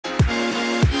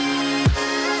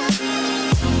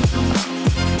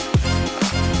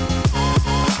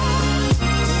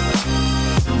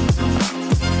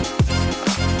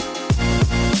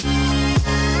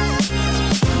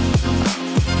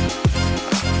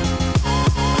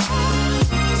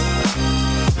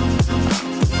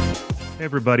Hey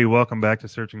everybody, welcome back to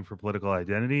Searching for Political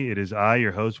Identity. It is I,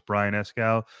 your host, Brian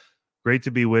Escow. Great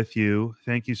to be with you.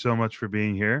 Thank you so much for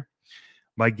being here.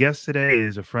 My guest today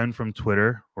is a friend from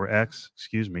Twitter, or X,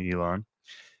 excuse me, Elon.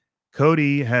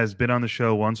 Cody has been on the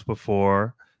show once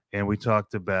before, and we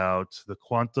talked about the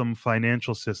quantum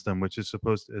financial system, which is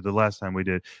supposed to, the last time we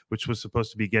did, which was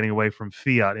supposed to be getting away from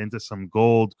fiat into some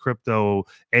gold, crypto,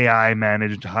 AI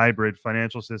managed hybrid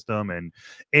financial system and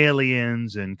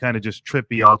aliens and kind of just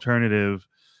trippy alternative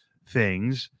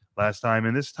things last time.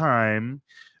 And this time,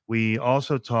 we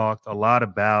also talked a lot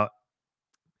about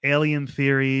alien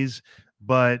theories,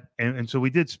 but, and so we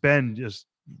did spend just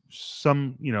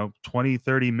some, 20,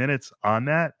 30 minutes on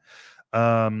that.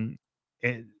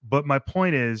 But my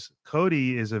point is,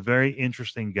 Cody is a very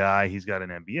interesting guy. He's got an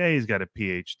MBA, he's got a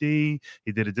PhD,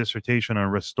 he did a dissertation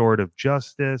on restorative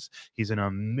justice. He's an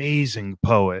amazing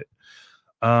poet.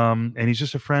 And he's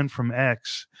just a friend from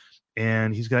X,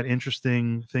 and he's got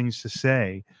interesting things to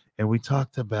say. And we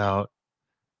talked about,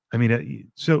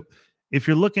 so if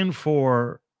you're looking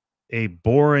for a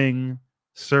boring,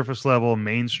 surface level,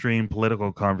 mainstream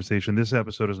political conversation, this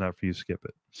episode is not for you. Skip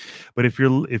it. But if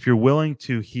you're willing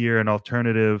to hear an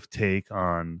alternative take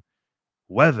on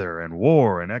weather and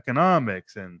war and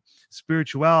economics and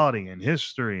spirituality and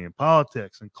history and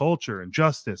politics and culture and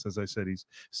justice, as I said,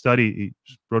 he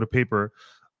wrote a paper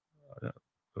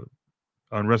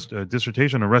on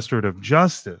dissertation on restorative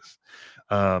justice,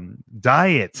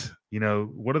 diet.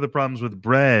 What are the problems with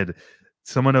bread?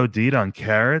 Someone OD'd on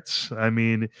carrots.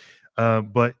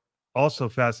 But also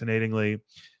fascinatingly,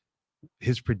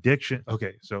 his prediction.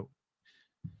 Okay, so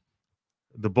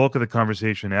the bulk of the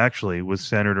conversation actually was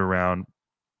centered around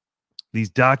these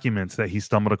documents that he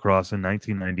stumbled across in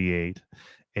 1998,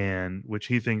 and which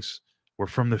he thinks were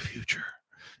from the future.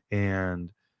 And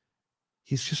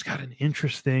he's just got an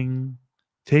interesting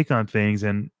take on things,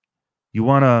 and you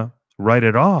want to write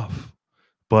it off.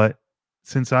 But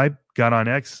since I got on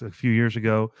X a few years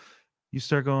ago, you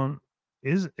start going,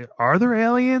 are there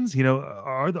aliens?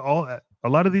 A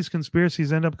lot of these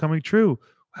conspiracies end up coming true.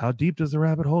 How deep does the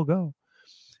rabbit hole go?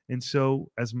 And so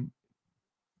as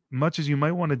much as you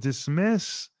might want to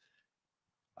dismiss,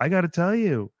 I got to tell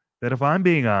you that if I'm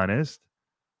being honest,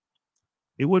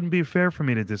 it wouldn't be fair for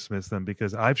me to dismiss them,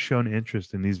 because I've shown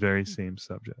interest in these very same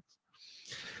subjects.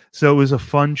 So it was a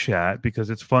fun chat,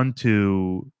 because it's fun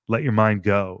to let your mind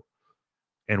go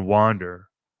and wander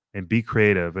and be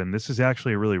creative. And this is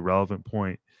actually a really relevant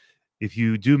point. If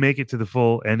you do make it to the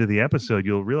full end of the episode,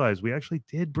 you'll realize we actually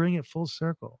did bring it full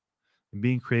circle. And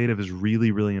being creative is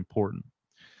really, really important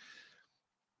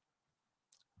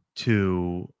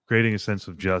to creating a sense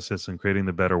of justice and creating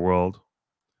the better world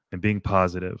and being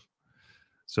positive.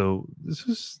 So this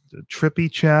is a trippy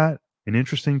chat, an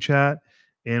interesting chat.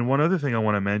 And one other thing I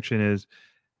want to mention is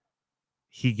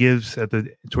he gives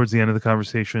towards the end of the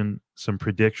conversation some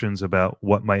predictions about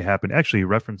what might happen. Actually, he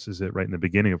references it right in the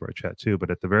beginning of our chat too, but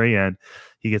at the very end,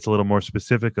 he gets a little more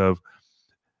specific of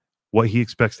what he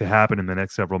expects to happen in the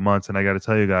next several months. And I got to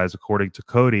tell you guys, according to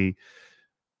Cody,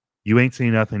 you ain't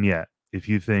seen nothing yet if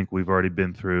you think we've already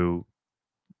been through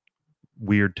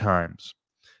weird times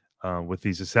with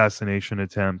these assassination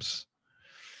attempts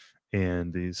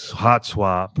and these hot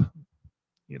swap.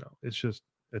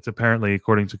 It's apparently,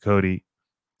 according to Cody,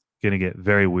 going to get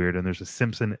very weird. And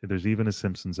there's even a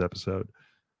Simpsons episode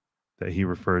that he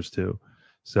refers to.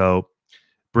 So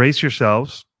brace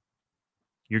yourselves.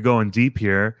 You're going deep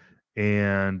here,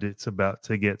 and it's about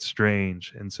to get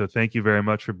strange. And so thank you very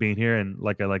much for being here. And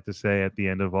like I like to say at the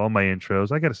end of all my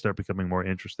intros, I got to start becoming more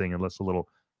interesting and less a little,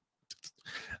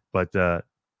 but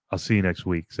I'll see you next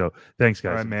week. So thanks, guys.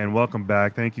 All right, man. Welcome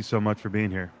back. Thank you so much for being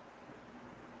here.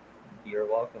 You're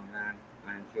welcome, man.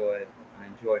 I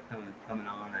enjoy coming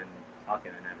on and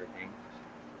talking and everything.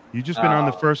 You've just been on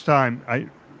the first time.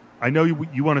 I know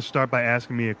you want to start by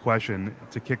asking me a question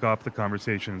to kick off the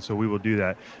conversation, so we will do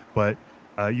that. But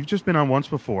you've just been on once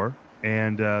before,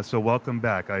 and so welcome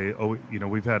back.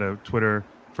 We've had a Twitter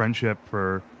friendship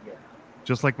for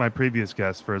just like my previous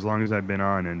guests for as long as I've been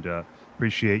on, and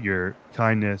appreciate your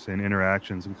kindness and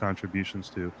interactions and contributions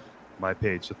to my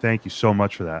page. So thank you so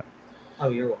much for that. Oh,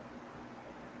 you're welcome.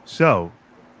 So,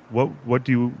 what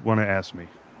do you want to ask me?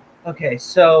 Okay,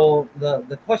 so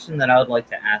the question that I would like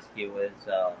to ask you is,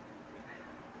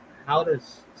 how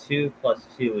does 2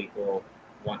 + 2 equal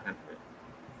 100?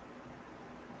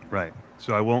 Right.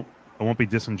 So I won't be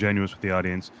disingenuous with the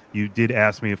audience. You did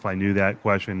ask me if I knew that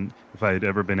question, if I had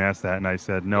ever been asked that, and I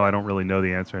said no, I don't really know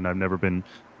the answer, and I've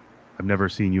never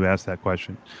seen you ask that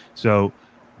question. So,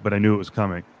 but I knew it was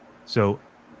coming. So,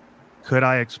 could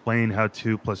I explain how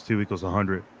 2 + 2 =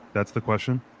 100? That's the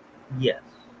question? Yes.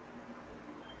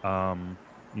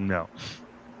 No.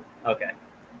 Okay.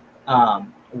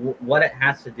 What it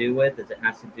has to do with is it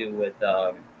has to do with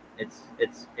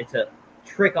it's a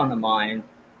trick on the mind,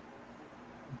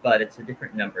 but it's a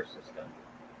different number system.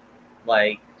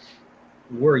 Like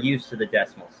we're used to the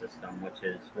decimal system, which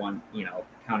is one,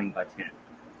 counting by 10.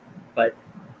 But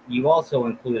you also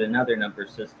include another number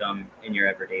system in your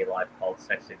everyday life called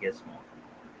sexagesimal,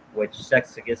 which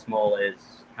sexagesimal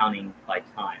is counting by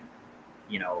time.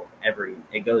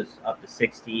 It goes up to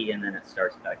 60 and then it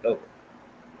starts back over.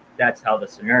 That's how the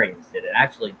Sumerians did it.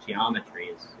 Actually, geometry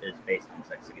is based on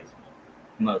sexagesimal,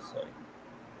 mostly.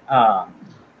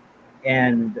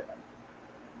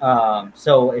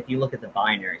 So if you look at the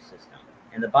binary system,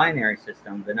 in the binary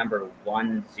system, the number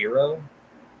 1, 0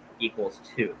 equals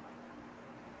 2.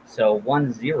 So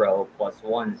 1, 0 plus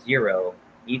 1, 0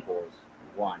 equals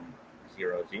 1,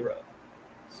 0, 0.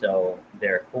 So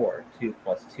therefore, 2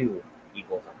 plus 2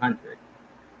 equals 100.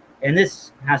 And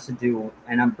this has to do,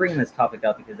 and I'm bringing this topic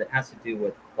up because it has to do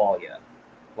with qualia.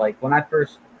 Like when I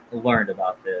first learned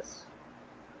about this,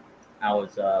 I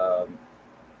was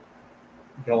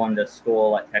going to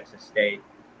school at Texas State,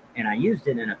 and I used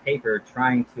it in a paper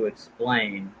trying to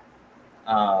explain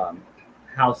how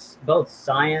both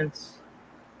science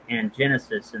and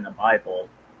Genesis in the Bible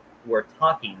were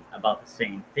talking about the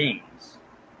same things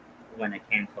when it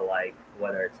came to like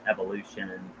whether it's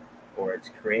evolution or it's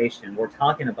creation. We're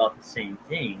talking about the same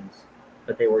things,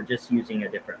 but they were just using a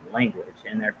different language,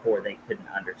 and therefore they couldn't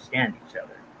understand each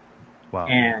other. Wow.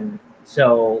 And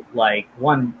so like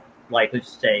let's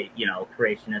just say,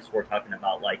 creationists were talking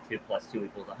about like 2 plus 2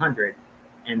 equals 100,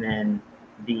 and then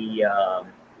the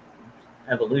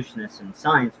evolutionists in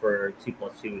science were 2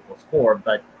 plus 2 equals 4,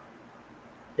 but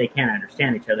they can't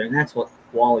understand each other, and that's what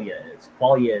qualia is.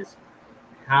 Qualia is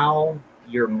how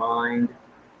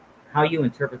you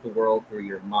interpret the world through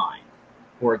your mind.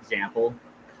 For example,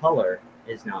 color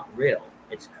is not real.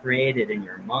 It's created in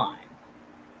your mind.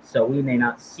 So we may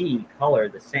not see color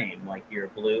the same. Like your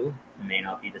blue may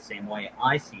not be the same way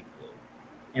I see blue.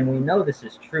 And we know this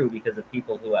is true because of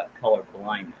people who have color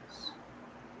blindness.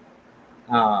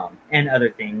 And other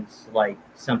things, like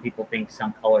some people think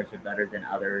some colors are better than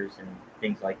others and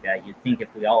things like that. You'd think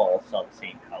if we all saw the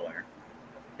same color,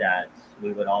 that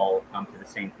we would all come to the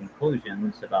same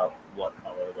conclusions about what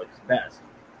color looks best,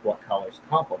 what colors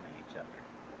complement each other.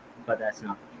 But that's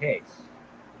not the case.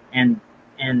 And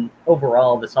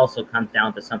overall, this also comes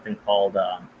down to something called,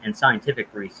 in scientific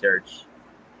research,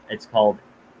 it's called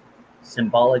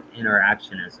symbolic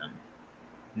interactionism,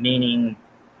 meaning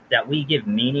that we give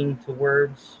meaning to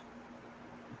words,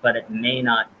 but it may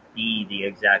not be the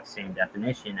exact same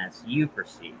definition as you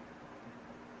perceive.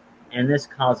 And this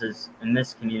causes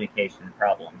miscommunication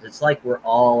problems. It's like we're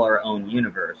all our own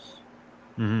universe.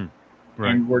 Mm-hmm.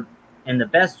 Right. And the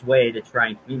best way to try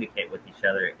and communicate with each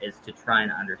other is to try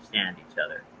and understand each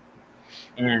other.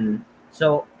 And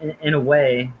so in a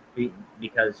way,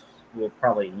 because we'll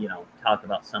probably, talk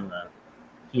about some of the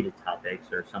heated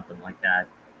topics or something like that,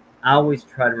 I always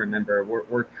try to remember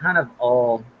we're kind of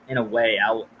all, in a way,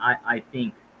 I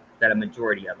think that a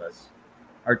majority of us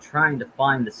are trying to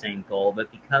find the same goal,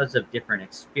 but because of different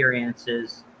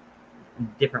experiences,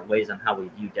 different ways on how we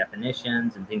view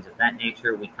definitions and things of that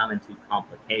nature, we come into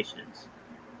complications,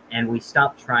 and we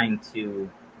stop trying to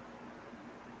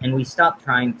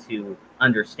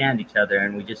understand each other,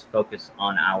 and we just focus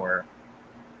on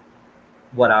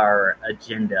what our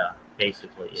agenda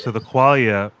basically is. So the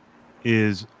qualia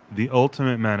is the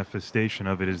ultimate manifestation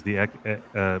of it is the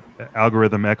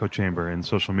algorithm echo chamber in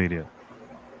social media.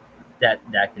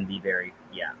 That can be very,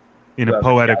 in a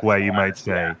poetic way, you might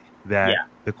say that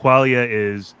the qualia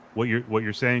is what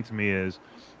you're saying to me is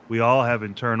we all have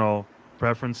internal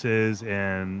preferences,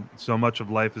 and so much of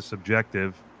life is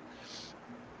subjective.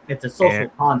 It's a social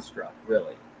construct,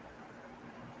 really.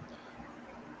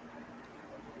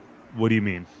 What do you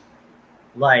mean?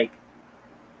 Like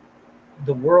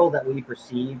the world that we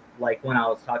perceive, like when I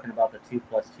was talking about the 2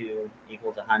 plus 2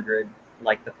 equals 100,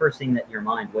 like the first thing that your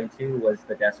mind went to was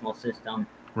the decimal system.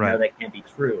 Right. No, that can't be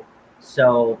true.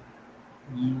 So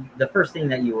the first thing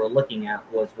that you were looking at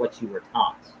was what you were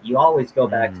taught. You always go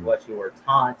back to what you were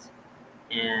taught,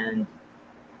 and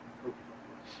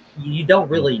you don't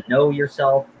really know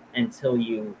yourself until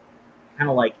you kind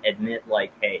of like admit,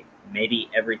 like, hey, maybe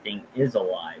everything is a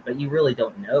lie, but you really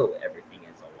don't know everything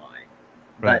is a lie.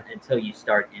 Right. But until you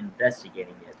start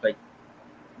investigating it, but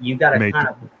you got to kind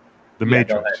of the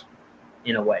matrix,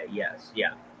 in a way, yes,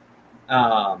 yeah.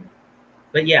 But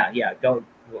go.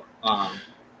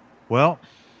 Well,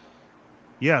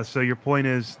 yeah. So your point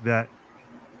is that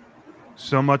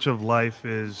so much of life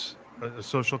is a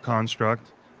social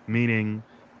construct, meaning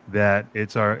that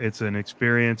it's an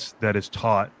experience that is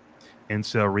taught, and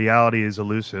so reality is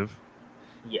elusive,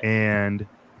 Yes. and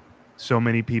so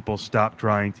many people stop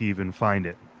trying to even find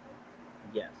it.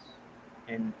 Yes.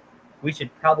 And we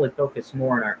should probably focus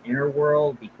more on our inner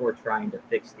world before trying to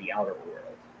fix the outer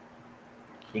world.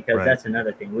 Because Right. that's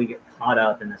another thing. We get caught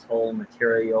up in this whole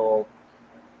material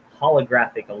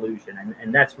holographic illusion.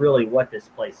 And that's really what this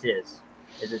place is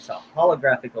it's a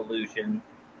holographic illusion,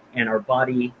 and our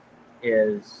body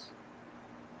is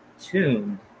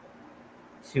tuned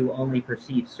to only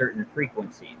perceive certain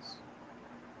frequencies,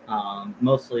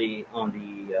 mostly on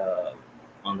the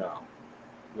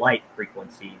light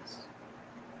frequencies,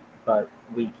 but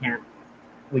we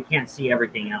can't see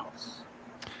everything else.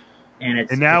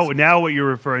 And now what you're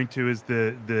referring to is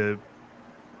the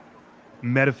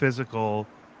metaphysical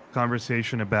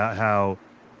conversation about how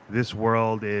this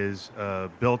world is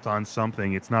built on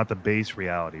something. It's not the base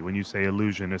reality. When you say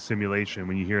illusion, a simulation,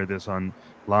 when you hear this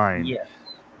online, yes,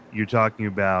 you're talking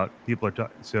about people are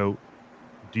talking. So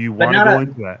do you but want to go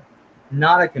into that?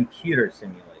 not a computer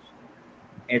simulation.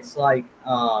 It's like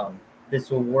this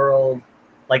world.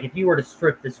 Like if you were to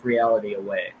strip this reality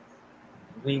away,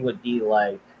 we would be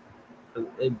like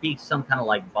it'd be some kind of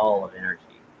like ball of energy,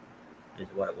 is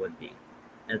what it would be.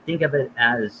 And think of it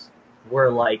as we're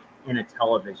like in a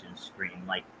television screen.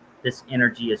 Like this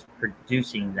energy is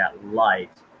producing that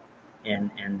light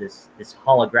and this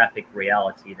holographic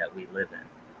reality that we live in.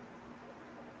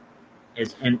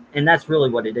 And that's really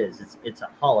what it is. It's a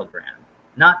hologram.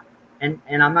 Not and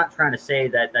I'm not trying to say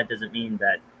that doesn't mean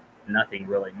that nothing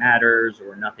really matters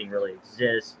or nothing really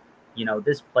exists. You know,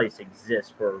 this place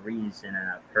exists for a reason and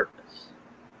a purpose.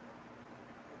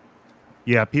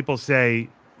 Yeah, people say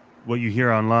what you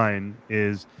hear online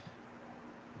is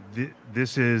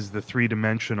this is the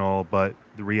three-dimensional, but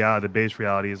the base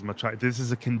reality is much higher. This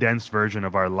is a condensed version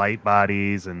of our light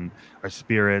bodies and our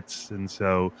spirits. And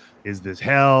so is this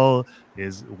hell?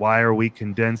 Why are we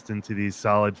condensed into these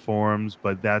solid forms?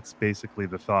 But that's basically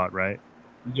the thought, right?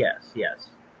 Yes.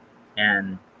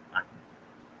 And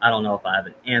I don't know if I have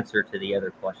an answer to the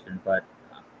other question, but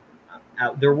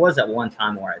there was at one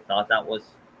time where I thought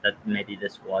that maybe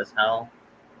this was hell,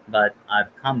 but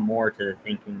I've come more to the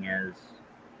thinking is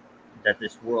that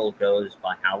this world goes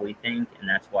by how we think, and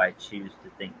that's why I choose to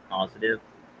think positive,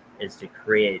 is to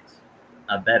create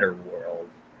a better world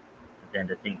than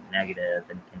to think negative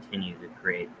and continue to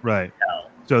create Right. hell.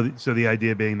 So the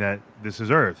idea being that this is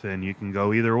Earth and you can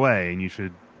go either way, and you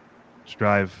should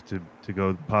strive to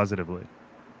go positively.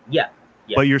 Yeah.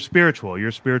 But you're spiritual. You're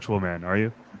a spiritual man, are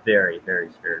you? Very,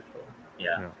 very spiritual.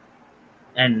 Yeah.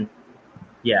 And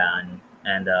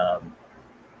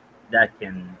that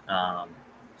can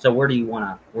so where do you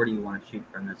want to shoot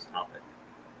from this topic?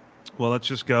 Well, let's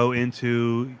just go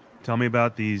into tell me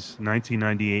about these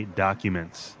 1998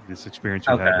 documents, this experience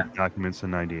you had with documents in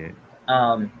 98.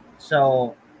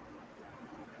 So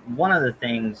one of the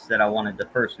things that I wanted to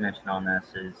first mention on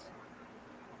this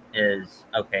is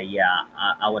okay, yeah,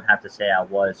 I would have to say I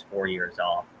was 4 years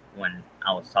off when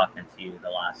I was talking to you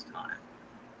the last time.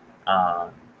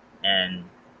 And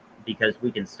because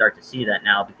we can start to see that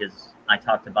now, because I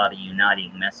talked about a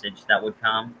uniting message that would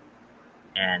come,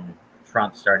 and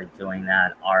Trump started doing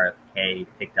that. RFK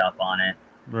picked up on it.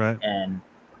 Right. And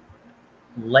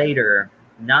later,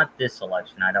 not this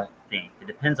election, I don't think. It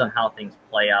depends on how things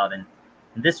play out. And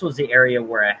this was the area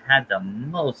where I had the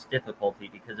most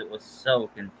difficulty because it was so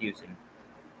confusing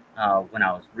when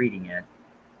I was reading it.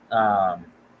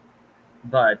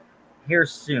 But here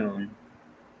soon,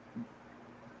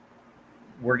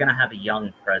 we're going to have a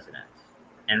young president.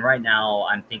 And right now,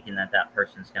 I'm thinking that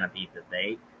person's going to be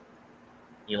Vivek,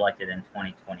 elected in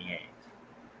 2028.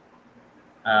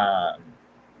 And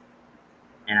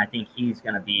I think he's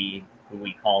going to be who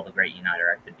we call the Great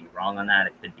Uniter. I could be wrong on that.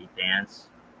 It could be Vance.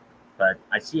 But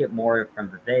I see it more from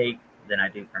Vivek than I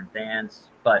do from Vance.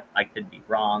 But I could be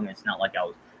wrong. It's not like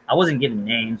I wasn't given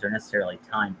names or necessarily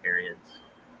time periods.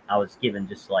 I was given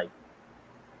just like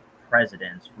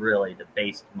presidents, really, to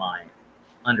base my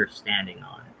understanding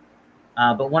on.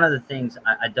 But one of the things,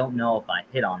 I don't know if I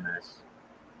hit on this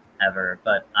ever,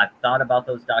 but I've thought about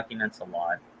those documents a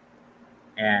lot.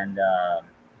 And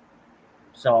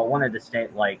so I wanted to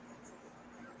state, like,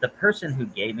 the person who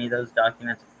gave me those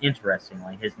documents,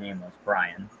 interestingly, his name was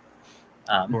Brian.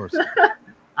 Of course.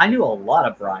 I knew a lot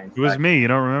of Brians. It was me. You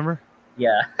don't remember?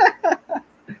 Yeah.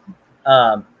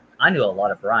 I knew a lot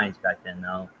of Brians back then,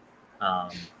 though.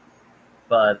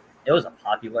 But it was a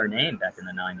popular name back in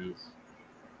the 90s.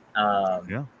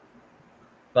 Yeah.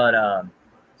 But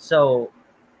so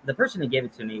the person who gave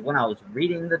it to me, when I was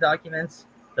reading the documents,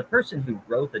 the person who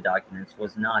wrote the documents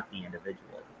was not the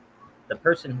individual. The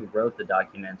person who wrote the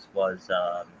documents was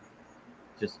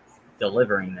just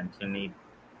delivering them to me,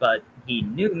 but he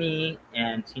knew me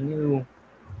and he knew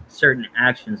certain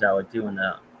actions I would do in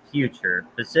the future,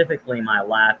 specifically my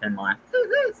laugh and my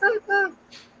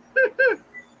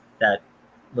that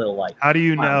little like. How do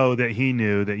you smile. know that he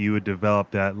knew that you would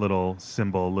develop that little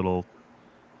symbol, little?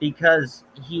 Because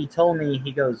he told me,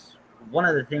 he goes, one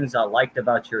of the things I liked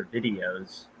about your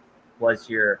videos was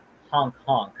your honk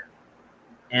honk.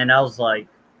 And I was like,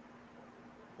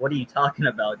 what are you talking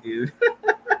about, dude?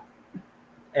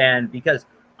 And because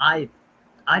I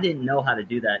didn't know how to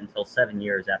do that until 7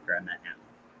 years after I met him.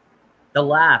 The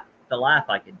laugh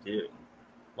I could do.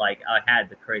 Like, I had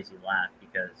the crazy laugh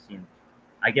because, you know,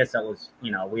 I guess that was,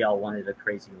 you know, we all wanted a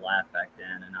crazy laugh back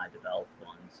then, and I developed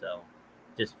one. So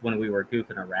just when we were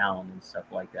goofing around and stuff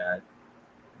like that,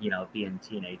 you know, being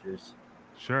teenagers.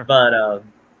 Sure. But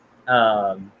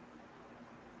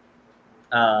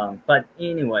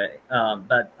anyway,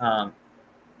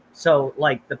 so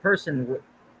like the person,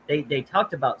 they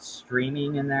talked about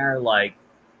streaming in there, like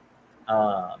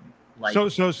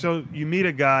So you meet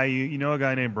a guy, you know a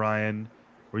guy named Brian,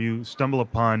 or you stumble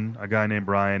upon a guy named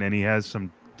Brian, and he has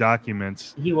some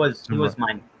documents. he was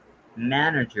my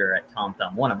manager at Tom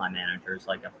Thumb, one of my managers,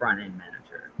 like a front end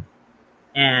manager.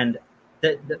 And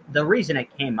the reason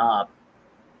it came up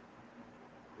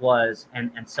was,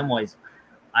 and in some ways,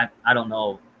 I don't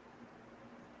know.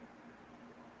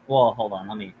 Well, hold on,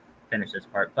 let me finish this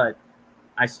part. But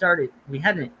we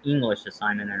had an English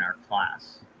assignment in our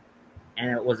class, and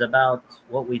it was about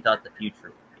what we thought the future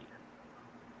would be.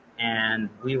 And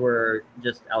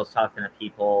I was talking to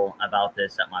people about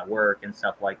this at my work and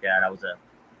stuff like that. I was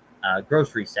a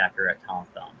grocery stacker at Tom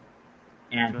Thumb.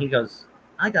 And he goes,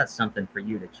 I got something for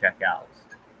you to check out.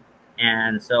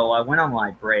 And so I went on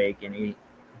my break, and he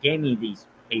gave me these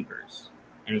papers.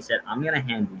 And he said, I'm going to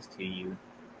hand these to you.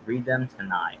 Read them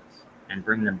tonight and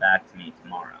bring them back to me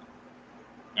tomorrow.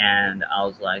 And I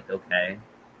was like, okay.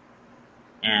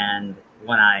 And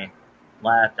when I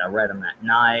left, I read them at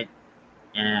night,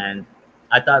 and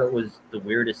I thought it was the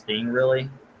weirdest thing, really.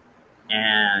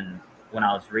 And when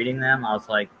I was reading them, I was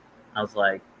like,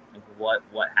 what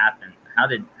happened? How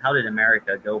did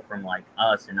America go from like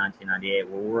us in 1998,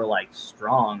 where we're like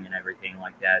strong and everything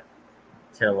like that,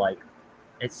 to like,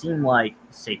 it seemed like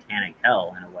satanic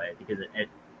hell in a way, because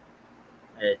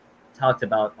it talked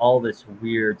about all this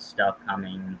weird stuff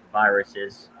coming,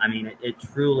 viruses. I mean, it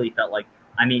truly felt like,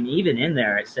 I mean, even in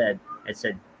there it said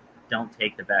don't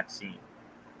take the vaccine.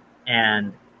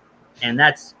 And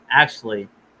that's actually,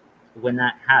 when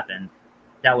that happened,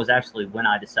 that was actually when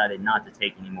I decided not to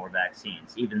take any more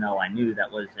vaccines, even though I knew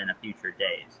that was in a future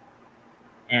days.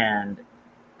 And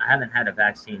I haven't had a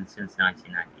vaccine since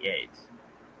 1998.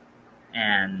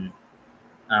 And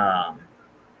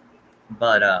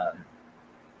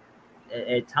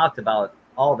it talked about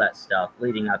all that stuff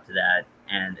leading up to that,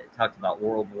 and it talked about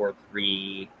World War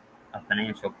III, a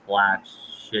financial collapse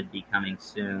should be coming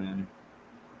soon,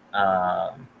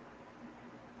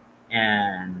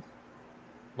 and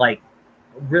like,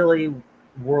 really,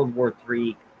 World War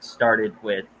III started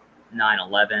with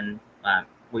 9/11.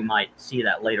 We might see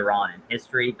that later on in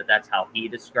history, but that's how he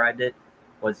described it,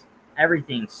 was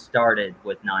everything started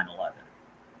with 9/11.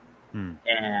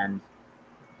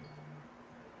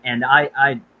 And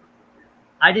I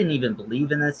didn't even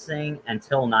believe in this thing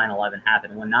until 9/11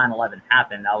 happened. When 9/11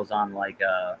 happened, I was on like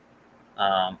a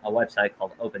website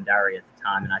called Open Diary at the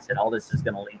time, and I said, all this is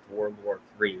going to lead to World War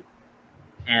III,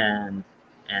 and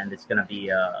it's going to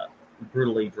be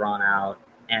brutally drawn out.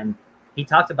 And he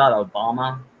talked about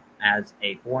Obama as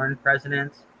a foreign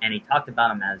president, and he talked about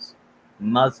him as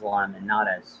Muslim and not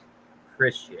as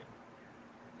Christian.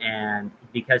 And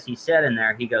because he said in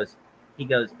there, he goes,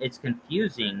 it's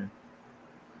confusing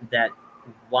that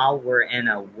while we're in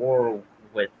a war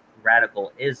with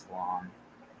radical Islam,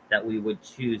 that we would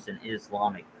choose an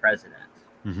Islamic president.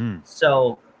 Mm-hmm.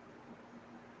 So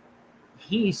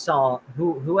he saw,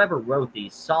 whoever wrote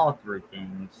these saw through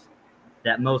things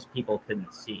that most people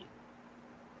couldn't see.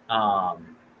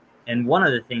 And one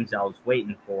of the things I was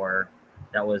waiting for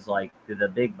that was like the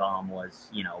big bomb was,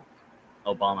 you know,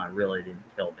 Obama really didn't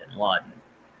kill bin Laden.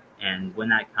 And when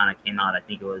that kind of came out, I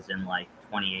think it was in like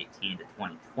 2018 to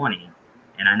 2020.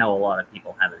 And I know a lot of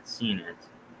people haven't seen it,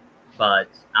 but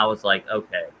I was like,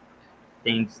 okay,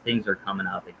 things are coming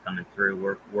up and coming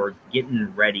through. We're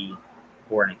getting ready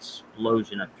for an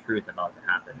explosion of truth about to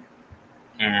happen.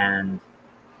 And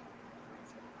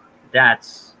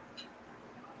that's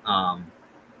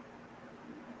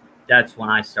when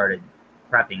I started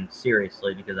prepping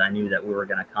seriously, because I knew that we were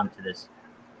going to come to this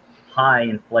high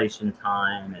inflation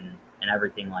time and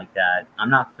everything like that. I'm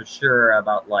not for sure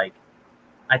about like,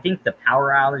 I think the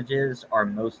power outages are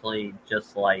mostly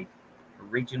just like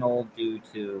regional due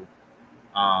to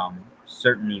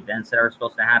certain events that are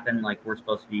supposed to happen. Like we're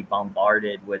supposed to be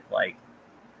bombarded with like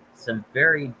some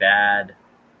very bad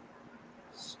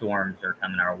storms are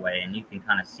coming our way, and you can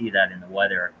kind of see that in the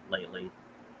weather lately.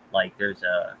 Like there's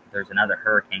another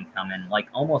hurricane coming. Like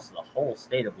almost the whole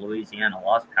state of Louisiana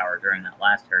lost power during that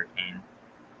last hurricane.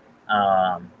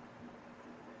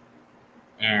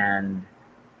 And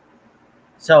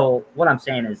so what I'm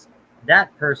saying is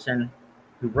that person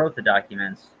who wrote the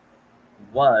documents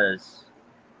was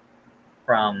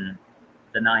from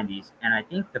the 90s, and I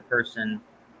think the person,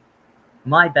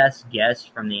 my best guess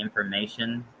from the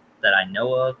information that I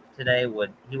know of today,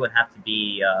 would have to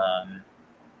be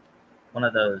one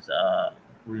of those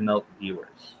remote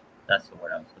viewers. That's the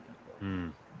word I was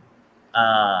looking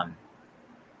for.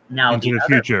 Now Into the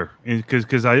future,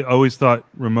 because I always thought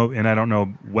remote, and I don't know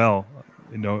it well,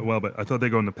 but I thought they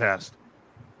go in the past.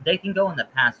 They can go in the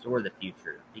past or the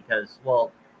future because,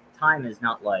 well, time is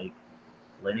not like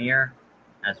linear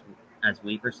as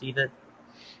we perceive it.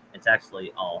 It's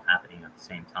actually all happening at the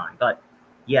same time. But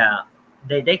yeah,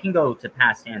 they can go to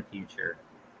past and future,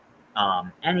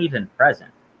 and even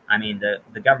present. I mean,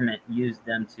 the government used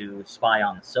them to spy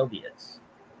on the Soviets.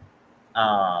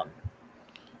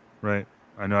 Right.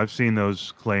 I know. I've seen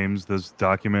those claims, those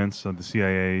documents of the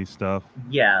CIA stuff.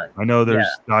 Yeah. I know there's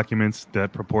documents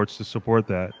that purports to support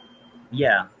that.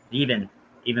 Yeah. Even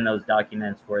those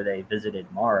documents where they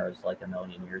visited Mars like 1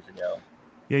 million years ago.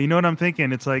 Yeah. You know what I'm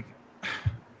thinking? It's like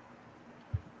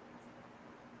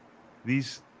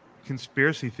these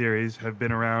conspiracy theories have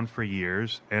been around for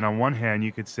years. And on one hand,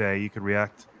 you could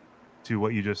react to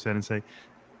what you just said and say,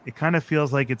 it kind of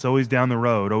feels like it's always down the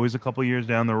road, always a couple of years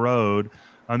down the road.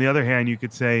 On the other hand, you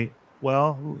could say,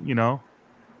 well,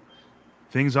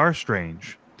 things are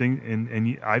strange.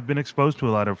 And I've been exposed to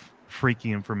a lot of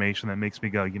freaky information that makes me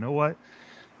go, you know what?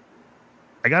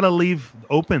 I got to leave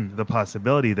open the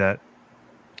possibility that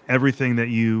everything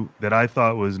that I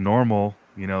thought was normal,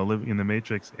 living in the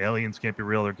Matrix, aliens can't be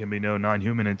real. There can be no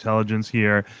non-human intelligence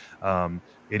here.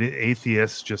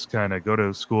 Atheists just kind of go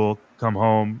to school, come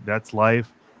home. That's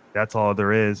life. That's all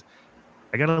there is.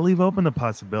 I got to leave open the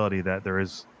possibility that there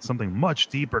is something much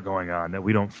deeper going on that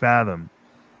we don't fathom.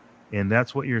 And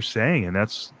that's what you're saying. And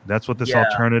that's what this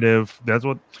alternative,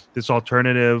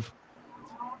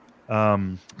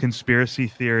 conspiracy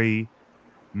theory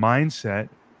mindset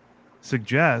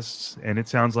suggests. And it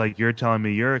sounds like you're telling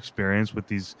me your experience with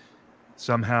these,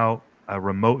 somehow a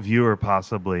remote viewer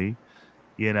possibly,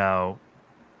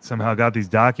 somehow got these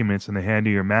documents in the hand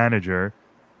of your manager.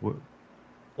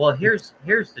 Well, here's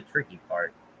the tricky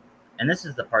part. And this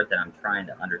is the part that I'm trying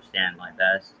to understand my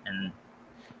best. And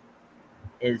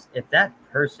is if that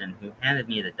person who handed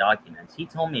me the documents, he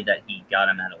told me that he got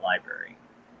them at a library.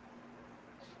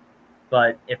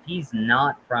 But if he's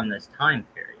not from this time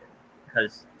period,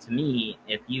 because to me,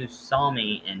 if you saw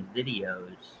me in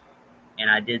videos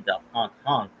and I did the honk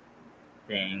honk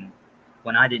thing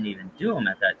when I didn't even do them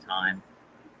at that time,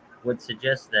 would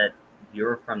suggest that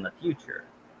you're from the future.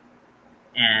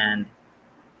 And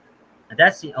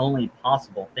that's the only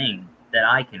possible thing that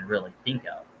I can really think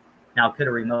of. Now, could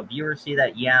a remote viewer see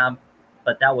that? Yeah,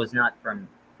 but that was not from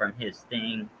his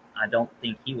thing. I don't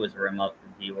think he was a remote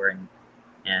viewer,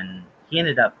 and he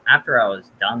ended up, after I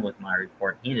was done with my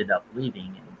report, he ended up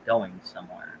leaving and going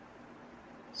somewhere.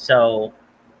 So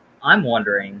I'm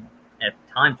wondering if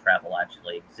time travel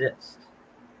actually exists.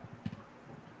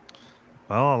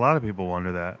 Well, a lot of people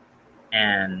wonder that.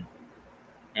 And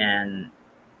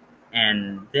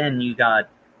then you got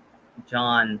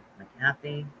John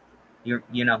McAfee.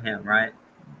 You know him, right?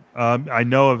 I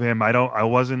know of him. I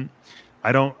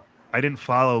didn't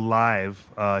follow live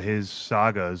his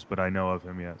sagas, but I know of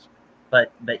him. Yes.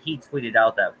 But he tweeted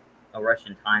out that a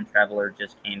Russian time traveler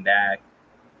just came back,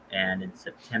 and in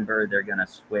September they're gonna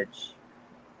switch.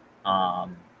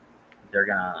 They're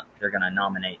gonna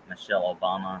nominate Michelle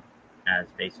Obama as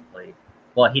basically.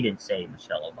 Well, he didn't say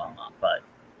Michelle Obama, but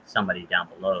somebody down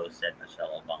below said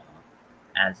Michelle Obama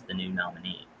as the new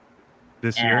nominee.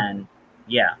 This year?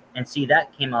 Yeah. And see,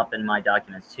 that came up in my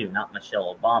documents too, not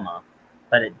Michelle Obama,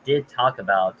 but it did talk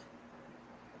about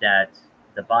that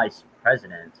the vice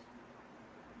president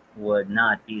would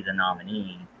not be the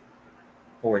nominee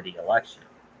for the election.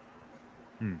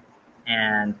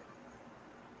 And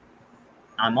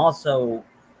I'm also,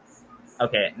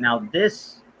 okay, now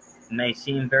this may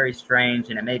seem very strange,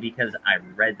 and it may be because I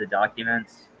read the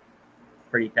documents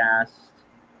pretty fast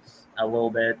a little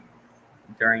bit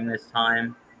during this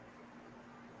time.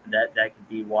 that could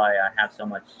be why I have so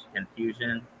much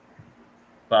confusion.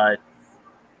 But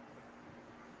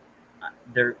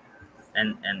there,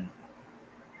 and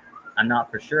I'm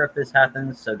not for sure if this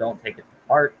happens, so don't take it to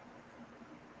heart.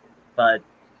 But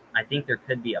I think there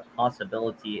could be a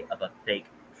possibility of a fake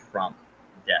Trump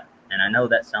death, and I know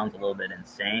that sounds a little bit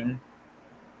insane.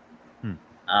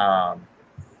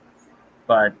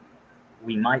 But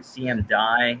we might see him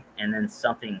die, and then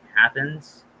something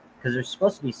happens, because there's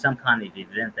supposed to be some kind of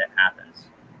event that happens,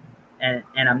 and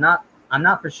I'm not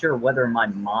for sure whether my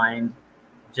mind,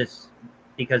 just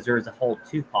because there was a whole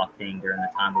Tupac thing during the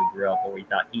time we grew up where we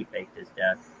thought he faked his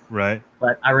death, Right.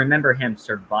 but I remember him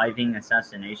surviving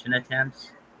assassination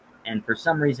attempts, and for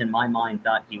some reason my mind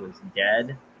thought he was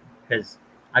dead, because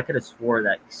I could have swore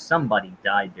that somebody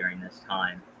died during this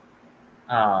time.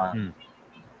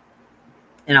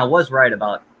 And I was right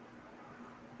about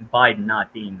Biden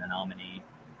not being the nominee.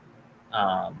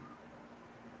 And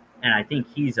I think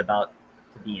he's about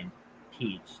to be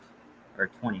impeached, or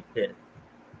 25th.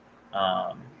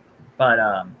 But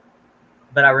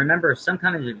I remember some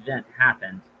kind of event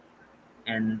happened,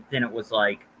 and then it was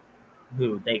like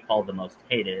who they called the most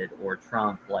hated, or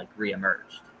Trump, like,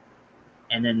 reemerged.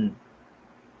 And then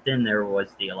there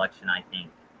was the election, I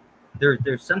think.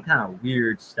 There's some kind of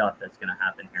weird stuff that's going to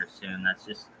happen here soon. That's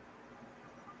just...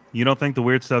 You don't think the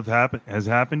weird stuff has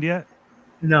happened yet?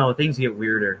 No, things get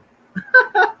weirder.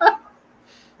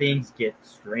 Things get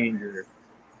stranger.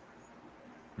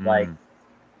 Like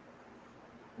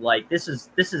this is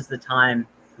the time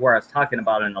where I was talking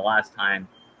about in the last time,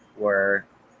 where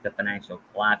the financial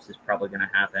collapse is probably going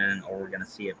to happen, or we're going to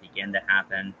see it begin to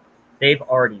happen. They've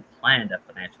already planned a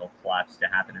financial collapse to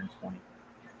happen in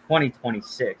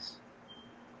 2026.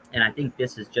 And I think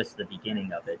this is just the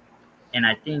beginning of it. And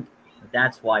I think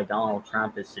that's why Donald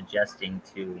Trump is suggesting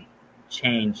to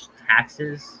change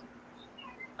taxes,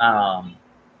 to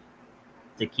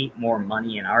keep more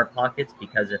money in our pockets,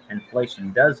 because if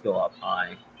inflation does go up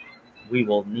high, we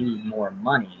will need more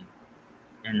money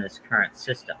in this current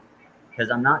system. Because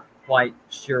I'm not quite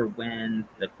sure when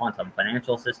the quantum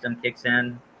financial system kicks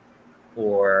in,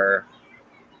 or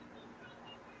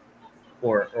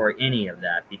any of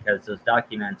that, because those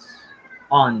documents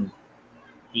on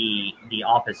the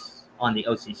office on the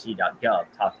OCC.gov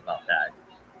talked about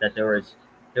that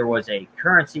there was a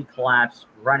currency collapse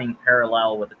running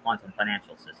parallel with the quantum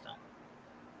financial system.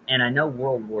 And I know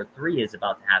World War III is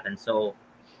about to happen, so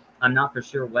I'm not for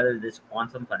sure whether this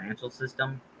quantum financial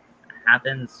system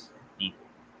happens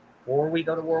before we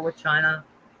go to war with China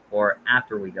or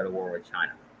after we go to war with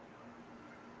China.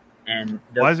 And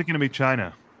why is it going to be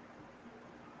China?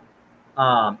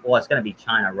 Well, it's going to be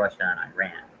China, Russia, and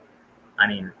Iran. I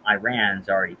mean, Iran's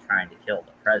already trying to kill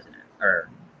the president, or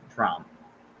Trump.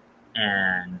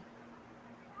 And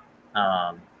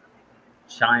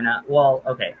China, well,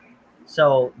 okay.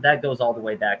 So that goes all the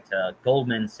way back to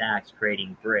Goldman Sachs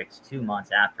creating BRICS 2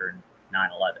 months after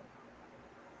 9/11.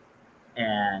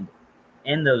 And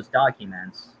in those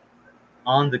documents,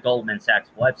 on the Goldman Sachs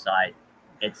website,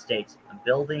 it states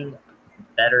building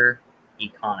better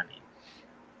economy.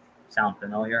 Sound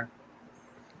familiar?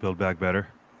 Build back better.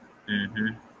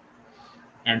 Mm-hmm.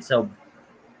 And so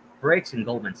BRICS and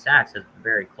Goldman Sachs has a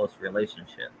very close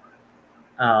relationship.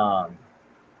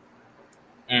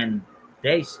 And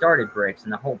they started BRICS,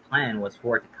 and the whole plan was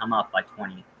for it to come up by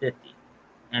 2050.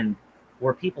 And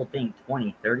where people think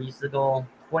 2030 is the goal,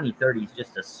 2030 is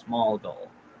just a small goal.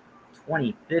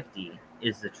 2050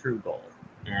 is the true goal.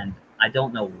 And I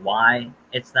don't know why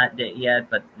it's that date yet,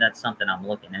 but that's something I'm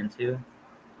looking into.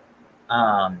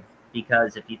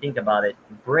 Because if you think about it,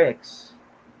 BRICS,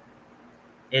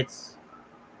 its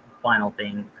final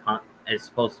thing is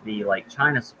supposed to be like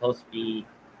China's supposed to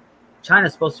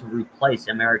replace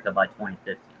America by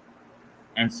 2050.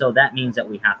 And so that means that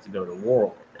we have to go to war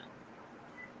with them.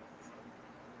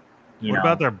 What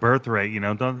about their birth rate?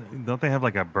 Don't they have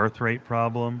like a birth rate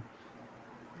problem?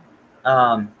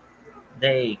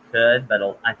 They could,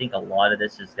 but I think a lot of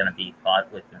this is going to be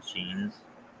fought with machines.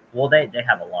 Well, they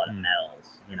have a lot of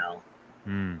metals, and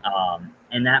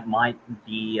that might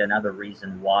be another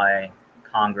reason why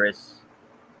Congress,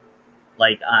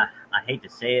 like, I hate to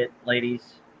say it,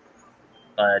 ladies,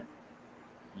 but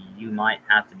you might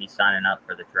have to be signing up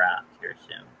for the draft here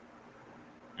soon.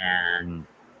 And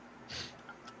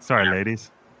sorry,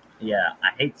 ladies. Yeah,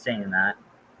 I hate saying that,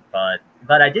 but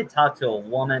I did talk to a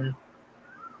woman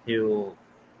who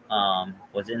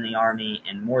was in the Army,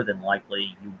 and more than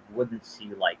likely you wouldn't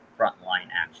see like frontline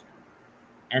action.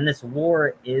 And this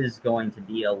war is going to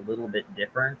be a little bit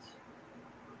different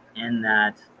in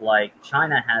that, like,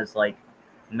 China has like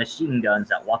machine guns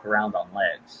that walk around on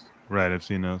legs. Right, I've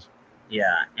seen those.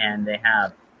 Yeah, and they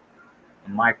have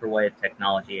microwave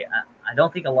technology. I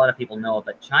don't think a lot of people know it,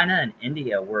 but China and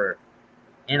India were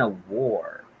in a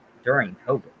war during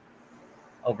COVID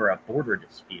over a border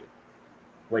dispute,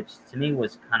 which to me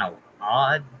was kind of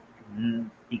odd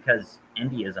because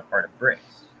India is a part of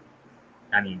BRICS.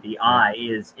 I mean, the I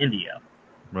is India,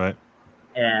 Right.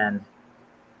 and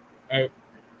it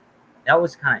that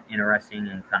was kind of interesting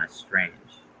and kind of strange.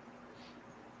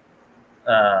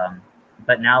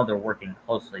 But now they're working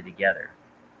closely together.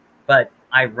 But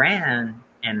Iran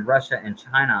and Russia and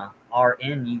China are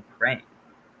in Ukraine.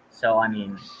 So, I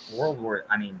mean,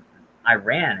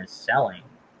 Iran is selling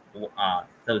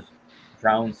those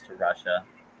drones to Russia.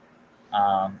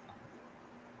 Um,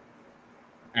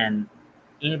 and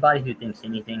anybody who thinks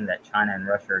anything that China and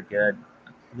Russia are good,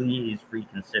 please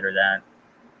reconsider that.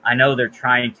 I know they're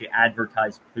trying to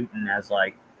advertise Putin as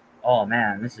like, oh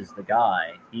man, this is the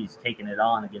guy. He's taking it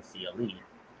on against the elite.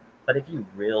 But if you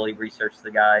really research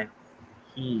the guy,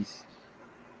 he's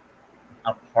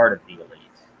a part of the elite.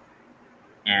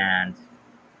 And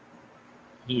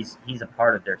he's a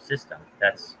part of their system.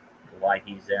 That's why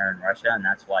he's there in Russia, and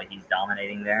that's why he's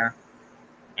dominating there.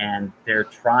 And they're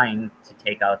trying to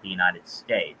take out the United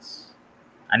States.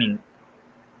 I mean,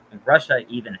 Russia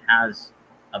even has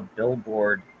a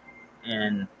billboard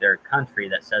in their country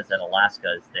that says that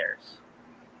Alaska is theirs.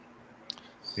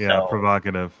 Yeah,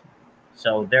 provocative.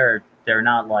 So they're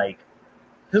not like,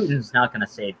 Putin's not going to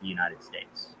save the United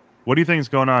States. What do you think is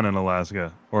going on in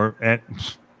Alaska? Or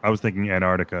I was thinking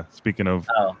Antarctica. Speaking of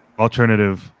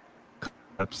alternative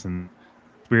concepts and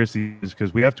conspiracies,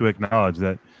 because we have to acknowledge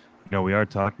that, you know, we are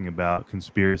talking about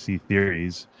conspiracy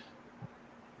theories.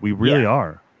 We really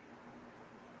are.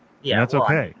 Yeah, and that's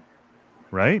okay,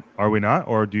 right? Are we not?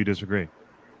 Or do you disagree?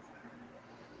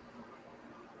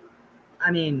 I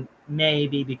mean,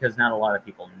 maybe because not a lot of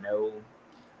people know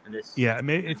this. Yeah,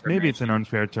 maybe it's an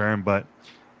unfair term, but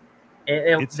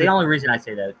it's the only reason I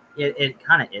say that it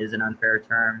kind of is an unfair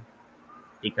term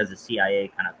because the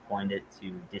CIA kind of coined it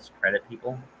to discredit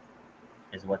people,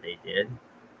 is what they did.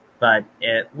 But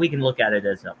we can look at it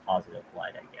as a positive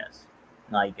light, I guess.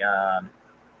 Like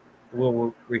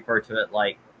we'll refer to it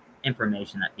like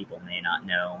information that people may not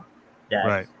know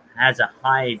that has a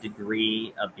high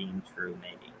degree of being true,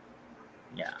 maybe.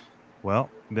 Yeah. Well,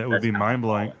 that would be mind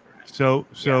blowing. So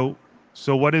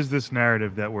what is this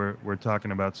narrative that we're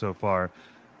talking about so far?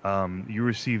 You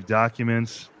receive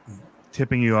documents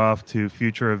tipping you off to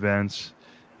future events,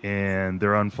 and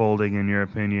they're unfolding in your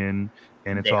opinion,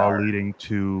 and it's all leading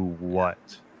to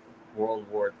what? World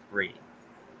War III.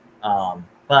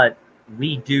 But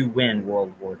we do win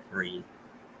World War III,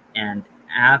 and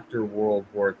after World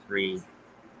War III,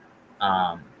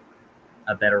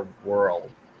 a better world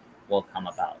will come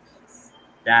about.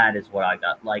 That is what I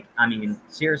got. Like, I mean,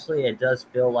 seriously, it does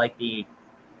feel like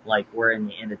we're in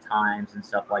the end of times and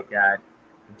stuff like that.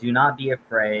 Do not be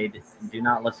afraid. Do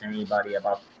not listen to anybody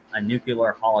about a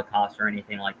nuclear holocaust or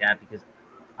anything like that, because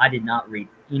I did not read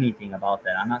anything about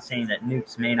that. I'm not saying that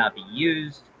nukes may not be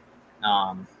used,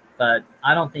 but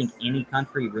I don't think any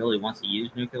country really wants to use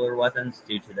nuclear weapons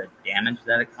due to the damage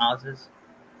that it causes.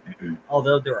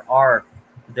 Although there are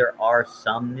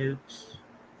some nukes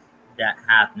that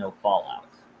have no fallout.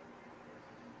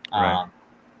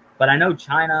 But I know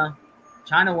China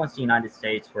wants the United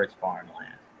States for its foreign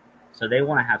land. So they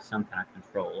want to have some kind of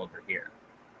control over here.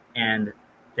 And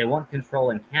they want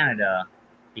control in Canada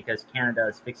because Canada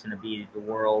is fixing to be the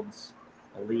world's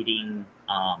leading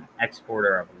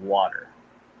exporter of water.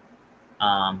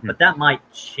 But that might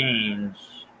change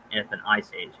if an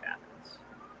ice age happens,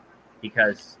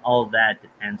 because all of that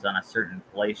depends on a certain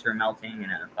glacier melting,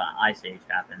 and if an ice age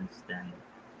happens, then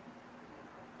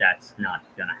that's not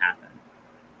going to happen.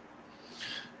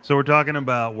 So we're talking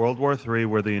about World War III,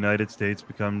 where the United States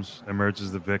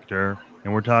emerges the victor,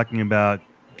 and we're talking about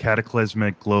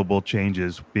cataclysmic global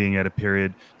changes being at a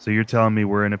period. So you're telling me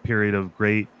we're in a period of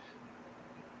great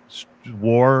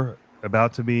war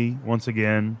about to be once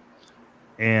again,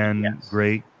 and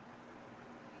great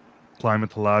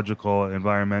climatological,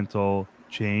 environmental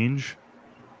change?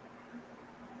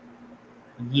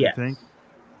 Yes. You think?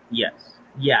 Yes.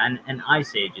 Yeah, and an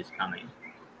ice age is coming.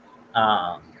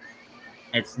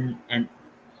 And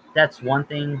that's one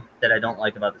thing that I don't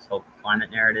like about this whole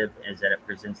climate narrative, is that it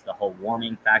presents the whole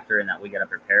warming factor and that we got to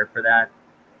prepare for that.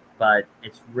 But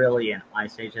it's really an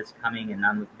ice age that's coming, and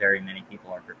not very many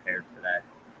people are prepared for that.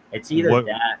 It's either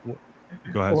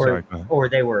Go ahead. or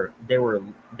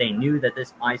they knew that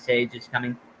this ice age is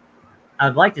coming.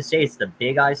 I'd like to say it's the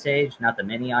big ice age, not the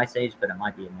mini ice age, but it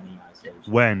might be a mini ice age.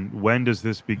 When does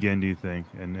this begin, do you think?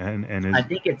 And is... I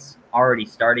think it's already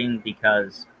starting,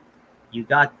 because you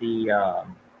got the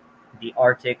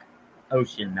Arctic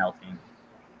Ocean melting,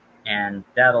 and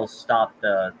that'll stop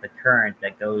the current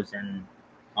that goes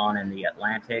on in the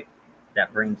Atlantic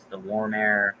that brings the warm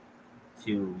air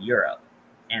to Europe.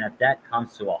 And if that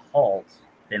comes to a halt,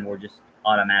 then we're just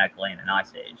automatically in an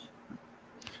ice age.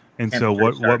 And so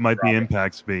what might the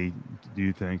impacts be, do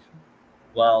you think?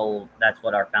 Well, that's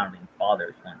what our founding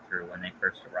fathers went through when they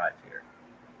first arrived here.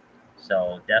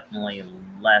 So definitely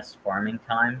less farming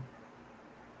time,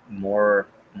 more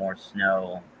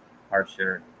snow,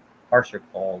 harsher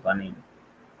cold. I mean,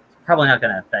 it's probably not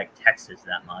going to affect Texas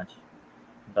that much,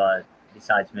 but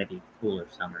besides maybe cooler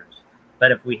summers.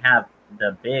 But if we have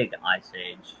the big ice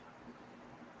age,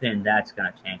 then that's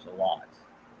going to change a lot,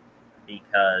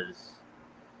 because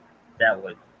that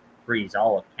would freeze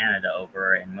all of Canada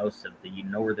over and most of the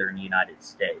northern United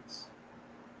States.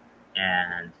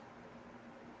 And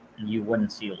you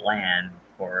wouldn't see land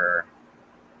for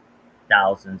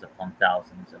thousands upon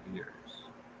thousands of years.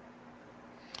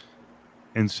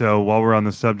 And so while we're on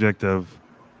the subject of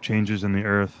changes in the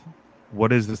earth,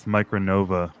 what is this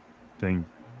micronova thing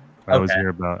I was here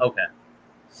about? Okay.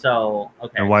 So,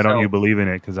 and why don't you believe in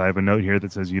it? Because I have a note here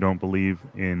that says you don't believe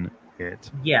in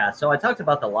it. Yeah, so I talked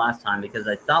about the last time because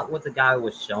I thought what the guy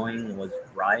was showing was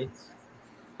right.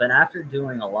 But after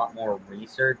doing a lot more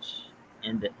research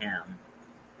into him,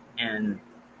 and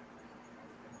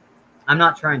I'm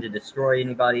not trying to destroy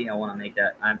anybody. I want to make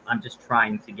that. I'm just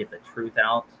trying to get the truth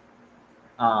out.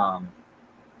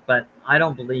 But I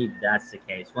don't believe that's the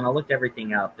case. When I looked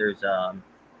everything up, there's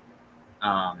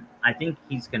I think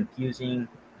he's confusing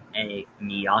a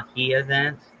Miyake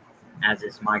event as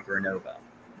his micronova.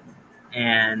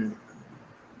 And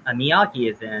a Miyake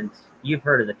event, you've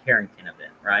heard of the Carrington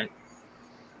event, right?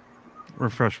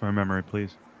 Refresh my memory,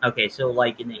 please. Okay, so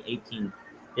like in the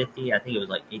 1850, I think it was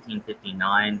like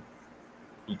 1859,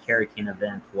 the Carrington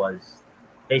event was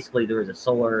basically there was a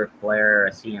solar flare,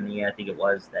 a CME, I think it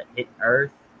was, that hit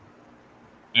Earth.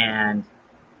 And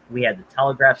we had the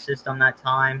telegraph system that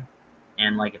time.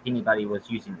 And like if anybody was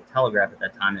using the telegraph at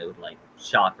that time, it would like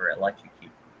shock or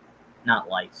electrocute. Not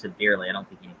like severely. I don't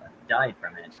think anybody died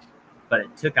from it. But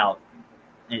it took out,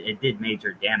 it did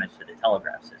major damage to the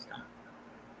telegraph system.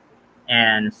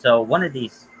 And so one of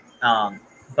these,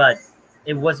 but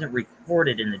it wasn't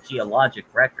recorded in the geologic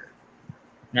record.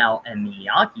 Now, a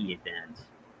Miyake event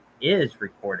is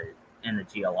recorded in the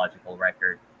geological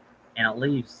record, and it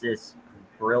leaves this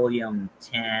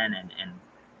beryllium-10 and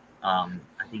I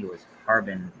think it was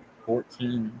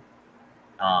carbon-14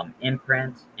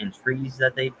 imprint in trees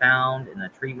that they found in the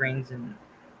tree rings,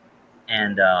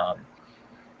 and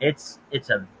it's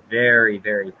a very,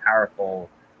 very powerful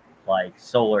like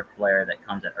solar flare that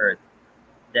comes at Earth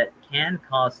that can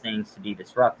cause things to be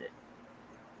disrupted.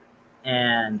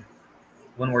 And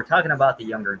when we're talking about the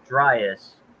Younger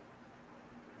Dryas,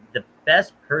 the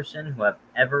best person who I've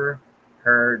ever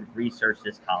heard research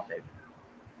this topic,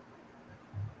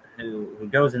 who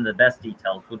goes into the best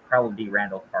details, would probably be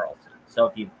Randall Carlson. So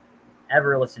if you've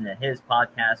ever listened to his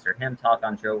podcast or him talk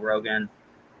on Joe Rogan,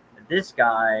 this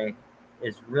guy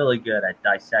is really good at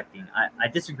dissecting. I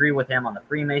disagree with him on the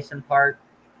Freemason part,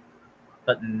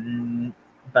 but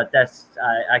that's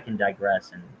I can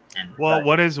digress and well,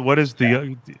 what is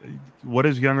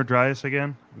Younger Dryas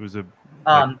again? It was a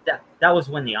that was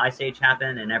when the Ice Age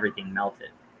happened and everything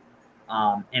melted.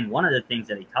 And one of the things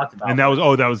that he talked about, and that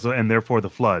was and therefore the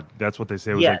flood. That's what they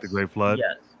say was like the Great Flood.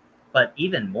 Yes, but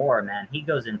even more, man, he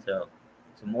goes into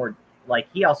more. Like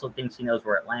he also thinks he knows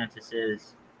where Atlantis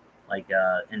is, like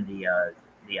in the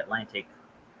Atlantic,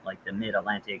 like the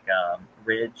Mid-Atlantic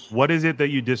ridge. What is it that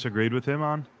you disagreed with him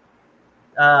on?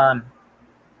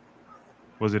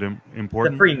 Was it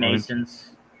important? The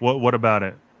Freemasons. What about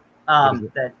it?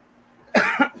 That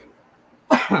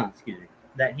excuse me.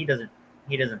 That he doesn't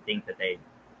think that they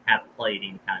have played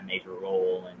any kind of major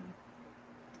role, and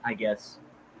I guess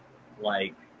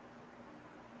like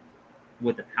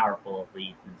with the powerful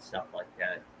elite and stuff like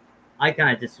that. I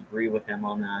kind of disagree with him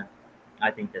on that.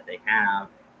 I think that they have,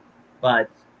 but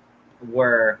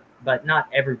not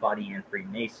everybody in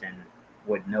Freemason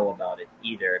would know about it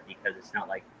either, because it's not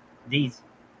like these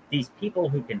people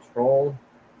who control,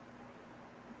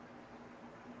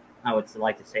 I would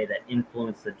like to say, that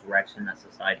influence the direction that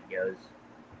society goes.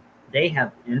 They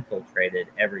have infiltrated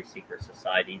every secret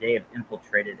society. They have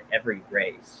infiltrated every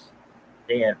race.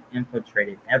 They have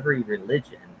infiltrated every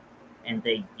religion, and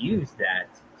they use that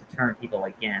to turn people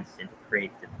against and to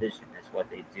create division is what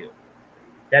they do.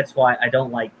 that's why I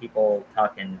don't like people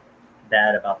talking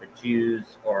bad about the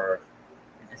Jews, or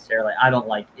necessarily I don't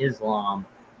like Islam,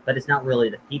 but it's not really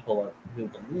the people who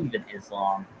believe in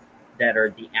Islam that are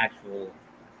the actual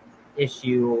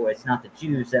issue. It's not the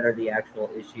Jews that are the actual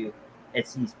issue.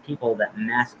 It's these people that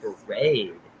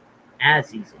masquerade as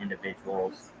these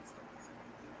individuals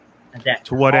that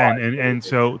To what end? cause And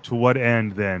so to what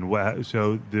end then?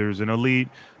 So there's an elite,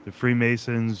 the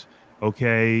Freemasons.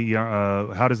 Okay,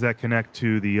 how does that connect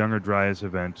to the Younger Dryas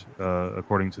event,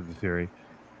 according to the theory?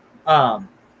 um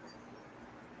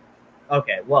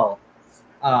okay, well,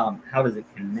 how does it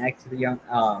connect to the young?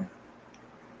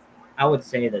 I would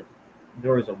say that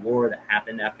there was a war that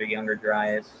happened after Younger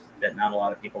Dryas that not a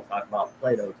lot of people talk about.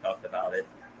 Plato talked about it,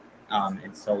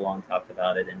 and Solon talked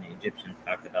about it, and the Egyptians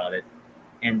talked about it.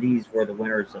 And these were the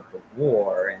winners of the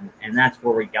war, and that's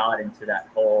where we got into that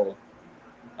whole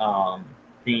um,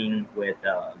 thing with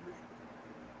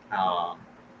um,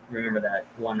 remember that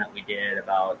one that we did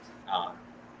about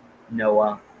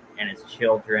Noah and his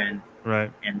children,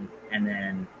 Right. and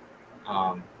then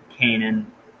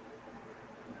Canaan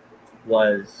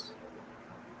was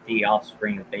the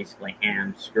offspring of basically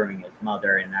Ham screwing his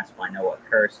mother, and that's why Noah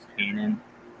cursed Canaan.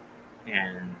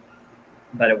 And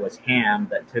but it was Ham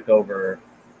that took over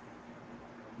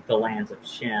the lands of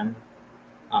Shem,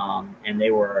 and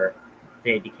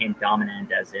they became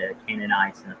dominant as the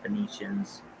Canaanites and the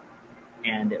Phoenicians.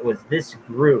 And it was this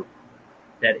group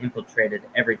that infiltrated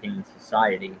everything in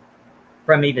society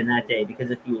from even that day. Because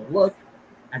if you look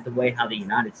at the way how the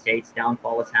United States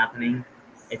downfall is happening,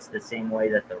 it's the same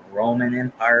way that the Roman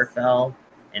Empire fell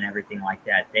and everything like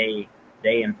that. They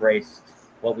embraced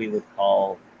what we would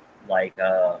call like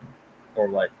or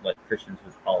what Christians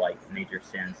would call like major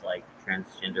sins, like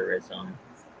transgenderism,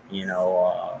 you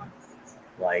know,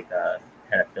 like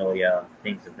pedophilia,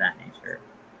 things of that nature.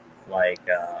 Like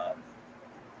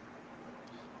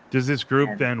Does this group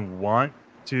and then want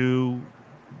to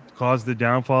cause the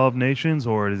downfall of nations,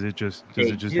 or does it just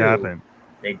they do, happen?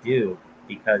 they do,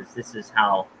 because this is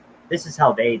how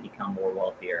they become more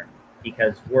wealthier,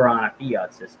 because we're on a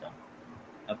fiat system.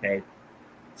 Okay,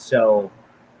 so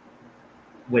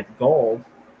with gold,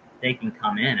 they can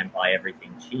come in and buy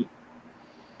everything cheap,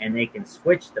 and they can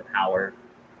switch the power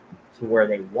to where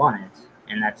they want it,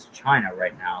 and that's China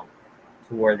right now,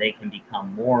 to where they can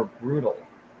become more brutal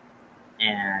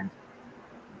and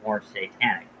more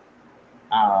satanic.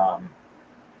 Um,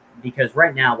 because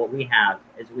right now, what we have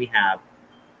is we have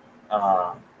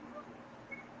uh,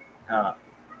 uh,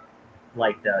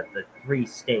 like the three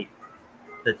city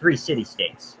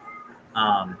states.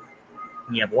 Um,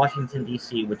 you have Washington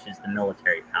D.C., which is the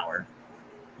military power.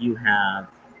 You have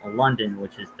London,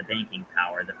 which is the banking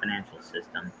power, the financial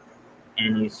system,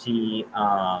 and you see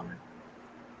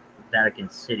Vatican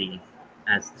City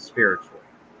as the spiritual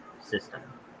system.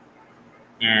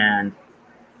 And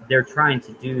they're trying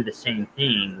to do the same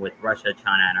thing with Russia,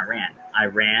 China, and Iran.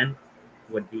 Iran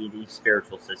would be the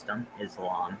spiritual system,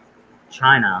 Islam.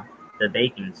 China, the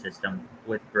banking system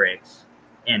with BRICS.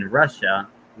 And Russia,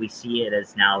 we see it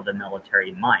as now the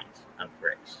military might of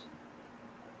BRICS.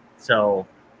 So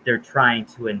they're trying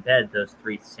to embed those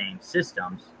three same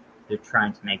systems. They're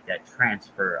trying to make that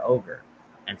transfer over.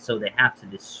 And so they have to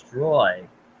destroy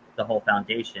the whole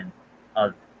foundation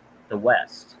of the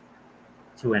West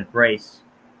to embrace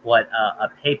what a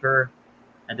paper,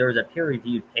 and there was a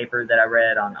peer-reviewed paper that I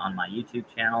read on my YouTube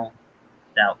channel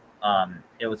that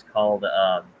it was called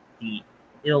the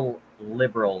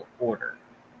illiberal order,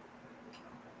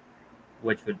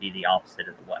 which would be the opposite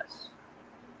of the West,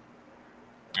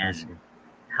 and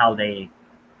how they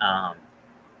um,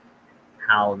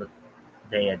 how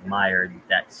they admired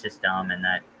that system, and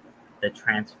that the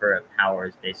transfer of power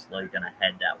is basically going to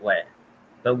head that way.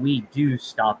 But we do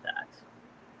stop that.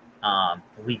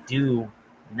 We do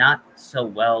not so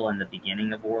well in the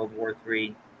beginning of World War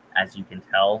III, as you can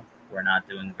tell. We're not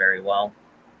doing very well.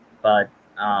 But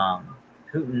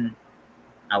Putin,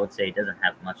 I would say, doesn't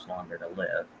have much longer to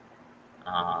live.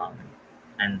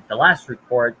 And the last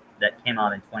report that came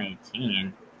out in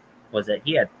 2018 was that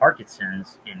he had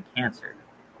Parkinson's and cancer.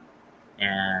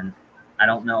 And I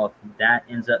don't know if that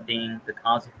ends up being the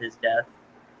cause of his death,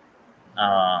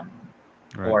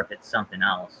 or if it's something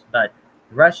else. But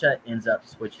Russia ends up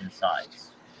switching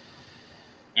sides.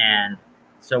 And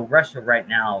so Russia right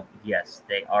now, yes,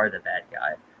 they are the bad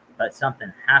guy. But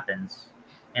something happens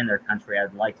in their country.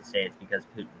 I'd like to say it's because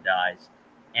Putin dies,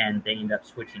 and they end up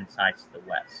switching sides to the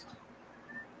West.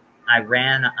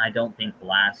 Iran, I don't think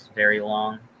lasts very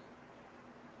long.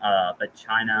 But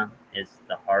China is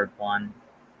the hard one.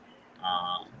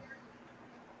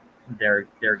 They're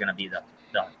going to be the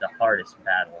hardest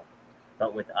battle.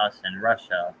 but with us and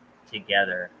Russia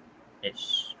together,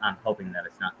 I'm hoping that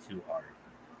it's not too hard.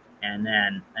 And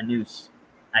then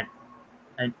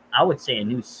I would say a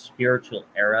new spiritual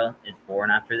era is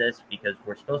born after this, because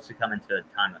we're supposed to come into a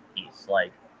time of peace.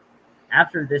 Like,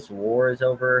 after this war is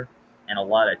over and a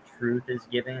lot of truth is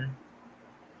given,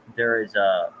 there's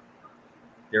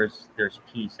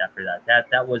peace after that.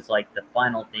 That was like the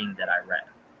final thing that I read.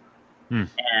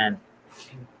 And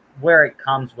where it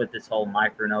comes with this whole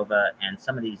micronova and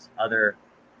some of these other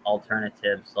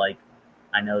alternatives, like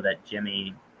I know that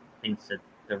Jimmy thinks that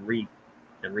the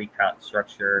recount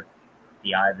structure,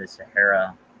 the Eye of the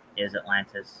Sahara, is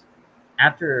Atlantis.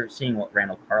 After seeing what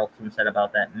Randall Carlson said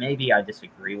about that, maybe I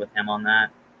disagree with him on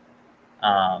that.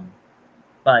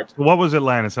 But what was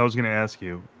Atlantis? I was going to ask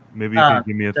you. Maybe you can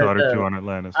give me a thought or two on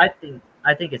Atlantis. I think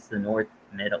it's the North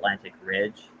Mid-Atlantic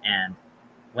Ridge, and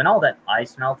when all that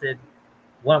ice melted,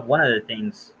 one of the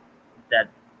things that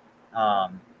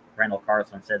Randall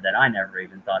Carlson said that I never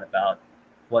even thought about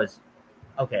was,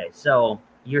 okay, so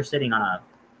you're sitting on a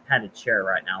padded chair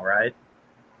right now, right?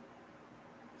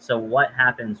 So what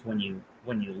happens when you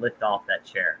lift off that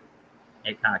chair?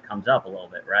 It kind of comes up a little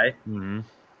bit, right? Mm-hmm.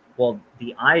 Well,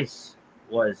 the ice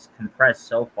was compressed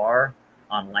so far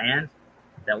on land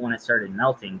that when it started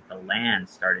melting, the land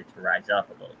started to rise up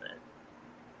a little bit.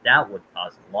 That would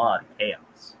cause a lot of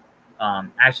chaos.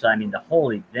 Actually, I mean, the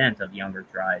whole event of Younger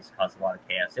Dryas caused a lot of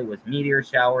chaos. It was meteor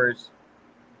showers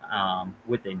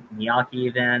with the Nyaki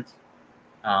event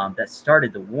that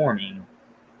started the warming,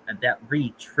 and that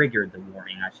re-triggered the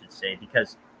warming, I should say,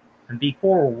 because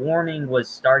before warming was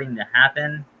starting to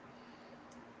happen,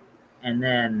 and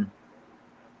then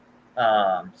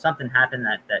something happened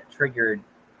that triggered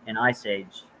an ice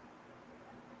age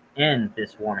in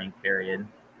this warming period,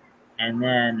 and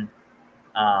then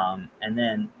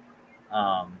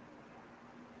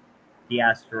the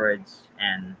asteroids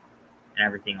and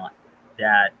everything like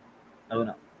that. Oh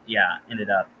no, yeah, ended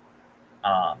up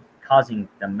causing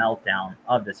the meltdown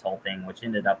of this whole thing, which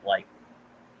ended up like,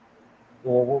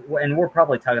 well, and we're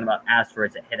probably talking about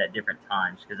asteroids that hit at different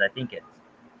times, because I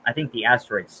think the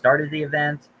asteroid started the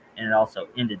event and it also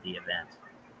ended the event.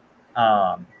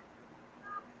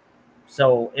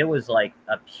 So it was like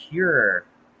a pure,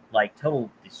 like,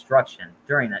 total destruction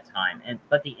during that time.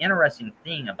 But the interesting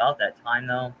thing about that time,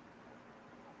 though,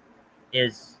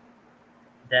 is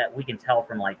that we can tell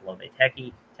from like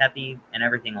Göbekli Tepe and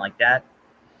everything like that,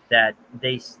 that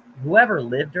whoever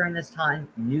lived during this time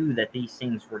knew that these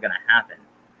things were going to happen,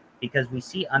 because we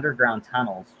see underground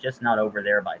tunnels, just not over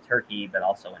there by Turkey, but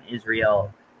also in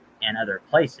Israel and other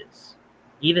places.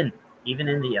 Even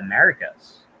in the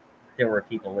Americas, there were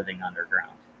people living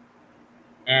underground.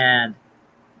 And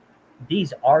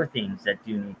these are things that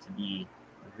do need to be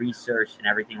researched and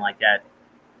everything like that.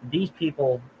 These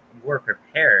people were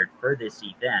prepared for this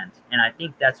event. And I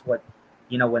think that's what,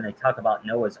 when they talk about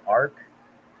Noah's Ark,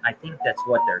 I think that's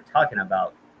what they're talking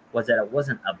about, was that it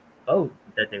wasn't a boat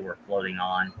that they were floating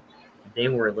on. They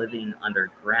were living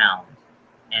underground,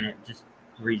 and it just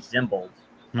resembled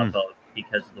a boat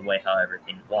because of the way how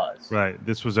everything was. Right.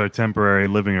 This was our temporary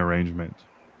living arrangement.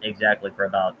 Exactly, for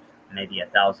about maybe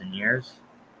 1,000 years.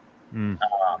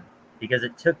 Because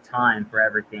it took time for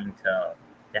everything to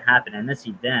happen. And this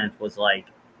event was like,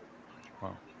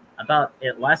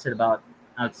 it lasted about,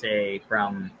 I would say,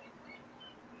 from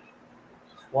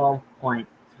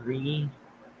 12.3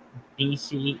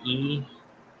 BCE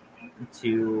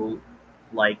to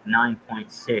like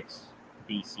 9.6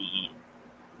 BCE.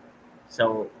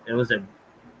 So it was a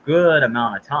good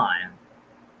amount of time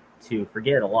to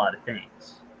forget a lot of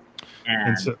things.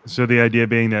 And so the idea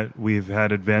being that we've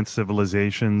had advanced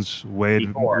civilizations way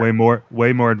more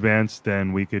advanced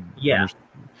than we could. Yeah,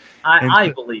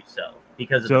 I believe so,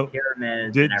 because of the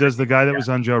pyramids. Does the guy that was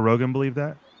on Joe Rogan believe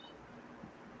that?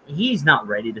 He's not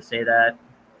ready to say that.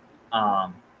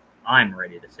 I'm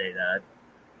ready to say that,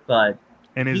 but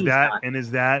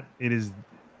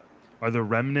are the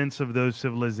remnants of those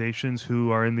civilizations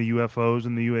who are in the UFOs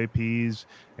and the UAPs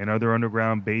and other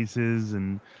underground bases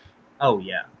and? Oh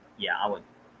yeah, I would.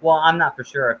 Well, I'm not for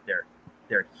sure if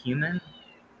they're human,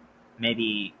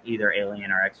 maybe either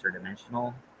alien or extra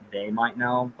dimensional. They might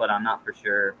know, but I'm not for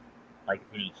sure, like,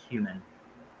 any human.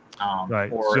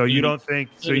 Right. So you don't think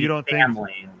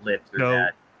family lived through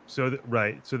that. So the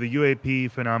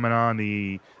UAP phenomenon,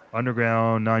 the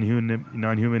underground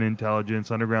non-human intelligence,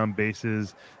 underground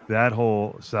bases, that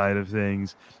whole side of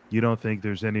things, you don't think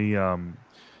there's any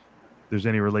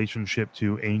relationship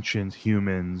to ancient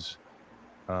humans?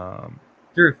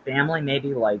 Through family,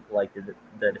 maybe like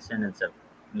the descendants of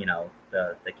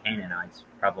the Canaanites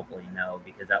probably know,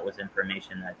 because that was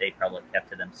information that they probably kept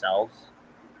to themselves.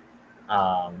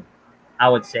 I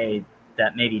would say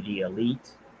that maybe the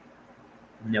elite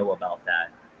know about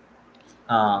that.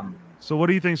 So what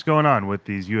do you think's going on with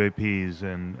these UAPs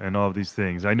and all of these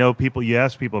things? I know people, you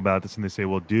ask people about this and they say,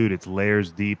 well, dude, it's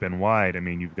layers deep and wide. I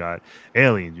mean, you've got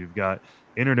aliens, you've got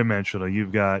interdimensional,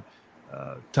 you've got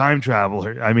time travel.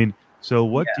 I mean, so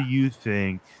what do Yeah. you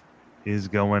think is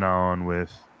going on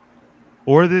with,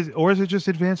 or is it just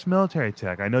advanced military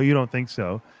tech? I know you don't think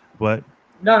so, but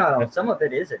No. Some of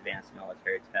it is advanced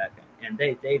military tech, and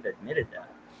they've admitted that.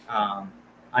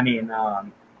 I mean,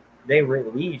 they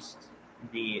released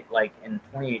in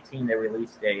 2018 they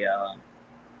released the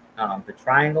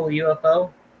triangle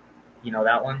UFO. You know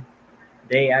that one?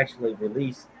 They actually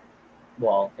released.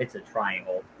 Well, it's a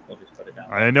triangle. We'll just put it that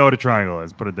way. I know what a triangle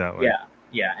is. Put it that way.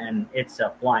 Yeah, and it's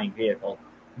a flying vehicle.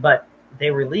 But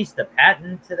they released the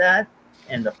patent to that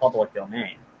in the public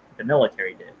domain. The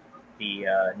military did.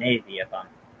 The Navy, if I'm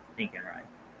thinking right.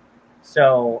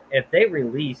 So if they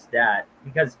release that,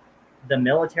 because the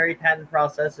military patent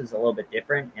process is a little bit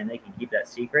different and they can keep that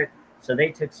secret. So they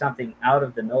took something out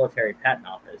of the military patent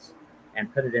office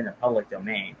and put it in the public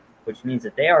domain, which means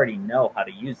that they already know how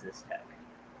to use this tech.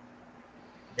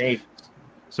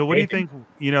 So what do you think,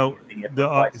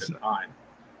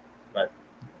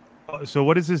 so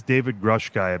what is this David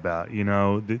Grush guy about?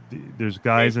 There's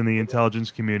guys in the intelligence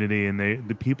community and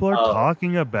the people are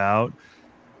talking about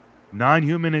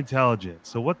non-human intelligence.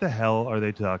 So what the hell are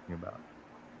they talking about?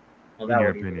 Well, that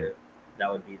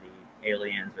would be the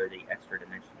aliens or the extra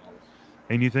dimensionals.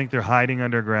 And you think they're hiding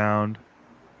underground?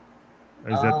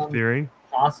 Is that the theory?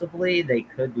 Possibly. They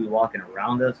could be walking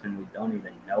around us and we don't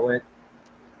even know it.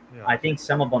 Yeah. I think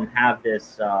some of them have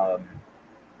this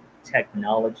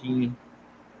technology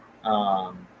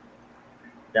that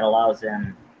allows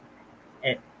them,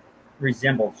 it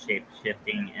resembles shape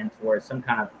shifting, and towards some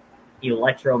kind of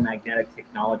electromagnetic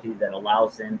technology that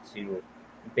allows them to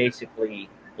basically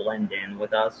blend in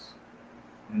with us,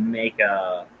 make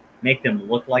them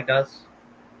look like us.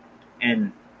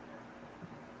 And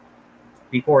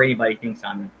before anybody thinks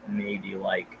I'm maybe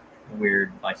like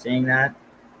weird by saying that,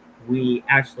 we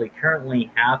actually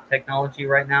currently have technology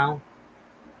right now,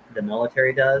 the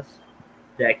military does,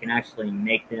 that can actually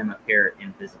make them appear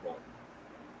invisible.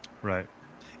 Right.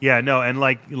 Yeah, no, and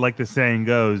like the saying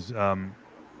goes,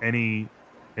 any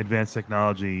advanced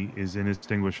technology is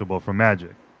indistinguishable from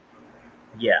magic.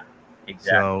 Yeah,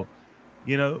 exactly.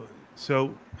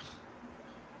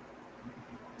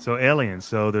 So aliens.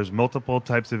 So there's multiple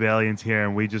types of aliens here,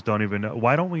 and we just don't even know.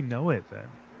 Why don't we know it then?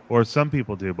 Or some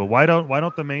people do, but why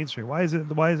don't the mainstream? Why is it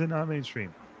not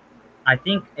mainstream? I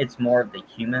think it's more of the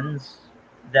humans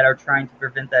that are trying to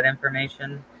prevent that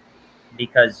information,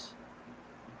 because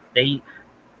they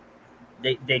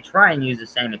try and use the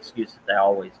same excuse that they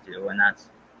always do, and that's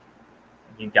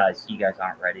you guys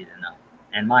aren't ready to know.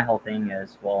 And my whole thing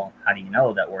is, well, how do you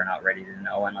know that we're not ready to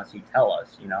know unless you tell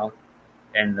us,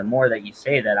 And the more that you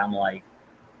say that, I'm like,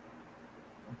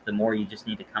 the more you just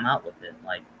need to come out with it.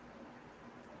 Like,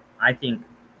 I think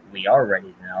we are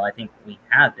ready to know. I think we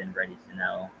have been ready to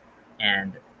know.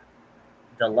 And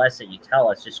the less that you tell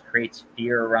us just creates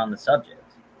fear around the subject.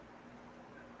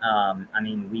 I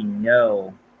mean, we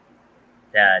know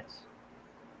that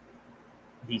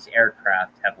these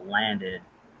aircraft have landed,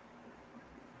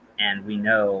 and we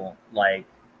know, like,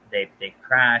 they've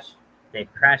crashed.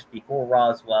 They've crashed before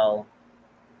Roswell.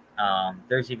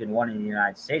 There's even one in the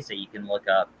United States that you can look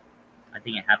up. I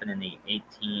think it happened in the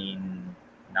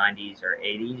 1890s or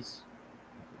 80s.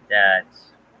 That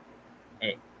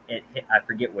it hit, I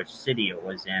forget which city it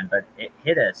was in, but it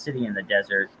hit a city in the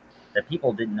desert. The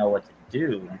people didn't know what to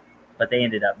do, but they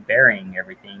ended up burying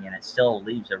everything, and it still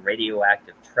leaves a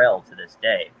radioactive trail to this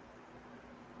day.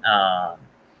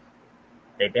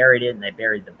 They buried it, and they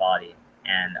buried the body,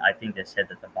 and I think they said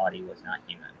that the body was not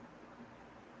human.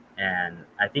 And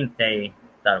I think they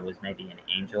thought it was maybe an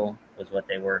angel, was what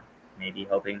they were maybe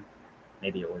hoping.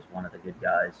 Maybe it was one of the good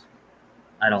guys.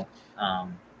 I don't,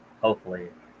 hopefully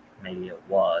maybe it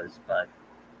was, but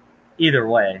either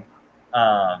way.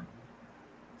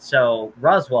 So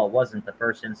Roswell wasn't the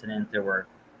first incident. There were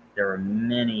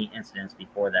many incidents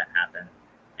before that happened.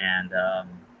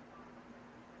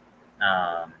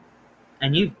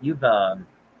 And you've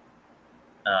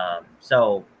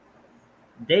so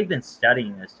they've been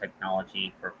studying this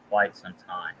technology for quite some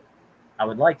time. I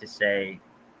would like to say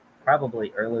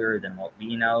probably earlier than what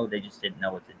we know. They just didn't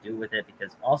know what to do with it,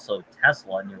 because also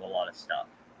Tesla knew a lot of stuff.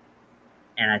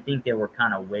 And I think they were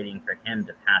kind of waiting for him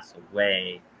to pass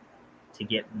away to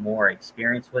get more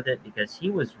experience with it, because he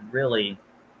was really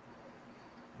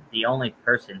the only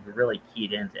person who really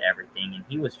keyed into everything, and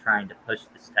he was trying to push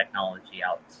this technology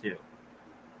out too.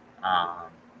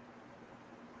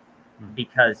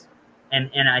 Because,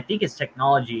 and I think it's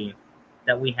technology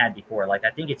that we had before. Like,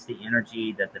 I think it's the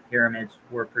energy that the pyramids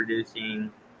were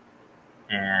producing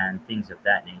and things of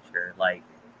that nature. Like,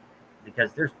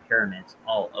 because there's pyramids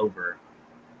all over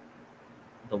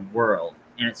the world,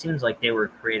 and it seems like they were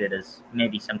created as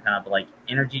maybe some kind of like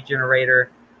energy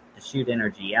generator to shoot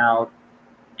energy out,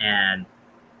 and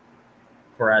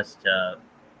for us to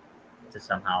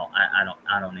somehow,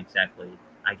 I don't exactly,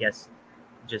 I guess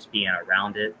just being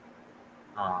around it,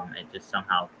 it just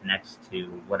somehow connects to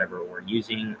whatever we're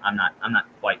using. I'm not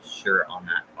quite sure on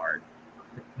that part.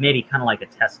 Maybe kind of like a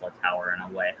Tesla tower in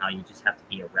a way, how you just have to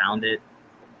be around it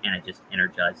and it just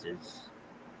energizes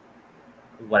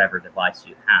whatever device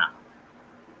you have.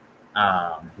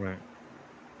 Right.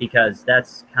 Because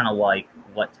that's kind of like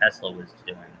what Tesla was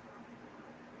doing.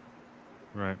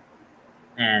 Right.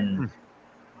 And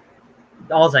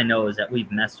all I know is that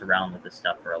we've messed around with this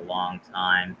stuff for a long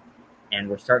time, and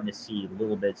we're starting to see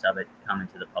little bits of it come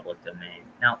into the public domain.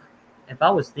 Now, if I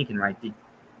was thinking right, did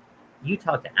you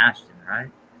talk to Ashton,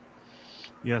 right?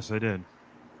 Yes, I did.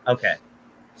 Okay.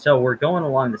 So we're going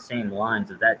along the same lines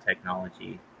of that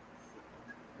technology,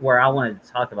 where I wanted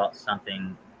to talk about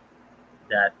something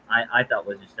that I thought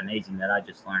was just amazing, that I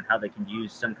just learned, how they can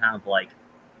use some kind of like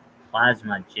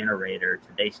plasma generator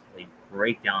to basically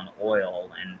break down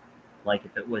oil. And like,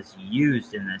 if it was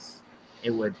used in this,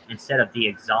 it would, instead of the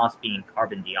exhaust being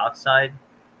carbon dioxide,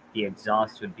 the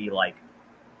exhaust would be like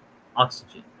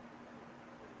oxygen.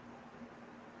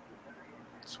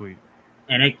 Sweet.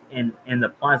 And it, and the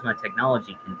plasma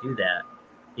technology can do that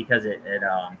because it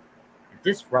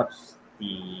disrupts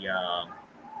the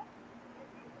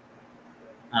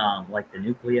like the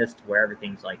nucleus, to where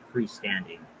everything's like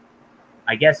freestanding.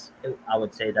 I guess I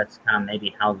would say that's kind of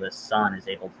maybe how the sun is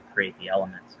able to create the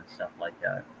elements and stuff like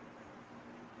that.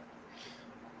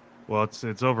 Well,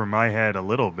 it's over my head a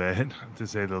little bit, to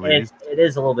say the least. It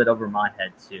is a little bit over my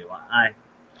head too.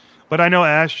 But I know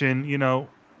Ashton, you know,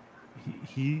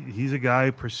 he's a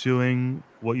guy pursuing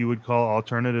what you would call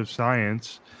alternative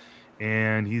science,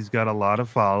 and he's got a lot of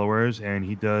followers, and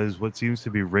he does what seems to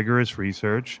be rigorous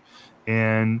research,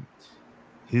 and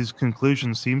his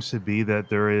conclusion seems to be that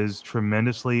there is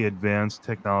tremendously advanced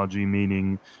technology,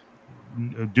 meaning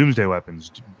doomsday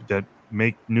weapons that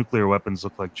make nuclear weapons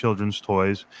look like children's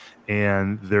toys.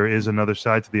 And there is another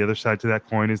side to the other side to that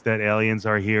coin, is that aliens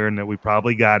are here and that we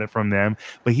probably got it from them.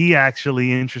 But he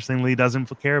actually, interestingly, doesn't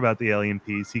care about the alien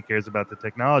piece. He cares about the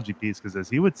technology piece, because, as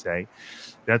he would say,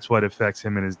 that's what affects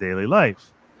him in his daily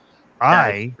life.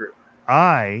 I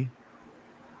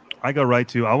go right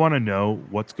to, I want to know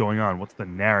what's going on. What's the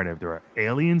narrative? There are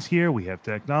aliens here. We have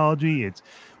technology. It's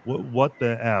what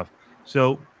the F?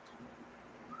 So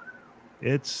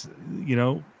it's, you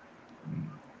know,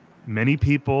 many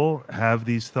people have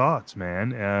these thoughts,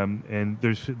 man. And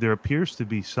there appears to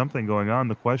be something going on.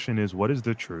 The question is, what is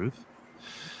the truth?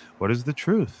 What is the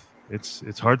truth?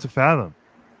 It's hard to fathom.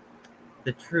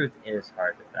 The truth is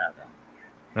hard to fathom.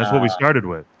 That's what we started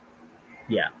with.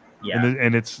 Yeah. Yeah.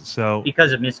 And it's so,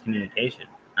 because of miscommunication.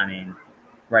 I mean,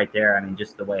 right there, I mean,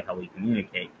 just the way how we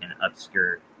communicate can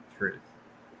obscure truth.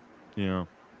 yeah.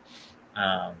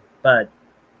 But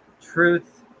truth,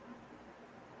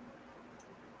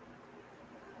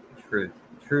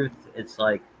 it's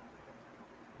like,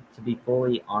 to be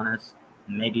fully honest,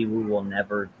 maybe we will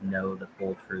never know the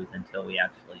full truth until we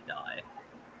actually die.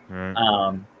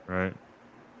 Right. Right.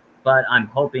 But I'm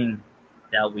hoping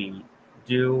that we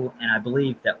do, and I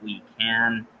believe that we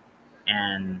can.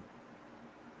 And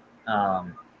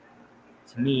to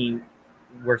me,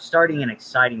 we're starting an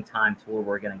exciting time to where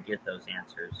we're going to get those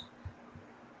answers.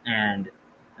 And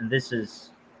this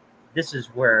is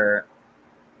where,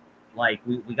 like,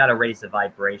 we got to raise the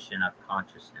vibration of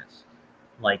consciousness.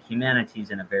 Like, humanity's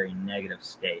in a very negative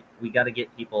state. We got to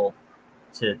get people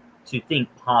to think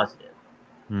positive.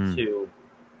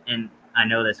 And I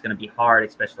know that's going to be hard,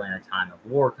 especially in a time of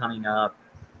war coming up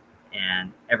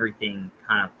and everything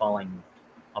kind of falling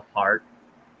apart.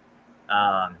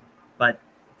 But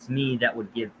to me, that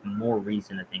would give more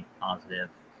reason to think positive.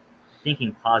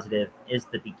 Thinking positive is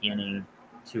the beginning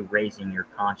to raising your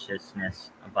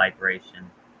consciousness vibration.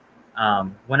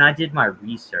 When I did my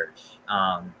research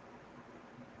on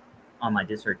my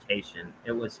dissertation,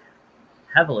 it was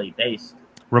heavily based.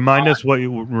 Remind us what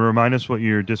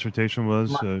your dissertation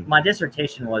was. My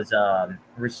dissertation was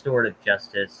restorative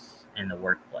justice in the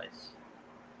workplace,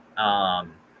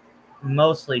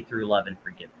 mostly through love and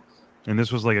forgiveness. And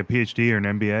this was like a PhD or an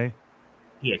MBA?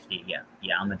 PhD, yeah,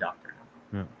 I'm a doctor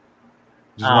now.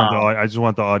 I just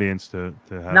want the audience to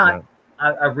have Not,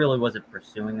 that. I really wasn't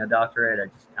pursuing a doctorate. I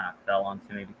just kind of fell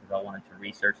onto me because I wanted to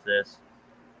research this.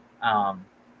 Um,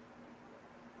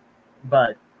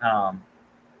 but um,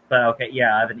 but okay,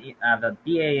 yeah, I have a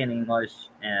BA in English,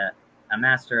 a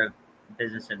Master of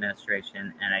Business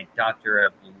Administration, and a Doctor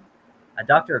of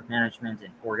Management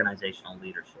and Organizational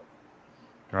Leadership.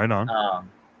 Right on.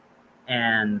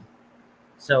 And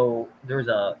so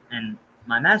and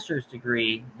my master's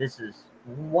degree, this is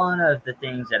one of the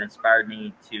things that inspired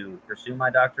me to pursue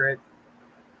my doctorate.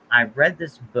 I read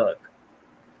this book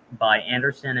by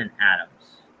Anderson and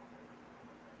Adams,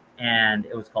 and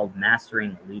it was called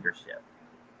Mastering Leadership.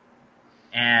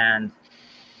 And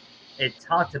it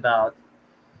talked about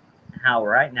how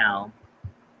right now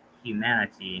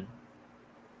humanity,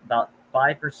 about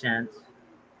 5%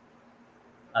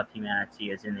 of humanity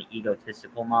is in the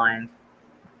egotistical mind,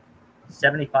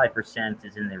 75%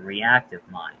 is in the reactive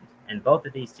mind, and both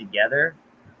of these together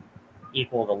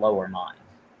equal the lower mind.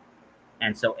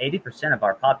 And so 80% of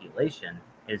our population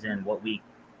is in what we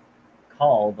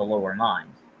call the lower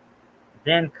mind.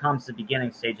 Then comes the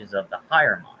beginning stages of the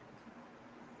higher mind,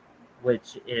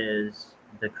 which is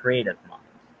the creative mind.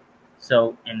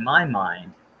 So in my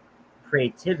mind,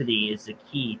 creativity is the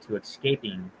key to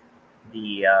escaping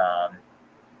the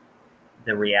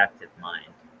reactive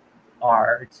mind.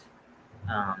 Art,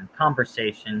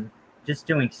 conversation, just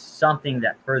doing something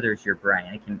that furthers your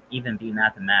brain. It can even be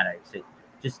mathematics. It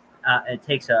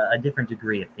takes a different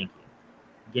degree of thinking,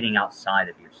 getting outside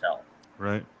of yourself.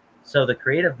 Right. So the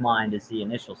creative mind is the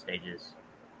initial stages,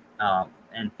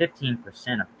 and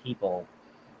 15% of people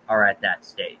are at that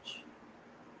stage.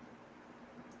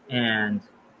 And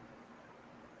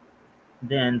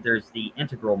then there's the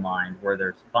integral mind, where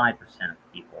there's 5%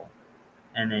 of people.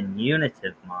 And then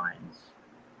unitive minds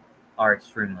are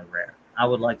extremely rare. I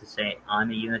would like to say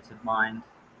I'm a unitive mind.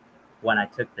 When I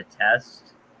took the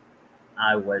test,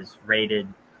 I was rated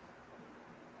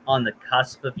on the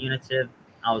cusp of unitive.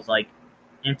 I was like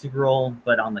integral,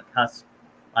 but on the cusp,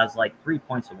 I was like 3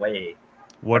 points away.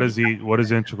 What is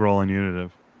integral and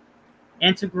unitive?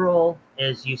 Integral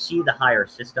is you see the higher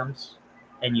systems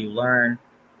and you learn.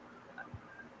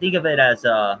 Think of it as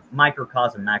a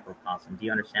microcosm, macrocosm. Do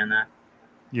you understand that?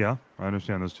 Yeah, I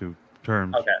understand those two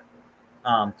terms. Okay.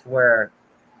 To where,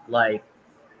 like,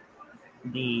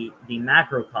 the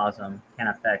macrocosm can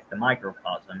affect the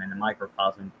microcosm, and the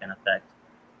microcosm can affect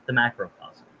the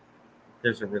macrocosm.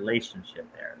 There's a relationship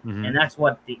there, and that's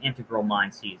what the integral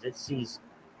mind sees. It sees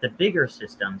the bigger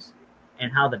systems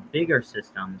and how the bigger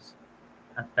systems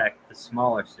affect the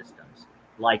smaller systems.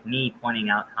 Like me pointing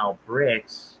out how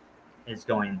BRICS is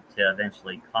going to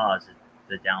eventually cause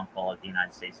the downfall of the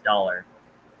United States dollar,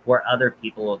 where other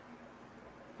people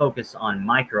focus on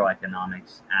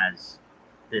microeconomics as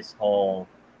this whole,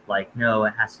 like, no,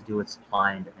 it has to do with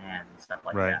supply and demand and stuff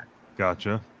like that.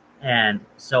 Gotcha. And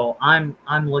so I'm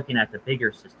looking at the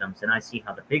bigger systems, and I see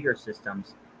how the bigger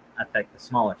systems affect the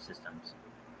smaller systems.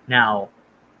 Now,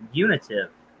 unitive,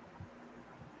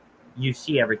 you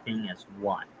see everything as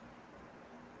one,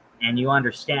 and you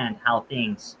understand how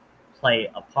things play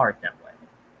a part that way.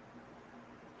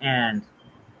 And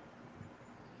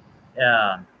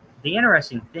the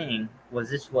interesting thing was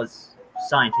this was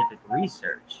scientific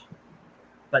research,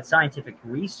 but scientific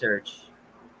research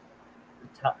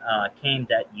came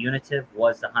that unitive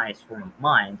was the highest form of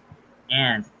mind,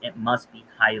 and it must be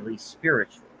highly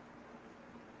spiritual.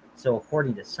 So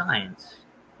according to science,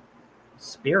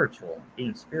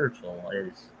 being spiritual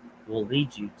will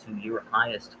lead you to your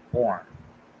highest form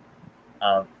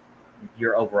of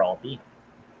your overall being.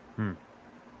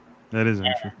 That is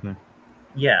interesting.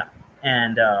 Yeah,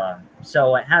 and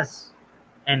so it has,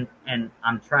 and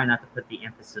I'm trying not to put the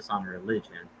emphasis on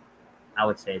religion. I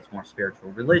would say it's more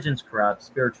spiritual. Religion's corrupt.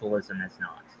 Spiritualism is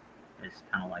not. It's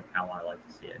kind of like how I like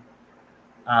to see it.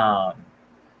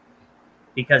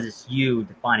 Because it's you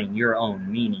defining your own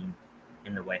meaning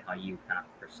in the way how you kind of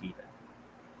perceive it.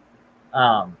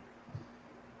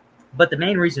 But the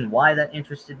main reason why that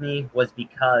interested me was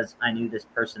because I knew this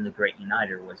person, the Great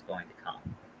Uniter, was going to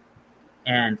come.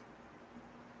 And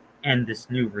this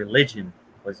new religion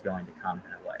was going to come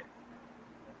in a way.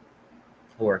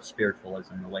 Or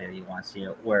spiritualism, the way that you want to see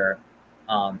it, where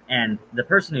and the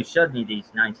person who showed me these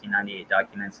 1998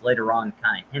 documents later on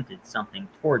kind of hinted something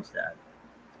towards that.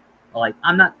 Like,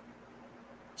 I'm not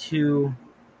too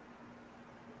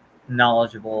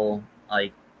knowledgeable.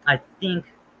 Like, I think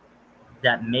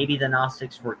that maybe the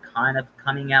Gnostics were kind of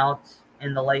coming out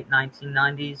in the late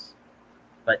 1990s,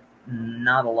 but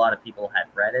not a lot of people had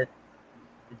read it.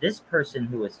 This person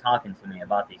who was talking to me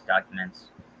about these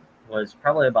documents was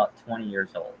probably about 20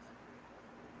 years old.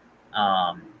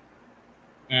 Um,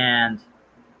 and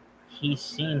he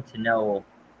seemed to know,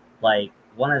 like,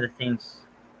 one of the things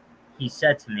he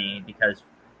said to me, because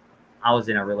I was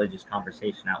in a religious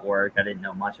conversation at work. I didn't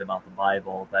know much about the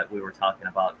Bible, but we were talking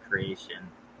about creation.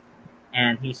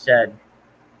 And he said,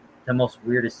 the most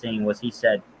weirdest thing was, he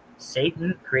said,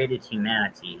 Satan created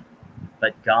humanity,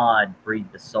 but God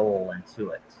breathed the soul into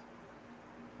it.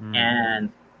 Mm.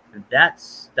 And that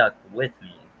stuck with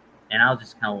me. And I was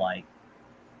just kind of like,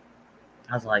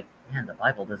 man, the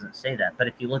Bible doesn't say that. But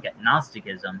if you look at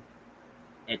Gnosticism,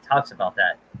 it talks about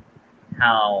that,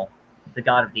 how the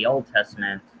God of the Old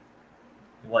Testament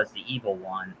was the evil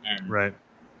one, Right.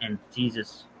 and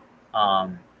Jesus,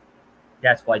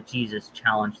 that's why Jesus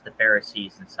challenged the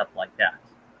Pharisees and stuff like that.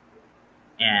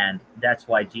 And that's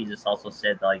why Jesus also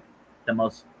said, like, the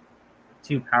most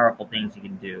two powerful things you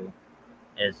can do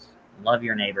is love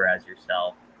your neighbor as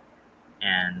yourself,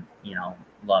 and, you know,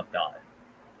 love God.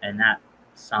 And that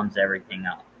sums everything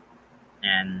up.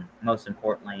 And most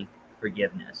importantly,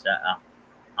 forgiveness.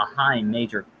 A high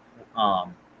major,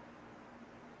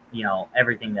 you know,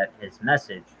 everything that his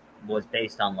message was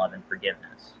based on love and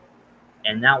forgiveness.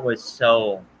 And that was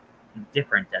so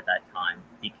different at that time,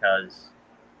 because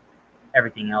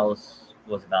everything else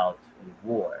was about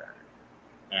war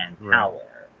and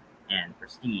power and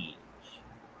prestige.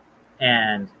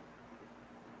 And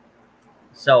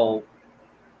so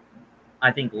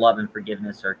I think love and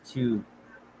forgiveness are two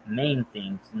main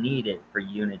things needed for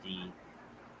unity,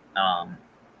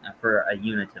 for a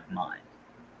unitive mind.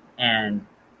 And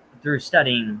through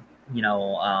studying, you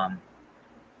know,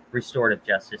 restorative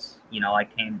justice, you know, I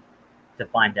came to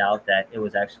find out that it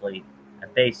was actually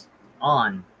based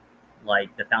on,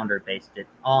 like, the founder based it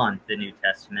on the New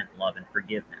Testament, love and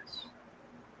forgiveness.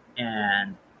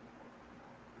 And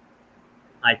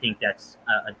I think that's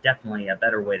definitely a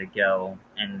better way to go.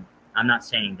 And I'm not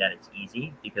saying that it's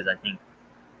easy, because I think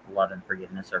love and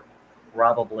forgiveness are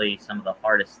probably some of the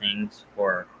hardest things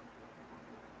for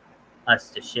us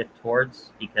to shift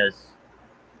towards, because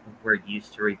we're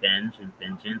used to revenge and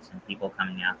vengeance and people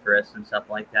coming after us and stuff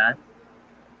like that.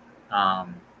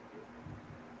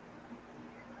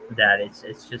 That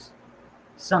it's just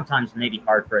sometimes maybe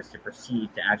hard for us to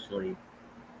perceive to actually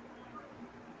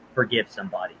forgive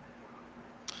somebody.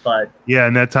 But yeah,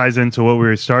 and that ties into what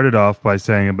we started off by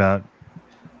saying about,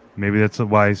 maybe that's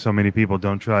why so many people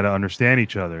don't try to understand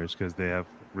each other, is because they have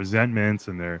resentments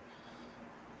and they're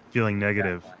feeling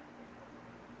negative. Exactly.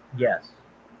 Yes,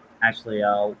 actually,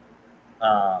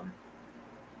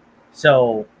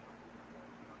 so,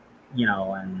 you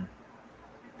know, and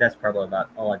that's probably about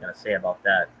all I gotta say about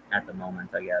that at the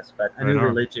moment, I guess. But a new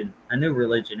religion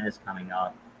is coming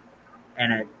up,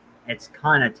 and it's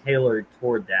kind of tailored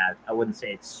toward that. I wouldn't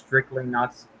say it's strictly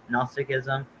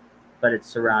Gnosticism, but it's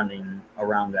surrounding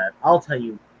around that. I'll tell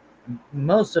you,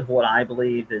 most of what I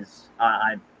believe is,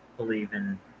 I believe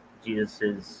in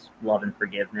Jesus's love and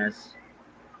forgiveness.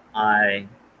 I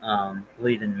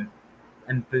believe in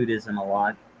Buddhism a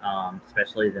lot,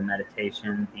 especially the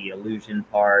meditation, the illusion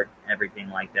part, everything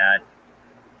like that.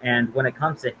 And when it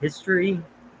comes to history,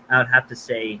 I would have to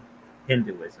say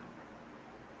Hinduism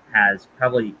has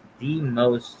probably the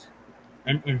most.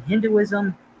 And in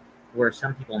Hinduism, where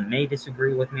some people may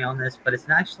disagree with me on this, but it's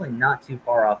actually not too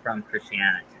far off from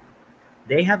Christianity.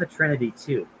 They have a trinity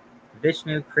too: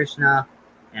 Vishnu, Krishna,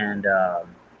 and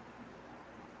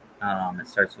it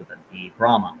starts with a B,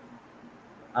 Brahma.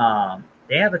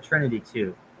 They have a trinity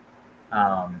too.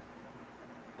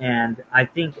 And I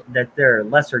think that their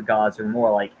lesser gods are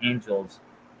more like angels,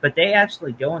 but they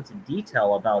actually go into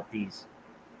detail about these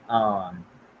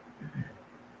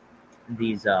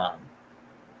these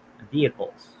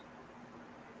vehicles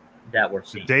that we're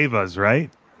seeing. Devas,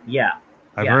 right? Yeah,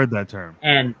 I've heard that term.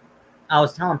 And I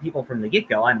was telling people from the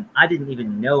get-go, I didn't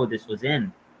even know this was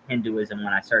in Hinduism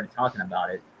when I started talking about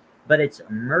it, but it's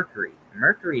mercury.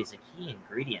 Mercury is a key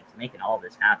ingredient to making all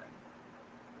this happen.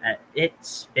 It's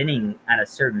spinning at a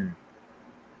certain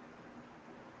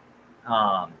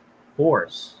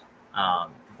force,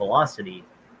 velocity,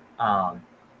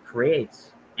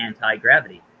 creates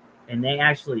anti-gravity. And they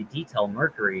actually detail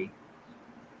mercury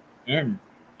in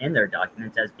their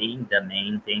documents as being the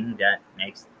main thing that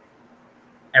makes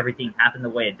everything happen the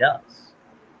way it does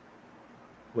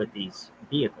with these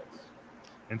vehicles.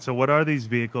 And so what are these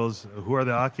vehicles? Who are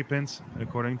the occupants,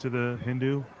 according to the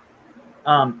Hindu?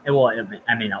 Well,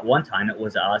 I mean, at one time it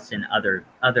was us and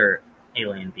other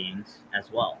alien beings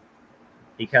as well,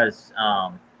 because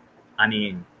I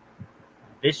mean,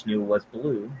 Vishnu was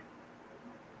blue,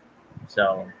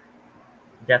 so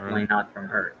definitely not from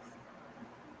Earth.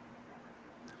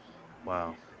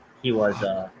 Wow. He was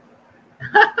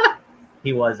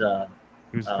He was a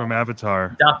He was from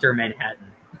Avatar. Dr.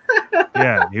 Manhattan.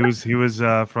 Yeah, he was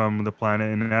from the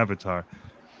planet in Avatar.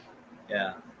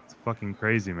 Yeah. It's fucking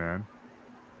crazy, man.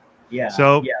 Yeah.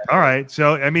 So, Yeah. all right.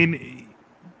 So, I mean,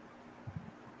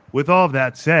 with all of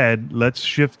that said, let's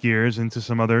shift gears into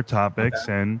some other topics,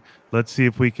 Okay. and let's see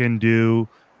if we can do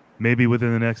maybe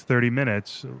within the next 30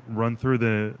 minutes run through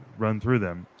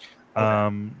them.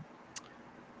 Okay.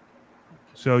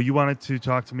 So you wanted to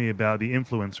talk to me about the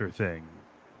influencer thing.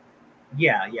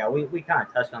 Yeah. Yeah. We kind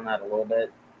of touched on that a little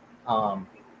bit.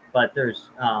 But there's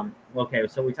okay.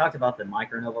 So we talked about the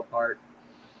micronova part.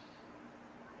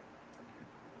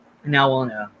 Now we'll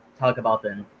talk about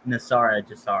the Nasara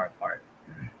Jasara part.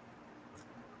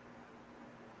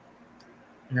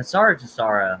 Nasara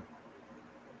Jasara,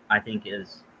 I think,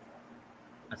 is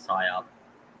a psyop.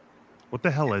 What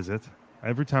the hell is it?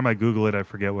 Every time I Google it, I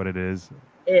forget what it is.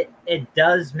 It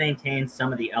does maintain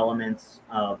some of the elements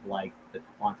of like the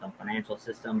quantum financial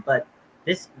system, but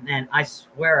this, man, I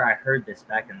swear I heard this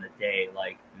back in the day,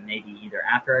 like maybe either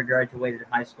after I graduated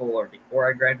high school or before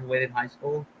I graduated high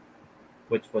school,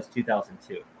 which was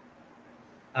 2002.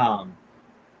 Um,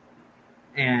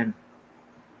 and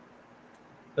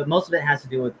but most of it has to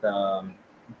do with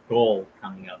gold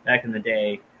coming up. Back in the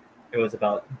day, it was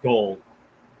about gold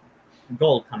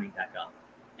coming back up,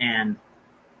 and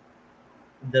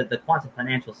the quantum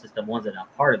financial system wasn't a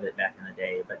part of it back in the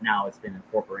day, but now it's been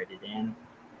incorporated in,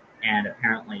 and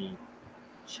apparently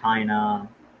China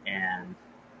and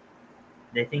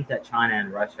they think that China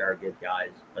and Russia are good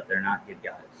guys, but they're not good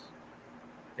guys.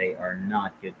 They are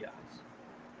not good guys.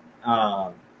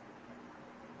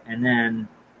 And then,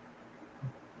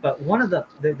 but one of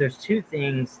there's two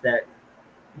things that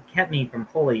kept me from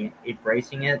fully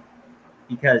embracing it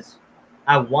because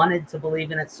I wanted to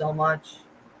believe in it so much,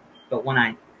 but when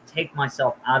I take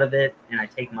myself out of it and I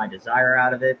take my desire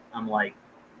out of it, I'm like,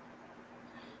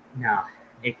 nah,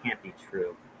 it can't be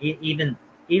true. Even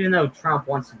though Trump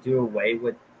wants to do away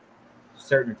with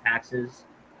certain taxes,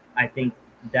 I think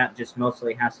that just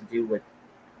mostly has to do with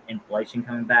inflation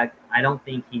coming back. I don't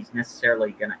think he's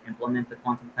necessarily going to implement the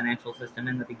quantum financial system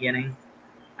in the beginning.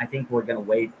 I think we're going to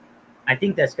wait. I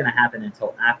think that's going to happen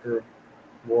until after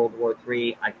World War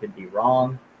III. I could be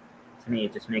wrong. To me,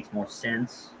 it just makes more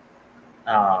sense.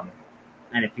 And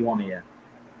if you want me to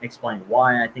explain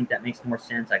why I think that makes more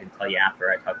sense, I can tell you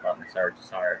after I talk about Nasara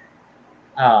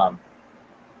Jasara.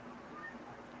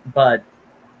 But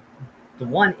the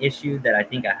one issue that I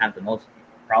think I have the most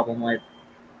problem with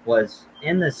was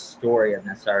in this story of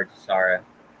Nasara Jasara,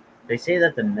 they say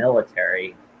that the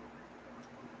military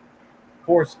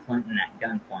forced Clinton at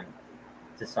gunpoint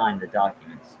to sign the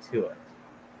documents to it.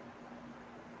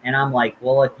 And I'm like,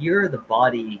 well, if you're the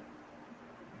body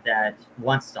that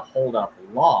wants to hold up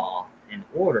law and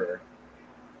order,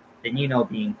 then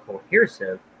being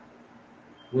coercive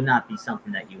would not be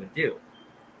something that you would do.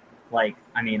 Like,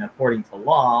 I mean, according to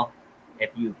law, if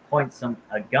you point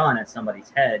a gun at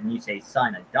somebody's head and you say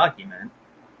sign a document,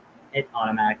 it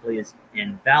automatically is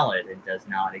invalid and does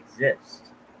not exist.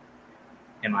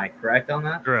 Am I correct on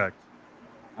that? Correct.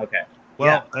 Okay.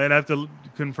 Well, yeah. I'd have to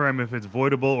confirm if it's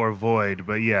voidable or void,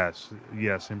 but yes,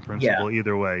 in principle,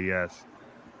 either way, yes.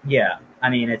 Yeah,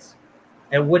 I mean, it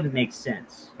wouldn't make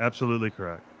sense. Absolutely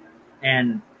correct.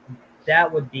 And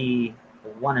that would be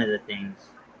one of the things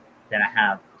that I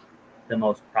have the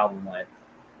most problem with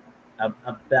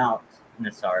about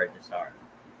Nasara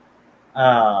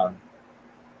Jasara.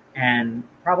 And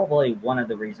probably one of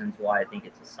the reasons why I think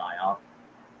it's a psyop,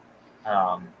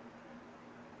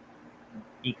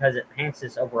 because it paints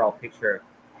this overall picture of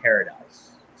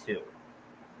paradise too.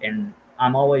 And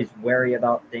I'm always wary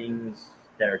about things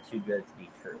that are too good to be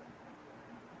true.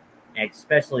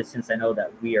 Especially since I know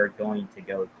that we are going to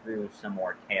go through some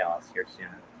more chaos here soon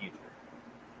in the future.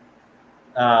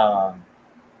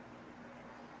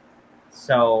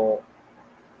 So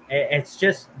it's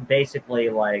just basically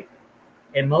like,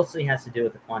 it mostly has to do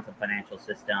with the quantum financial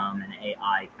system and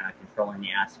AI kind of controlling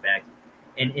the aspect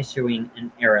and issuing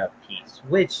an era of peace,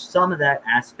 which some of that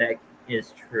aspect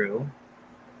is true.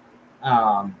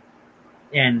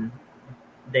 And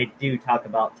they do talk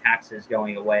about taxes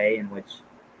going away, in which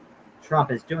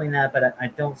Trump is doing that, but I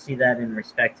don't see that in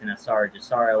respect to Nasara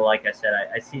Jasara. Like I said,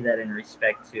 I see that in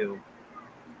respect to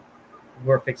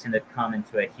we're fixing to come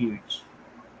into a huge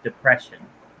depression,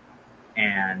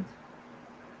 and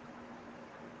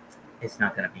it's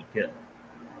not going to be good.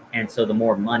 And so the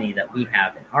more money that we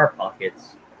have in our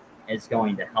pockets is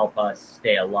going to help us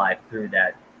stay alive through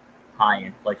that high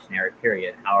inflationary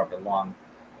period, however long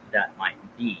that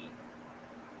might be.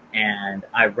 And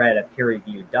I read a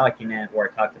peer-reviewed document where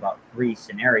it talked about 3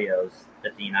 scenarios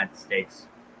that the United States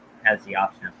has the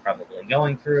option of probably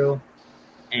going through.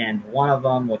 And one of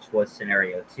them, which was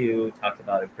scenario 2, talked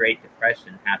about a Great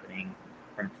Depression happening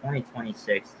from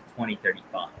 2026 to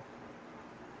 2035.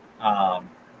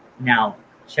 Now,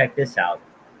 check this out.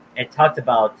 It talked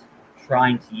about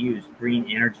trying to use green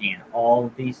energy in all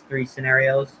of these 3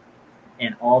 scenarios.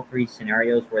 In all 3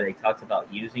 scenarios where they talked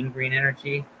about using green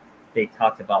energy, they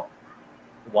talked about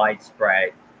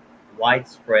widespread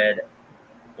blackouts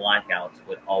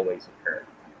would always occur.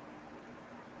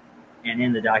 And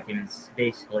in the documents,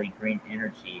 basically, green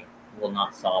energy will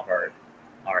not solve our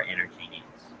energy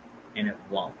needs, and it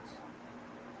won't.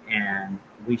 And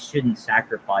we shouldn't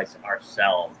sacrifice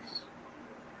ourselves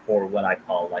for what I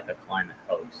call like a climate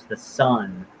hoax. The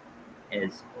sun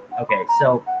is okay.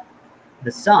 So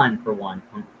the sun, for one,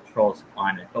 controls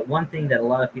climate. But one thing that a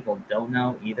lot of people don't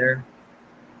know either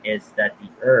is that the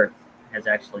Earth has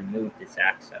actually moved its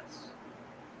axis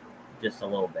just a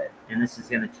little bit. And this is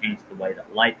going to change the way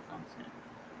that light comes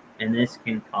in. And this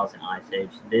can cause an ice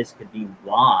age. This could be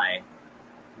why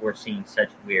we're seeing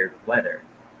such weird weather.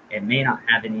 It may not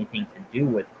have anything to do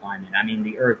with climate. I mean,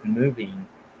 the Earth moving,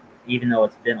 even though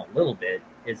it's been a little bit,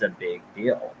 is a big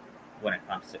deal when it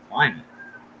comes to climate.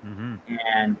 Mm-hmm.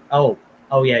 And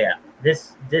yeah.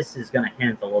 This is going to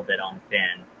hint a little bit on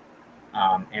Finn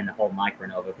and the whole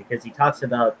micronova, because he talks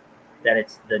about that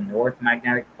it's the north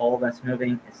magnetic pole that's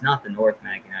moving. It's not the north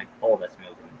magnetic pole that's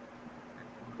moving.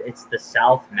 It's the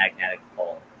south magnetic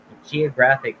pole. The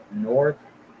geographic north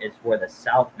is where the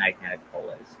south magnetic pole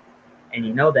is. And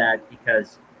you know that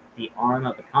because the arm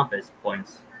of the compass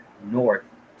points north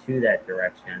to that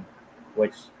direction,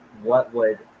 which what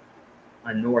would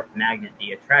a north magnet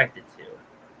be attracted to?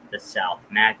 The south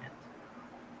magnet.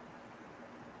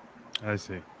 I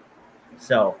see.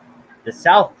 So the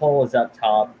South Pole is up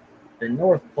top, the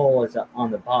North Pole is up on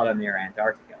the bottom near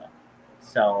Antarctica.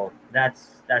 So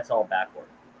that's all backward.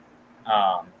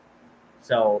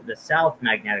 So the South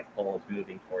magnetic pole is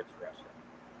moving towards Russia,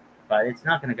 but it's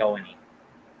not going to go it's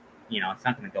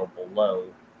not going to go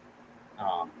below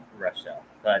Russia,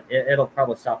 but it'll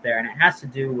probably stop there, and it has to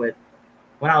do with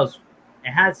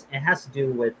it has to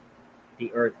do with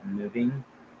the Earth moving.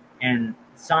 And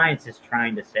science is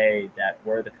trying to say that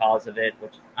we're the cause of it,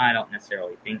 which I don't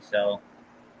necessarily think so.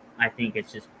 I think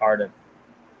it's just part of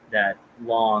that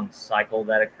long cycle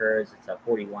that occurs. It's a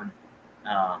 41.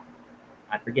 I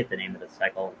forget the name of the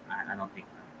cycle. I don't think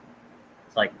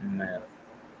it's like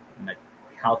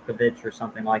Mikalkovich or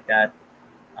something like that.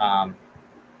 I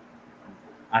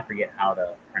forget how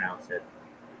to pronounce it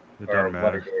or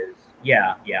what it is.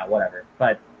 Yeah, whatever.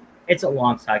 But it's a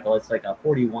long cycle. It's like a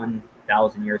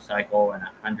 41,000-year cycle and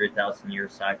a 100,000-year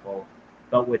cycle.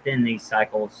 But within these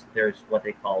cycles, there's what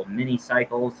they call mini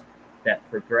cycles that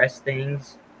progress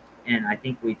things. And I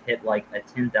think we've hit like a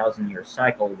 10,000-year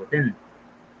cycle within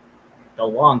the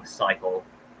long cycle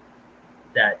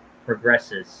that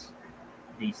progresses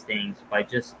these things by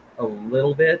just a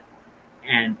little bit.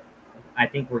 And I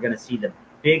think we're going to see the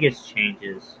biggest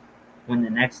changes when the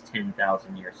next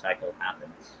 10,000-year cycle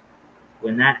happens.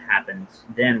 When that happens,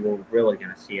 then we're really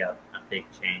going to see a big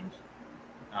change,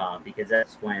 because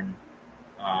that's when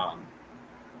a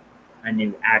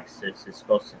new axis is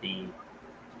supposed to be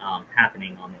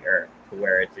happening on the Earth, to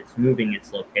where it's moving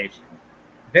its location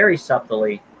very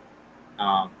subtly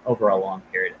over a long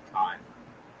period of time.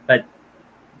 But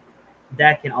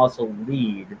that can also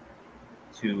lead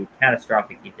to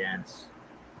catastrophic events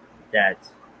that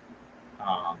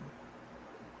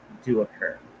do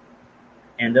occur.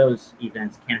 And those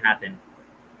events can happen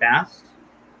fast,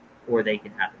 or they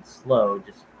can happen slow,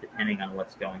 just depending on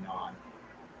what's going on,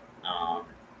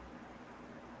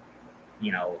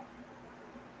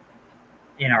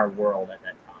 in our world at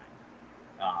that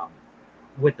time,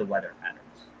 with the weather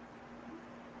patterns.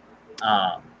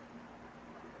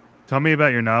 Tell me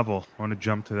about your novel. I want to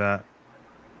jump to that.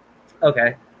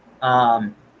 Okay.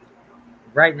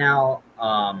 Right now,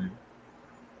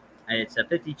 it's a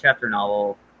 50-chapter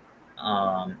novel.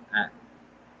 I'm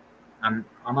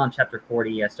on chapter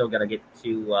 40. I still got to get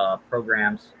 2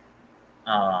 programs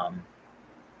to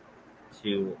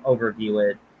overview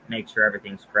it, make sure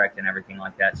everything's correct and everything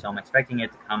like that. So I'm expecting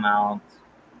it to come out.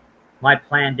 My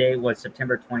planned date was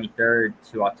September 23rd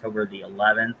to October the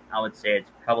 11th. I would say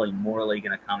it's probably morally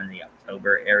going to come in the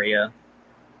October area.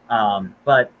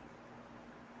 But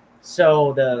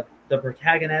so the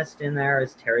protagonist in there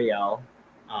is Teriel.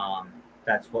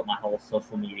 That's what my whole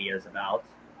social media is about.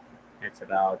 It's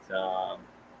about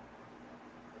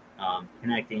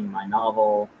connecting my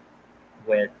novel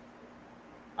with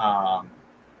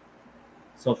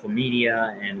social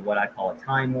media and what I call a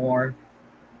time war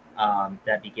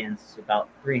that begins about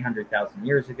 300,000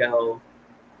 years ago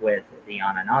with the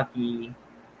Anunnaki,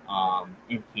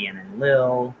 Enki and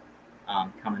Enlil,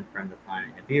 coming from the planet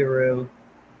Nibiru,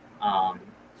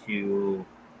 to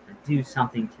do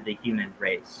something to the human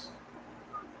race.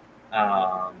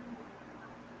 And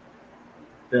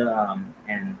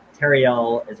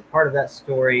Teriel is a part of that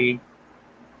story.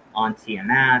 On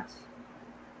Tiamat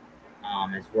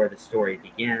is where the story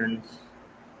begins,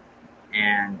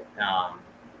 and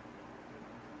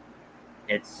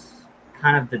it's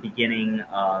kind of the beginning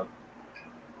of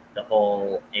the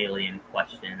whole alien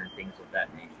question and things of that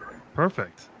nature.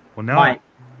 Perfect. Well, now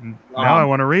I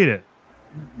want to read it.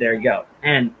 There you go.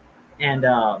 And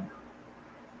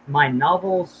my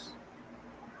novels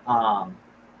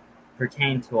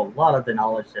pertain to a lot of the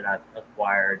knowledge that I've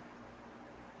acquired.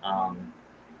 I'm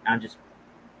just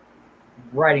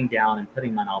writing down and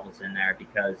putting my novels in there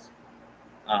because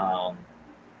I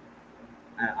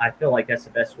feel like that's the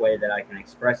best way that I can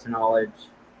express the knowledge.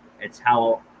 It's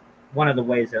how one of the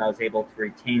ways that I was able to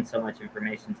retain so much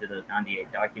information to those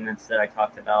 98 documents that I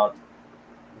talked about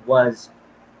was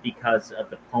because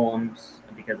of the poems,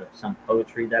 because of some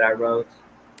poetry that I wrote.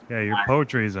 Yeah, your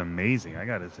poetry is amazing, I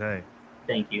gotta say.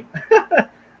 Thank you.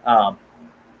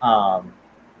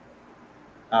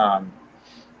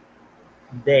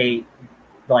 They,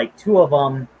 like, two of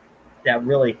them that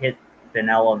really hit the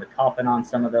nail on the coffin on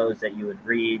some of those that you would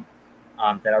read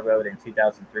that I wrote in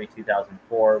 2003,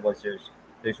 2004 was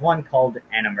there's one called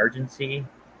An Emergency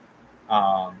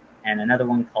and another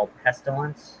one called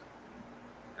Pestilence.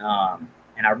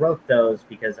 And I wrote those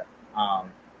because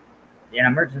An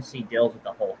Emergency deals with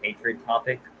the whole hatred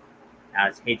topic.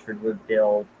 As hatred would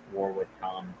build, war would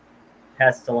come.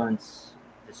 Pestilence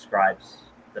describes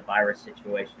the virus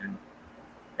situation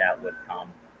that would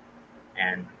come,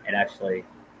 and it actually,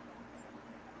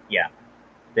 yeah,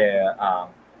 but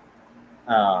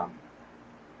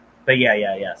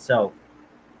yeah. So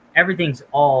everything's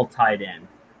all tied in.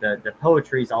 The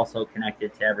poetry is also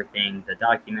connected to everything. The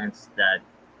documents that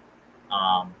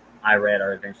I read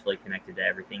are eventually connected to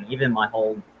everything. Even my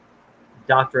whole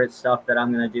doctorate stuff that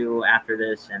I'm going to do after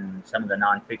this and some of the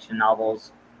nonfiction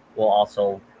novels will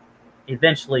also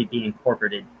eventually be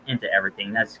incorporated into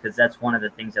everything. That's because that's one of the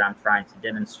things that I'm trying to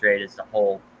demonstrate is the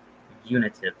whole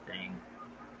unitive thing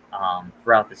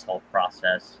throughout this whole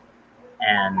process.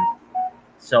 And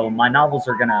so my novels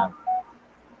are going to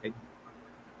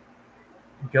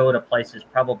go to places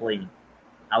probably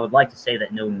I would like to say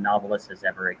that no novelist has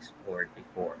ever explored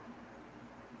before.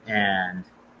 And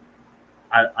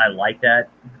I like that.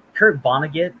 Kurt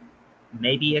Vonnegut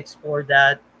maybe explored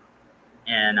that,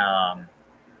 and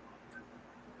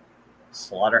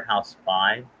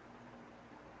Slaughterhouse-Five.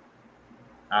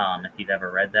 If you've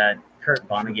ever read that, Kurt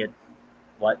Vonnegut.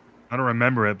 What? I don't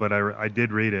remember it, but I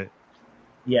did read it.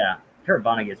 Yeah, Kurt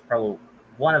Vonnegut is probably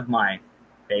one of my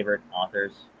favorite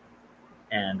authors,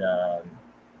 and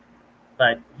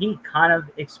but he kind of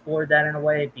explored that in a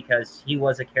way because he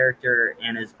was a character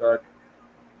in his book.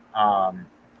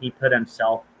 He put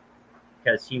himself,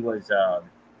 because he was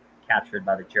captured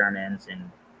by the Germans,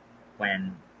 and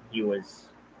when he was,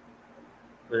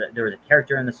 there was a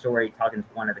character in the story talking to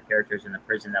one of the characters in the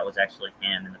prison that was actually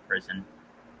him in the prison,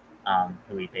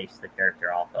 who he based the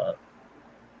character off of.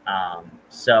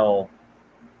 So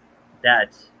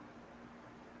that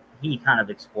he kind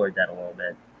of explored that a little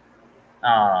bit.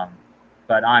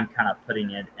 But I'm kind of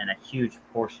putting it in a huge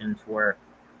portion to where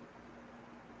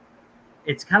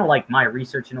it's kind of like my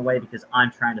research in a way, because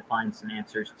I'm trying to find some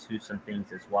answers to some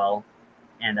things as well.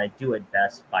 And I do it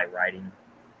best by writing.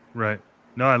 Right.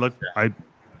 No,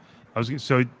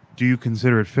 so do you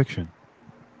consider it fiction?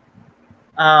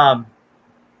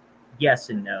 Yes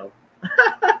and no.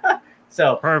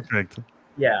 So perfect.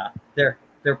 Yeah, there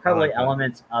are probably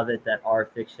elements of it that are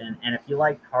fiction. And if you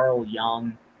like Carl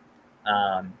Jung,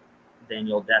 then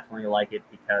you'll definitely like it,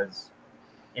 because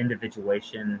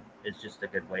individuation is just a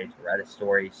good way to write a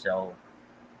story. So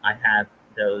I have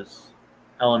those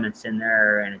elements in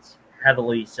there, and it's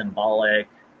heavily symbolic,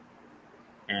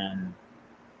 and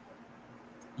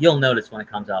you'll notice when it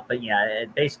comes out. But yeah,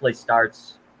 it basically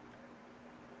starts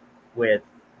with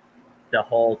the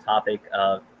whole topic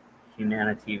of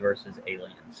humanity versus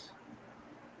aliens.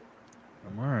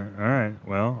 All right.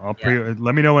 Well,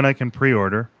 let me know when I can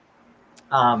pre-order.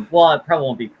 Well, it probably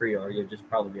won't be pre-order. You'll just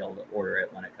probably be able to order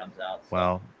it when it comes out. So.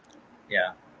 Well,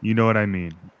 yeah. You know what I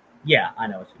mean. Yeah, I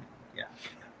know what you mean. Yeah.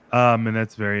 And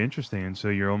that's very interesting. And so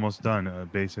you're almost done,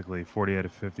 basically 40 out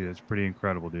of 50. That's pretty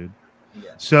incredible, dude.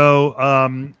 Yeah. So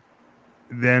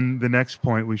then the next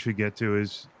point we should get to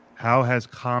is, how has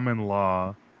common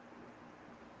law,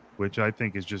 which I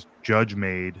think is just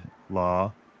judge-made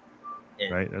law,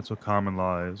 right? That's what common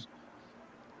law is.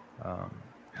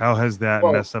 How has that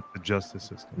Well, messed up the justice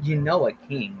system? you know a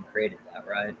king created that,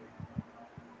 right?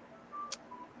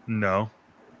 No.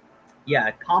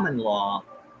 Yeah, common law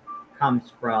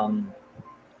comes from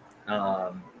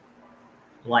um,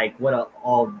 like what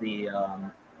all the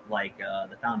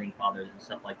the founding fathers and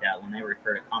stuff like that. When they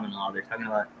refer to common law, they're talking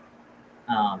about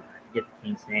I forget the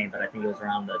king's name, but I think it was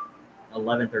around the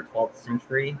 11th or 12th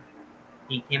century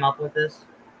he came up with this.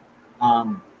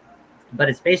 Um, but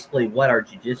it's basically what our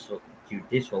judicial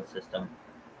system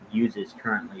uses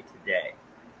currently today.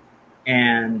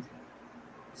 And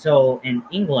so in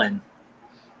England,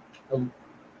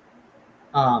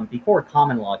 before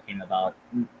common law came about,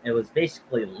 it was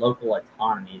basically local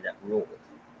autonomy that ruled.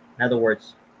 In other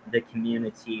words, the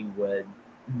community would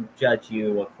judge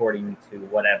you according to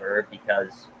whatever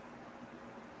because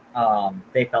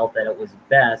they felt that it was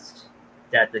best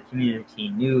that the community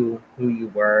knew who you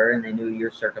were and they knew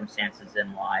your circumstances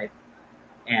in life,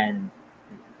 and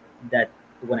that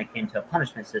when it came to a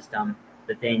punishment system,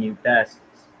 that they knew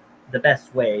the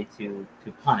best way to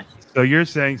punish you. So you're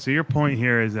saying, so your point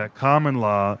here is that common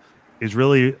law is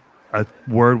really a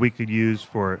word we could use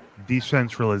for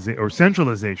decentralization or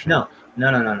centralization. No.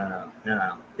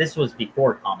 This was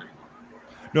before common law.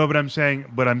 No, but I'm saying,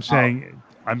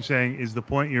 is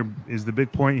the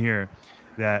big point here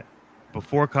that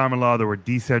before common law there were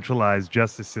decentralized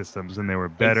justice systems and they were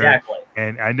better. Exactly.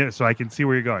 And I know, so I can see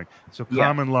where you're going. So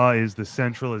common law is the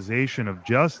centralization of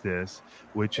justice,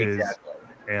 which exactly. is,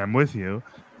 and I'm with you,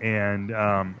 and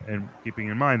keeping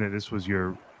in mind that this was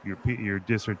your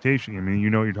dissertation. I mean, you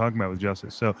know what you're talking about with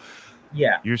justice. So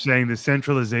yeah, you're saying the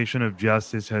centralization of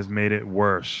justice has made it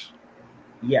worse.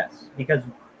 Yes, because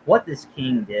what this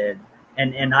king did,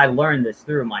 and I learned this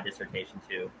through my dissertation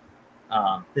too.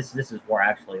 This is where I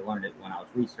actually learned it when I was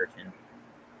researching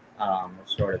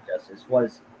restorative justice,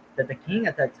 was that the king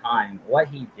at that time, what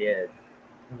he did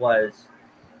was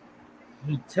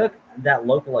he took that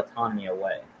local autonomy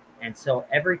away. And so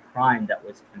every crime that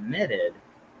was committed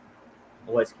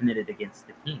against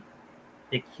the king.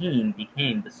 The king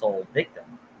became the sole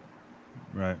victim.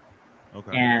 Right.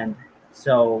 Okay. And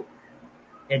so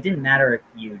it didn't matter if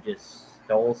you just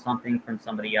stole something from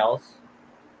somebody else.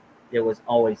 There was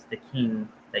always the king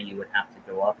that you would have to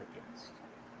go up against.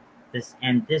 This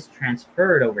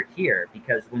transferred over here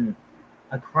because when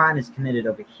a crime is committed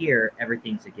over here,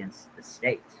 everything's against the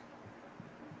state.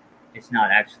 It's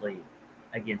not actually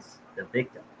against the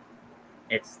victim.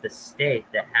 It's the state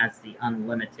that has the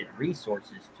unlimited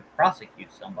resources to prosecute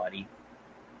somebody.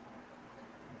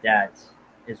 That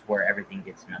is where everything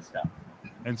gets messed up.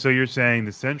 And so you're saying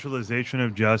the centralization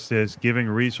of justice, giving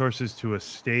resources to a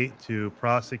state to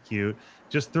prosecute,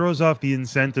 just throws off the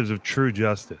incentives of true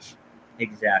justice.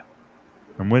 Exactly.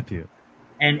 I'm with you.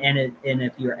 And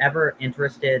if you're ever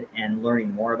interested in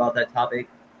learning more about that topic,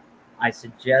 I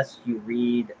suggest you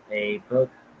read a book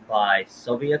by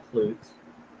Sylvia Clute,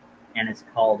 and it's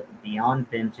called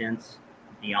Beyond Vengeance,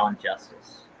 Beyond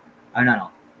Justice. Oh,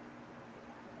 no.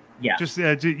 Yeah. Just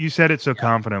you said it so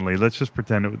confidently. Let's just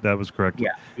pretend that was correct.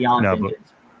 Yeah. Beyond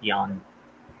Vengeance, Beyond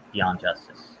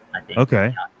Justice. I think. Okay.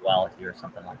 Beyond Duality or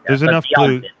something like that. There's enough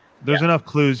clues. There's enough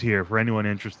clues here for anyone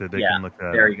interested. They can look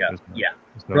that. There you go. Yeah.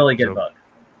 Really good book.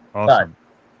 Awesome.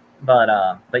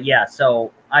 But yeah.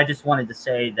 So I just wanted to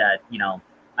say that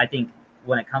I think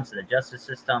when it comes to the justice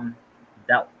system,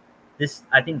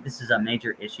 I think this is a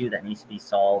major issue that needs to be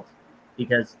solved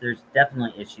because there's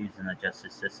definitely issues in the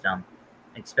justice system,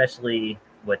 especially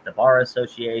with the Bar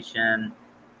Association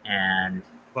and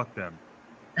fuck them.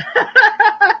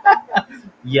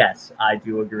 Yes, I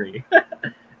do agree.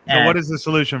 So what is the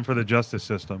solution for the justice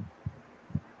system?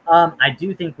 I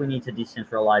do think we need to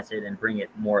decentralize it and bring it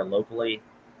more locally.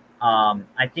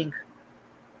 I think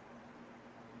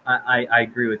I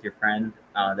agree with your friend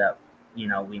that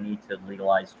we need to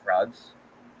legalize drugs.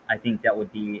 I think that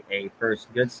would be a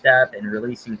first good step in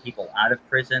releasing people out of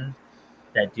prison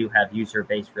that do have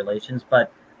user-based relations.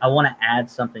 But I want to add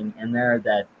something in there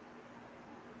that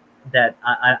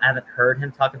I haven't heard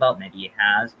him talk about. Maybe he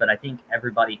has, but I think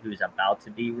everybody who's about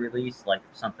to be released, like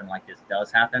something like this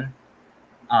does happen,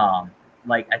 I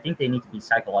think they need to be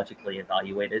psychologically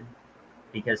evaluated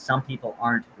because some people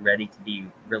aren't ready to be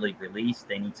really released.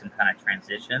 They need some kind of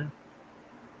transition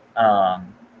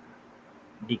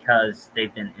because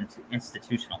they've been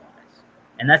institutionalized.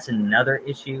 And that's another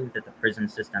issue that the prison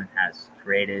system has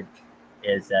created,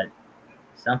 is that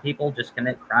some people just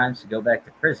commit crimes to go back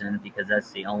to prison because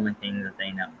that's the only thing that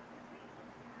they know.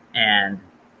 And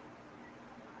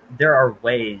there are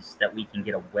ways that we can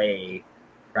get away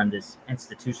from this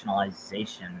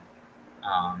institutionalization,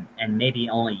 and maybe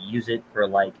only use it for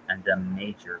like the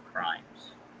major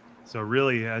crimes. So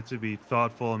really, you had to be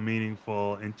thoughtful and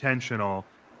meaningful, intentional,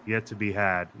 yet to be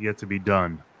had, yet to be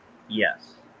done.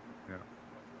 Yes. Yeah,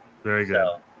 very good.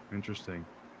 So Interesting.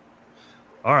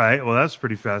 All right. Well, that's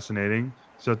pretty fascinating.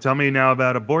 So tell me now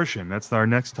about abortion. That's our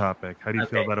next topic. How do you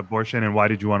feel okay, about abortion, and why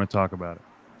did you want to talk about it?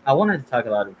 I wanted to talk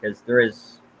about it because there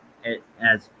is, it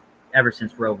as ever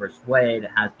since Roe versus Wade,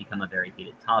 it has become a very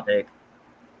heated topic.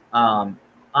 Um,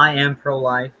 I am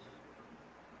pro-life,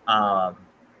 um,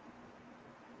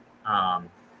 um,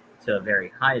 to a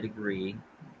very high degree,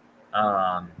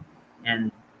 um,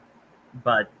 and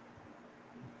but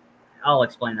I'll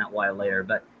explain that why later.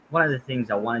 But one of the things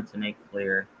I wanted to make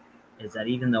clear is that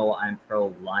even though I'm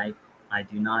pro-life, I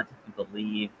do not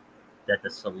believe that the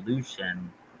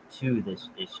solution to this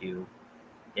issue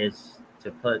is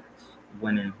to put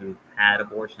women who've had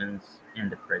abortions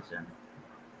into prison.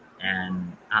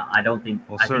 And I don't think,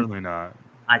 Well, I think, certainly not.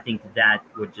 I think that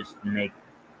would just make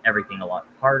everything a lot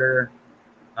harder.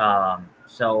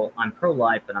 So I'm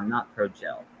pro-life, but I'm not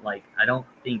pro-jail. Like, I don't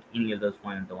think any of those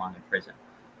women belong in prison.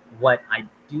 What I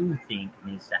do think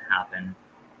needs to happen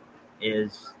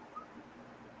is,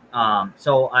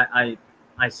 so I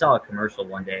saw a commercial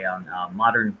one day on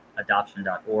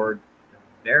modernadoption.org.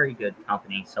 Very good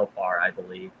company so far, I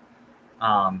believe.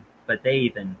 But they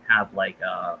even have like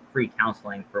free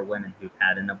counseling for women who've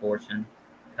had an abortion,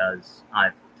 because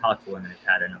I've talked to women who've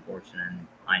had an abortion, and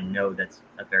I know that's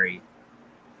a very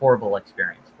horrible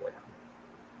experience for them.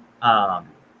 Um,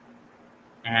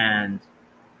 and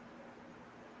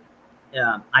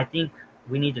I think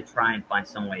we need to try and find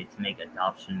some way to make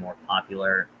adoption more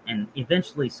popular, and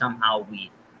eventually somehow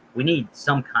we need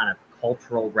some kind of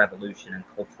cultural revolution and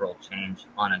cultural change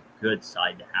on a good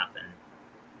side to happen.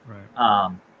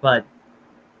 Right. But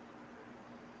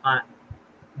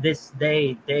this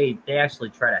they actually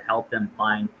try to help them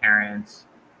find parents,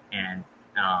 and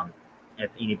um,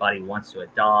 if anybody wants to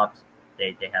adopt,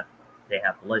 they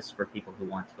have lists for people who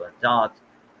want to adopt,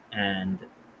 and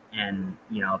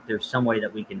you know, if there's some way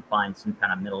that we can find some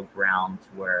kind of middle ground to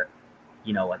where,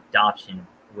 you know, adoption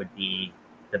would be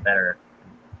the better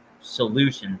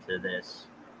solution to this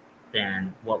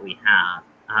than what we have,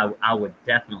 I would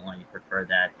definitely prefer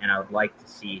that, and I would like to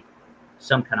see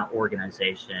some kind of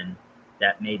organization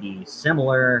that may be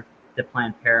similar to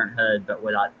Planned Parenthood, but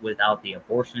without the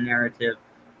abortion narrative,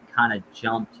 kind of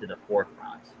jump to the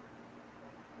forefront.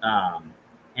 Um,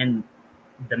 and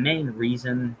the main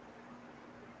reason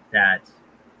that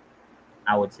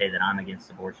I would say that I'm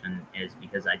against abortion is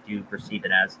because I do perceive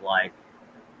it as life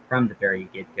from the very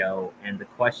get go. And the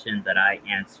question that I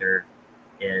answer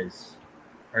is,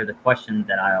 or the question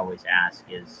that I always ask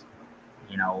is,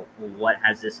 you know, what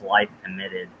has this life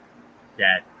committed,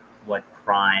 that what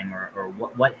crime, or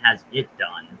what has it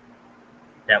done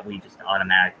that we just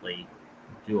automatically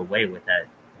do away with that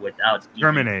without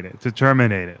Terminate it. To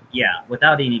terminate it. Yeah,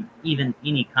 without even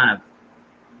any kind of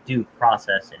due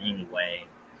process in any way,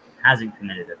 hasn't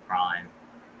committed a crime,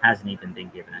 hasn't even been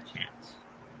given a chance.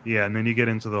 Yeah, and then you get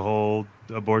into the whole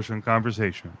abortion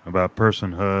conversation about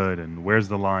personhood and where's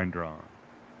the line drawn.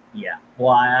 Yeah,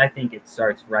 well, I think it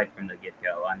starts right from the get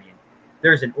go. I mean,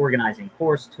 there's an organizing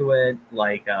force to it,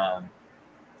 like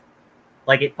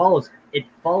it follows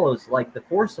like the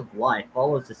force of life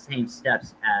follows the same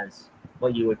steps as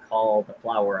what you would call the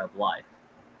flower of life,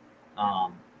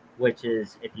 um, which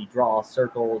is, if you draw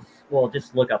circles, well,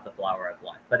 just look up the flower of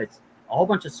life, but it's a whole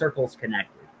bunch of circles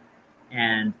connected,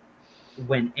 and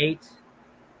when 8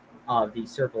 of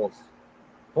these circles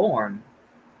form,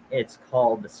 it's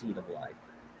called the seed of life,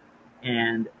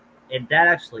 and that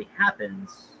actually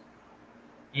happens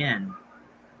in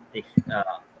the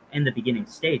in the beginning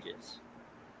stages.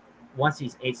 Once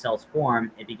these 8 cells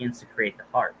form, it begins to create the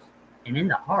heart. And in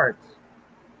the heart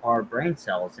are brain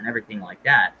cells and everything like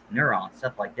that, neurons,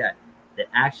 stuff like that, that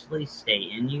actually stay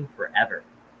in you forever.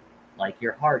 Like,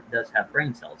 your heart does have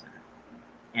brain cells in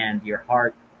it. And your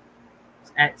heart,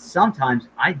 sometimes,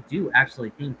 I do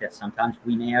actually think that sometimes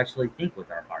we may actually think with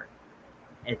our heart.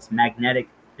 Its magnetic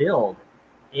field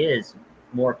is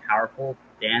more powerful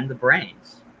than the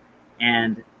brains.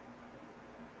 And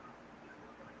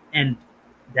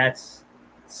that's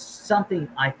something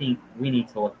I think we need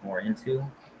to look more into.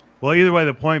 Well, either way,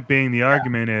 the point being, the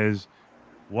argument is,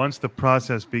 once the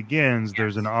process begins,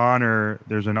 there's an honor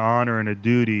and a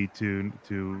duty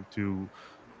to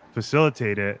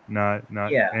facilitate it, not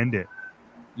end it.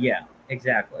 Yeah,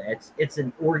 exactly. It's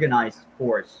an organized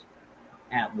force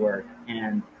at work,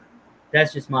 and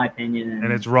That's just my opinion,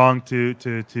 and it's wrong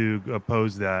to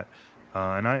oppose that.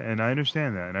 And I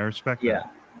understand that, and I respect yeah,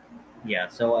 that. yeah.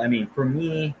 So I mean, for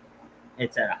me,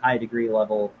 it's at a high degree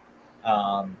level.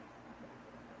 Um,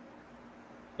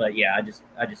 but yeah, I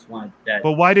just wanted that.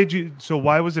 But why did you? So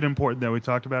why was it important that we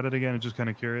talked about it again? I'm just kind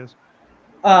of curious.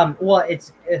 Well,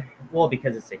 well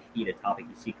because it's a heated topic.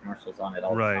 You see commercials on it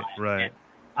all the Right, time, and right.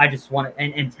 I just want to.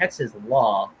 And Texas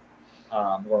law,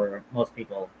 or most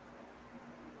people,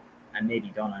 and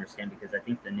maybe don't understand because I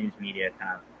think the news media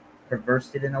kind of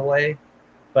perversed it in a way.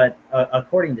 But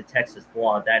according to Texas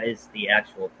law, that is the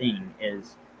actual thing.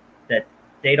 Is that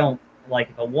they don't like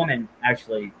if a woman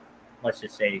actually, let's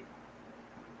just say,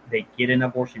 they get an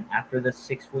abortion after the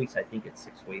 6 weeks. I think it's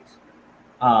 6 weeks.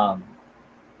 Um,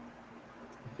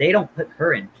 they don't put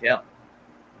her in jail.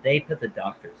 They put the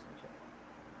doctors in jail.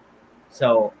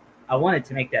 So I wanted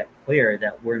to make that clear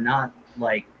that we're not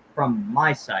like from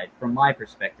my side, from my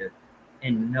perspective,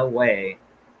 in no way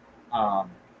um,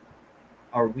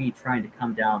 are we trying to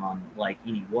come down on like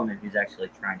any woman who's actually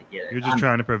trying to get it. You're just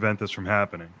trying to prevent this from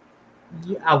happening.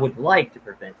 Yeah, I would like to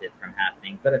prevent it from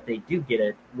happening, but if they do get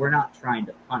it, we're not trying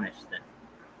to punish them.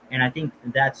 And I think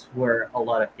that's where a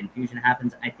lot of confusion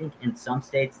happens. I think in some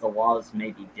states the laws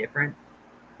may be different,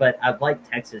 but I'd like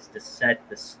Texas to set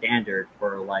the standard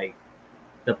for like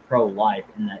the pro-life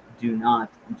in that do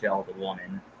not jail the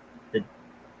woman. The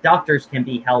doctors can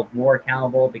be held more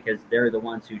accountable because they're the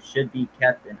ones who should be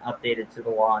kept and updated to the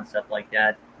law and stuff like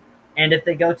that. And if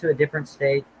they go to a different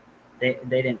state, they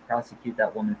didn't prosecute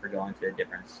that woman for going to a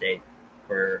different state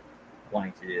for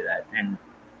wanting to do that. And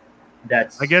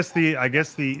that's I guess the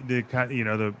you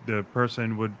know the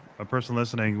person would a person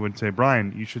listening would say,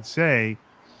 Brian, you should say,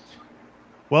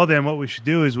 well, then what we should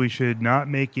do is we should not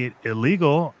make it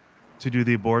illegal to do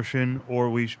the abortion,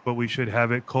 or but we should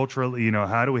have it culturally. You know,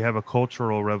 how do we have a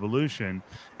cultural revolution?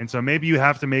 And so maybe you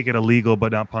have to make it illegal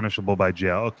but not punishable by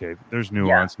jail. Okay, there's yeah.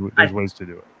 nuance. There's ways to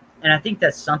do it. And I think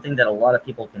that's something that a lot of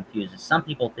people confuse. Is some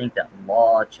people think that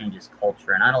law changes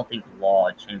culture, and I don't think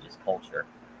law changes culture.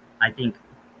 I think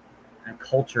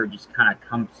culture just kind of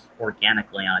comes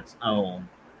organically on its own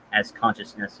as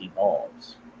consciousness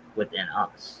evolves within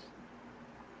us.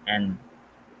 And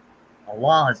a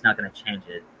law is not going to change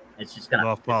it. It's just going to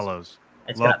Law follows.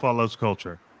 It's Law gonna, follows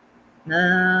culture.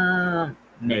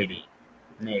 maybe.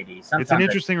 Sometimes it's an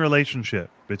interesting relationship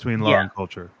between law yeah, and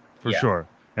culture, for yeah, sure.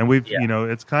 And we've, yeah, you know,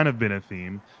 it's kind of been a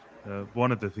theme,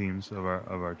 one of the themes of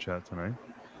our chat tonight.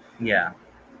 yeah.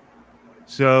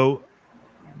 So,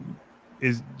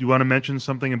 do you want to mention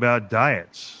something about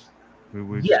diets?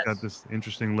 We've just got Yes. this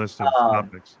interesting list of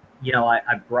topics. You know, I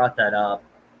brought that up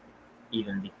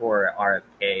even before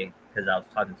RFK because I was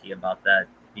talking to you about that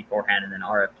beforehand, and then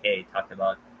RFK talked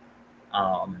about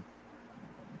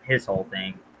his whole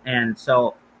thing, and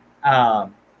so I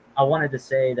wanted to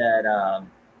say that,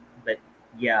 but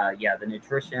yeah, the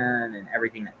nutrition and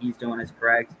everything that he's doing is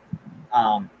correct.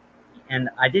 Um, and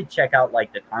I did check out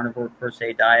like the carnivore per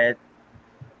se diet.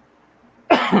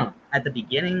 At the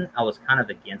beginning, I was kind of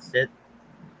against it.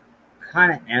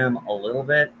 Kind of am a little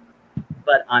bit,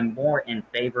 but I'm more in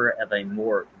favor of a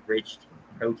more rich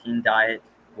protein diet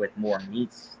with more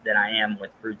meats than I am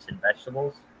with fruits and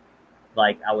vegetables.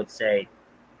 Like I would say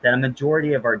that a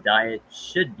majority of our diet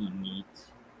should be meat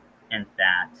and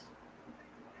fat,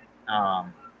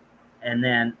 and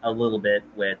then a little bit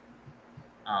with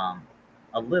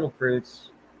a little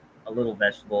fruits, a little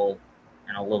vegetable,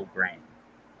 and a little grain.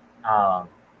 Um,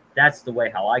 that's the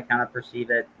way how I kind of perceive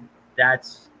it.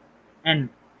 That's and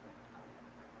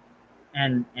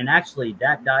and actually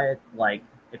that diet, like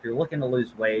if you're looking to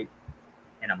lose weight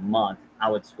in a month,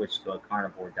 I would switch to a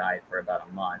carnivore diet for about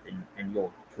a month, and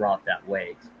you'll drop that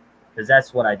weight. Because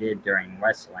that's what I did during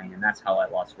wrestling, and that's how I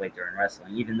lost weight during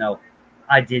wrestling. Even though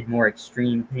I did more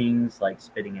extreme things like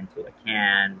spitting into a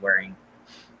can, wearing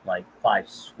like 5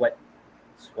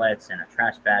 sweats and a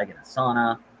trash bag in a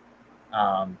sauna.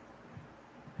 Um,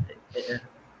 if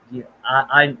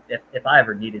I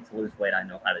ever needed to lose weight, I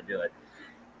know how to do it.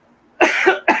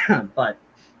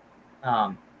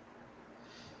 um,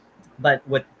 but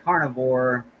with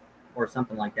carnivore or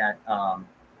something like that,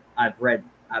 I've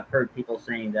heard people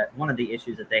saying that one of the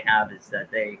issues that they have is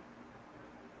that they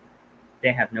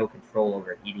have no control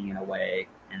over eating in a way,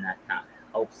 and that kind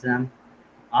of helps them.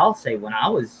 I'll say when I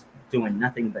was doing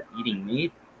nothing but eating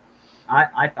meat,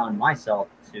 I found myself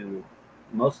to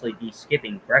mostly be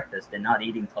skipping breakfast and not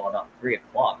eating till about 3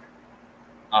 o'clock.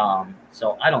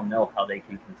 So I don't know how they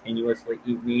can continuously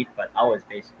eat meat, but I was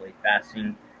basically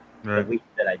fasting the week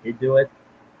that I did do it.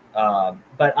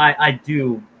 But I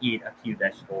do eat a few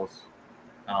vegetables,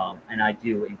 and I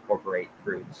do incorporate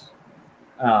fruits.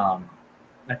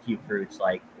 a few fruits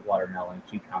like watermelon,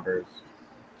 cucumbers.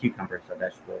 Cucumbers are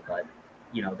vegetable, but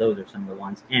you know, those are some of the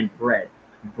ones. And bread.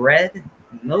 Bread,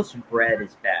 most bread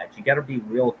is bad. You got to be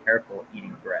real careful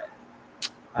eating bread.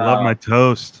 I love my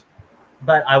toast.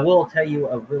 But I will tell you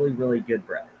a really, really good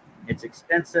bread. It's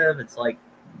expensive. It's like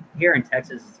here in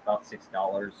Texas, it's about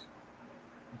 $6.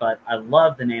 But I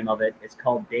love the name of it. It's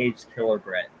called Dave's Killer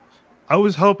Bread. I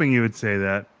was hoping you would say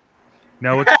that.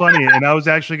 Now, what's funny, and I was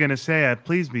actually going to say,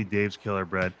 please be Dave's Killer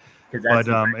Bread, but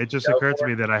it just occurred to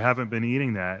me that I haven't been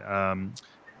eating that.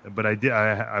 But I did.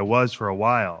 I was for a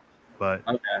while, but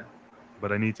Okay.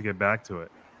 but I need to get back to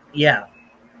it. Yeah.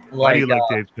 Why do you like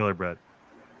Dave's Killer Bread?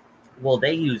 Well,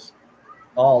 they use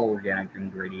all organic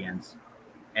ingredients,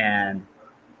 and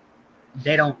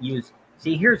they don't use.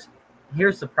 See, here's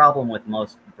the problem with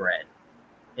most bread,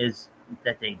 is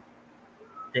that they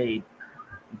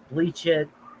bleach it.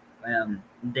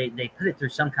 They put it through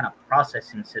some kind of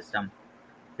processing system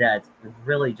that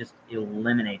really just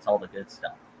eliminates all the good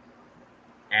stuff,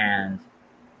 and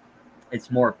it's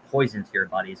more poison to your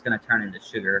body. It's going to turn into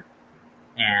sugar,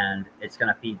 and it's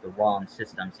going to feed the wrong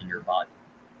systems in your body,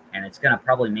 and it's going to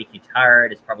probably make you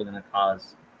tired. It's probably going to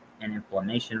cause an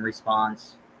inflammation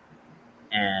response,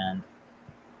 and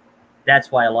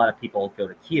that's why a lot of people go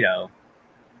to keto,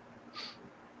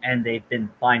 and they've been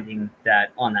finding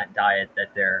that on that diet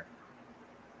that their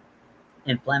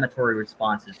inflammatory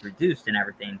response is reduced and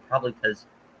everything, probably because,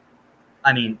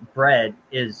 I mean, bread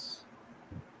is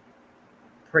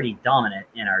pretty dominant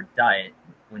in our diet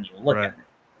when you look at it.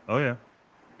 Oh, yeah.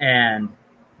 And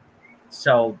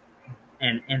so,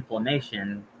 and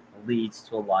inflammation leads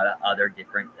to a lot of other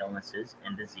different illnesses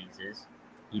and diseases,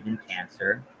 even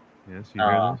cancer. Yes, you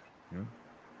hear this?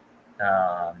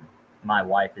 Yeah. My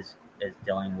wife is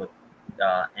dealing with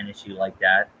an issue like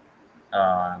that.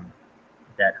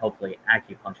 That hopefully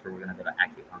acupuncture. We're going to go to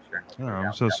acupuncture. Oh,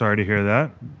 I'm so sorry to hear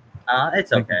that.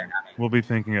 It's okay. I mean, we'll be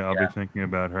thinking. I'll be thinking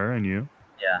about her and you.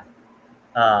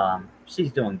 Yeah.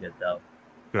 She's doing good though.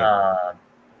 Good.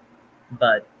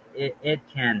 But it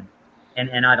can,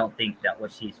 and I don't think that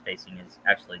what she's facing is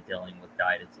actually dealing with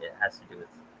diet. It has to do with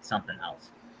something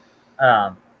else.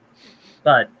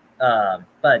 But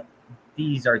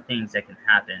these are things that can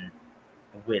happen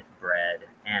with bread,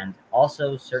 and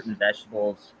also certain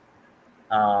vegetables.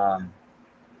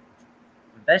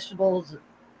 Vegetables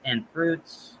and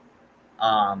fruits,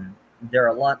 they're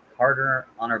a lot harder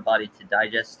on our body to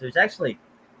digest. It's actually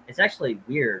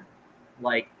weird.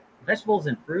 Like, vegetables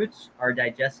and fruits are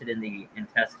digested in the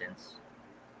intestines,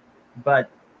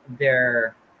 but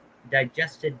they're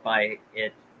digested by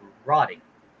it rotting.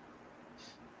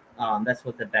 That's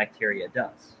what the bacteria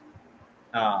does.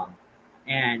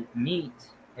 And meat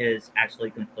is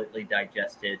actually completely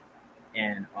digested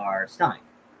in our stomach.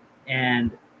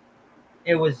 And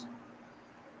there was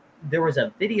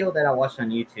a video that I watched on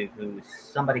YouTube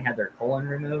somebody had their colon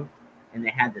removed, and they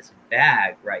had this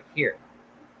bag right here.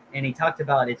 And he talked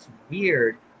about it's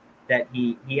weird that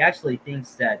he actually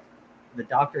thinks that the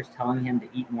doctor's telling him to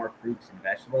eat more fruits and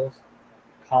vegetables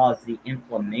cause the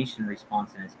inflammation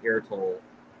response in his irritable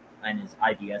and his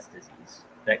IBS disease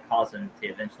that caused him to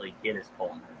eventually get his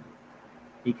colon removed.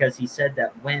 Because he said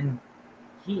that when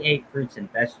he ate fruits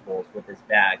and vegetables with his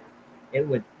bag, it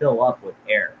would fill up with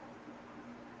air.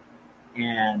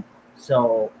 And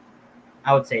so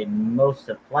I would say most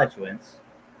of flatulence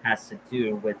has to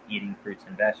do with eating fruits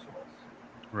and vegetables.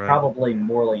 Right. Probably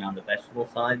morely on the vegetable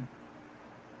side.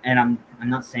 And I'm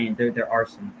not saying there are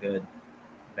some good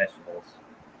vegetables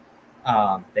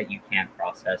that you can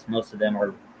process. Most of them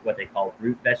are what they call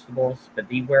root vegetables, but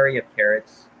be wary of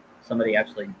carrots. Somebody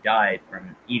actually died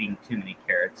from eating too many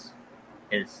carrots.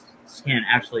 His skin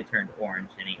actually turned orange,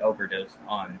 and he overdosed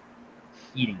on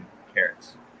eating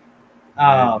carrots.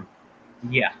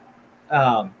 Yeah.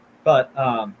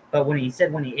 But when he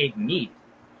said when he ate meat,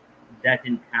 that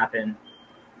didn't happen,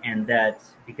 and that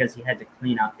because he had to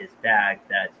clean out his bag,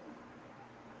 that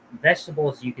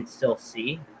vegetables you could still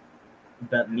see,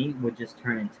 but meat would just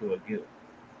turn into a goo.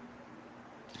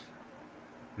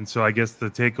 And so I guess the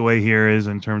takeaway here is,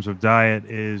 in terms of diet,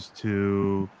 is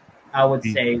to... I would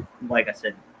say, like I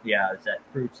said, yeah, is that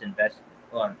fruits and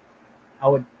vegetables. I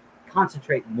would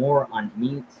concentrate more on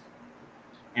meat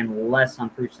and less on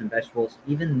fruits and vegetables,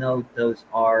 even though those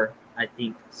are, I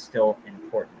think, still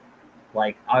important.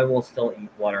 Like, I will still eat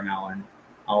watermelon.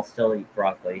 I'll still eat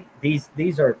broccoli.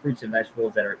 These are fruits and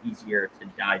vegetables that are easier to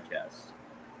digest.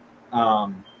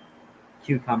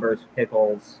 Cucumbers,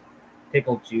 pickles,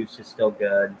 pickled juice is still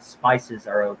good. Spices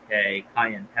are okay.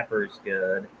 Cayenne pepper is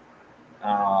good.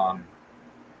 But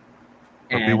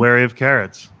be wary of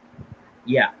carrots.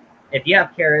 Yeah. If you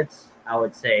have carrots, I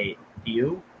would say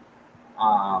few.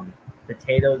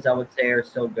 Potatoes, I would say, are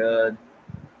still good.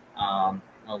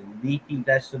 Leafy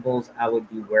vegetables, I would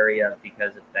be wary of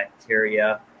because of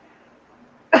bacteria.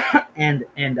 And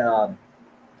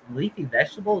leafy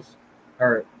vegetables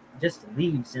are just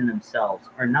leaves in themselves,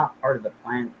 are not part of the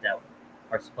plant that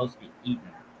are supposed to be eaten.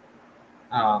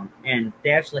 And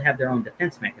they actually have their own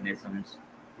defense mechanisms.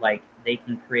 Like they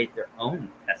can create their own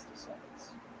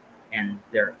pesticides and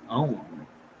their own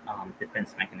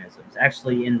defense mechanisms.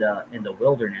 Actually, in the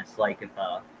wilderness, like if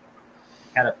a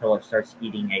caterpillar starts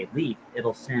eating a leaf,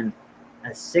 it'll send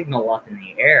a signal up in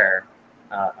the air,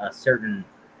 a certain,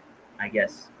 I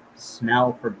guess,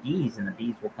 smell for bees, and the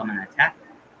bees will come and attack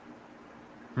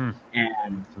it.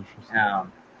 And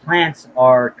plants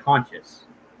are conscious.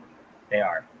 They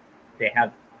are. They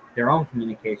have their own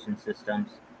communication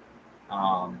systems,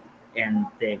 and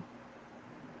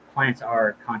plants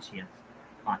are conscious.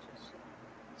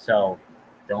 So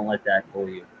don't let that fool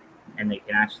you. And they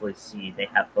can actually see. They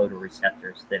have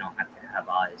photoreceptors. They don't have to have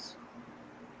eyes.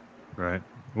 Right.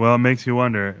 Well, it makes you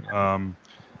wonder,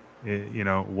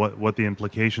 what the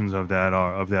implications of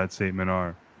that statement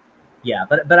are. Yeah,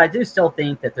 but I do still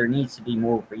think that there needs to be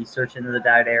more research into the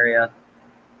diet area.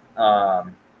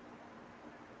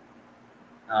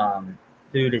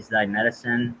 Food is thy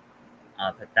medicine.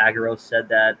 Pythagoras said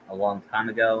that a long time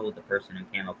ago. The person who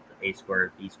came up with a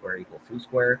squared b squared equals c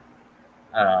squared.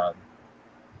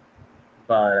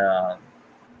 But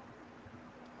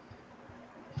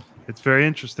it's very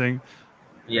interesting,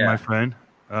 yeah. my friend.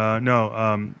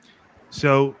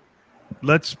 So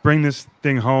let's bring this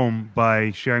thing home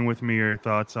by sharing with me your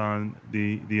thoughts on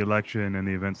the election and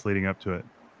the events leading up to it.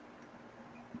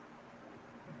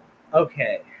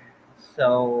 Okay,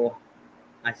 so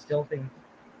I still think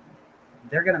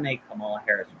they're going to make Kamala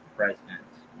Harris president,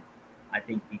 I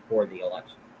think, before the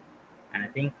election. And I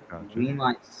think we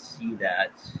might see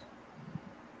that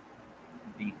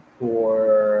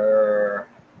before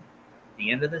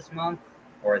the end of this month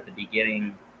or at the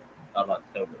beginning of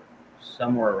October,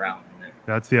 somewhere around in there.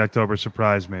 That's the October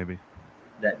surprise, maybe.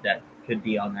 That could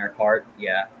be on their part,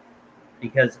 yeah.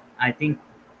 Because I think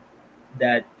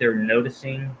that they're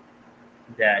noticing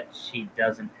that she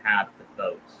doesn't have the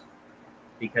votes.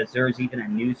 Because there was even a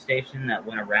news station that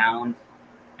went around,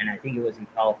 and I think it was in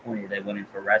California, they went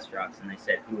into restaurants and they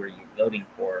said, "Who are you voting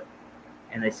for?"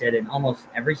 And they said in almost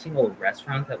every single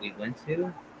restaurant that we went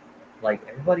to, like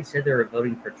everybody said they were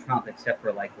voting for Trump except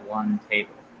for like one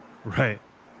table. Right.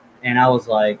 And I was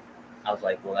like,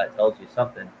 well, that tells you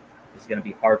something. It's going to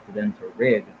be hard for them to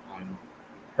rig on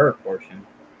her portion.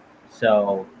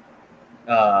 So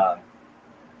I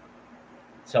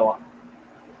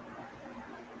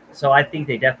think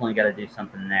they definitely got to do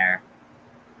something there.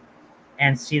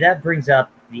 And see, that brings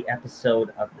up the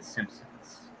episode of The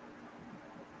Simpsons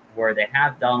where they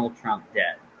have Donald Trump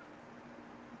dead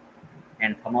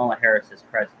and Kamala Harris as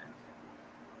president.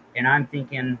 And I'm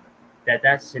thinking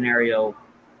that scenario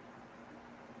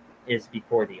is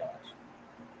before the election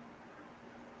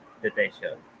that they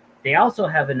showed. They also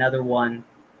have another one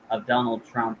of Donald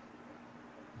Trump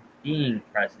being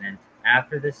president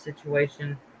after this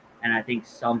situation, and I think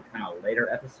some kind of later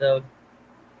episode.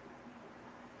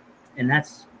 And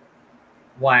that's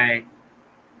why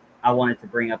I wanted to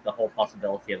bring up the whole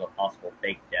possibility of a possible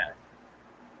fake death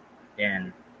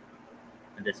in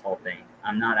this whole thing.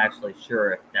 I'm not actually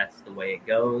sure if that's the way it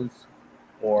goes,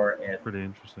 or if pretty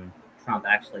interesting. Trump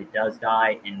actually does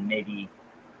die, and maybe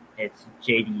it's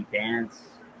J.D. Vance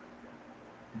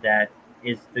that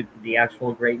is the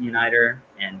actual great uniter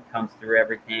and comes through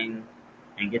everything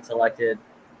and gets elected.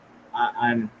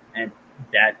 And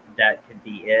that could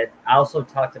be it. I also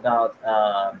talked about,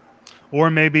 or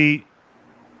maybe,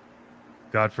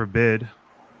 God forbid,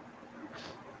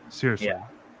 seriously, yeah.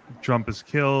 Trump is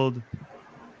killed,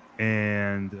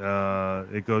 and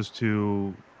it goes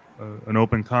to an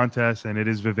open contest, and it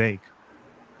is Vivek.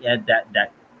 Yeah,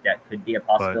 that could be a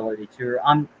possibility too.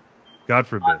 God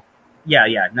forbid.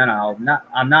 Yeah. No.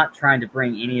 I'm not trying to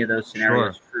bring any of those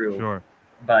scenarios true. Sure.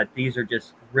 But these are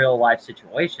just real life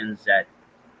situations that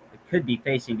could be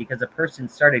facing, because a person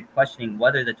started questioning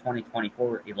whether the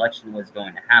 2024 election was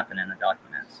going to happen in the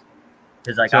documents.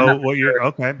 Because like, I'm not sure.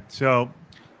 Okay. So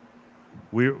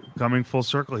we're coming full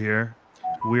circle here.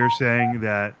 We're saying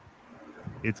that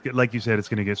it's, like you said, it's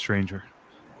going to get stranger.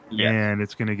 Yes. And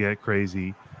it's going to get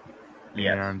crazy.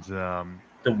 Yes. And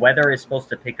the weather is supposed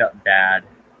to pick up bad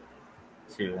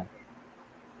too.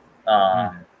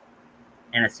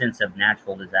 In a sense of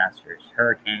natural disasters,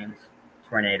 hurricanes,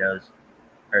 tornadoes,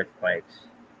 earthquakes,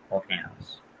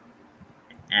 volcanoes.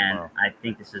 And I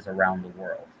think this is around the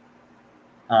world.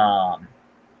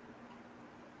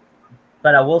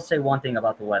 But I will say one thing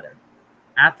about the weather.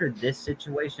 After this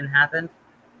situation happened,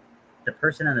 the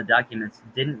person in the documents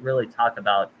didn't really talk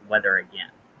about weather again.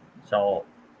 So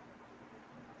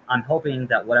I'm hoping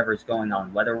that whatever's going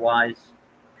on weather-wise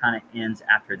kind of ends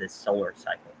after this solar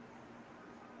cycle.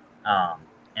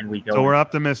 And we go. So we're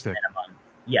optimistic. Minimum.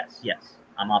 Yes,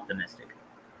 I'm optimistic.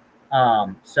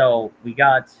 So we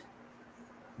got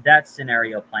that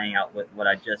scenario playing out with what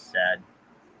I just said.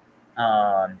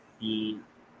 The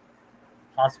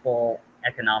possible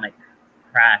economic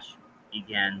crash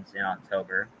begins in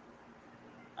October.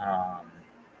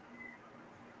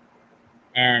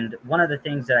 And one of the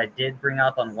things that I did bring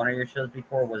up on one of your shows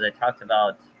before was I talked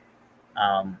about,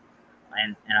 and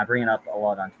I bring it up a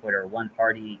lot on Twitter, one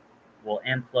party will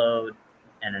implode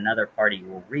and another party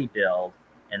will rebuild,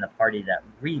 and the party that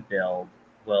rebuild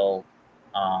will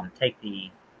take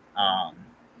the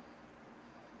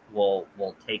will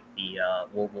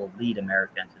lead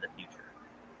America into the future.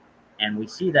 And we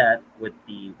see that with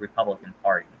the Republican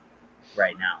Party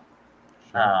right now.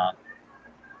 Sure.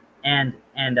 And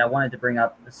I wanted to bring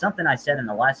up something I said in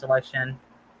the last election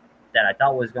that I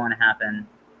thought was going to happen,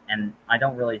 and I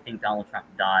don't really think Donald Trump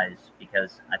dies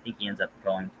because I think he ends up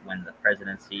going to win the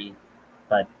presidency,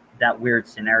 but that weird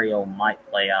scenario might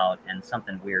play out and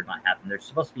something weird might happen. There's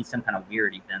supposed to be some kind of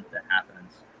weird event that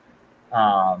happens.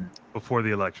 Before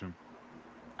the election.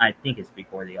 I think it's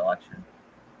before the election.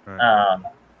 Right.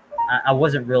 I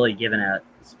wasn't really given a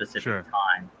specific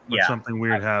time. But yeah, something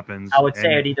weird happens. I would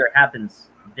say it either happens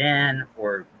then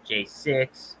or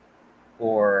J6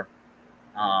 or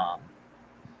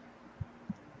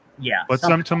yeah. But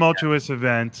some tumultuous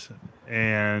event,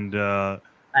 and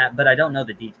but I don't know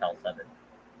the details of it.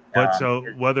 But so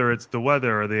whether it's the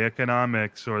weather or the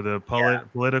economics or the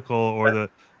political or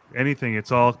anything,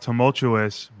 it's all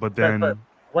tumultuous. But then, but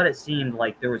what it seemed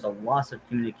like there was a loss of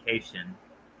communication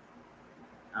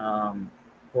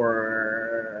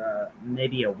for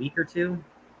maybe a week or two,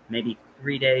 maybe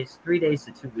 3 days, 3 days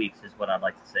to 2 weeks is what I'd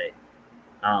like to say.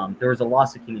 There was a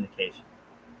loss of communication,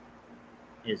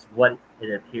 is what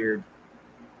it appeared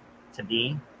to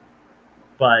be,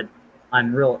 but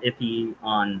I'm real iffy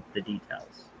on the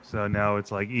details. So now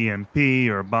it's like EMP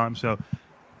or bomb. So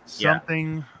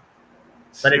something,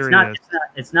 but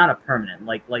it's not a permanent.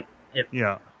 Like if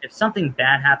something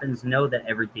bad happens, know that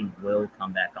everything will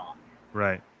come back on.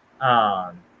 Right.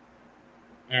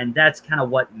 And that's kind of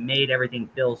what made everything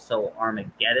feel so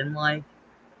Armageddon-like,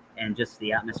 and just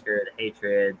the atmosphere of the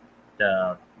hatred,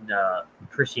 the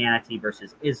Christianity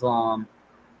versus Islam.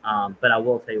 But I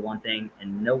will tell you one thing,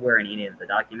 and nowhere in any of the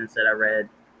documents that I read,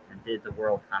 and did the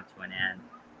world come to an end.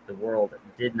 The world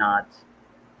did not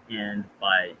end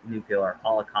by nuclear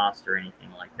holocaust or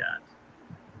anything like that.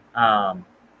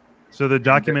 So the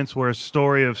documents were a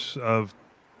story of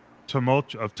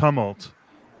tumult,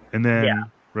 and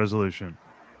then resolution.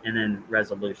 And then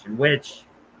resolution, which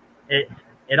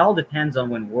it all depends on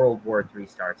when World War III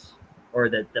starts, or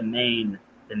the main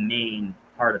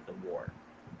part of the war.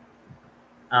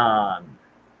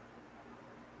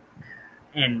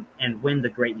 And when the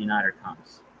Great Uniter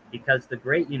comes, because the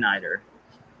Great Uniter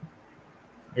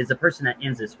is the person that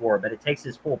ends this war, but it takes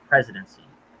his full presidency.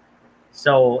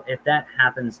 So if that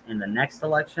happens in the next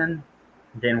election,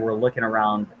 then we're looking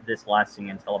around this lasting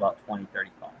until about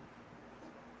 2035,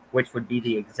 which would be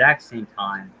the exact same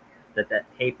time that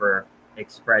paper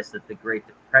expressed that the Great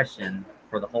Depression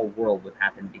for the whole world would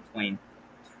happen between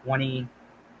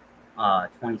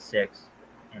 2026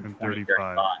 and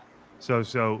 2035.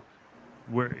 So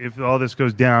if all this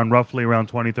goes down, roughly around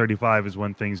 2035 is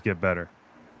when things get better.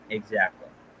 Exactly.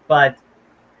 But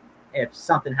if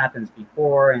something happens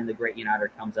before and the Great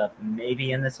Uniter comes up,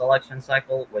 maybe in this election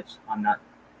cycle, which I'm not,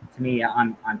 to me,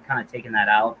 I'm kind of taking that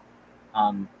out.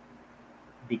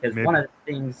 Because one of the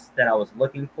things that I was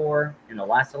looking for in the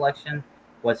last election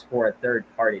was for a third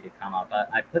party to come up.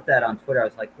 I put that on Twitter. I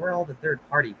was like, where are all the third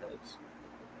party votes?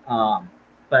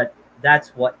 But that's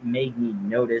what made me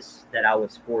notice that I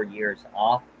was 4 years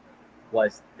off,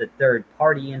 was the third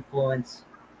party influence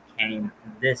came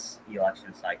this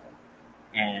election cycle.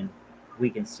 And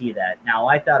we can see that. Now,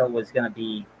 I thought it was going to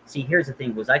be, see, here's the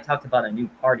thing, was I talked about a new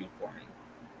party forming,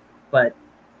 but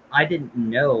I didn't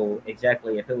know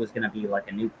exactly if it was going to be like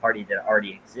a new party that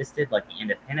already existed, like the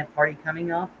independent party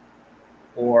coming up,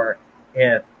 or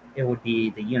if it would be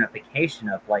the unification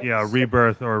of like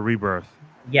rebirth.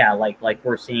 Yeah, like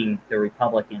we're seeing the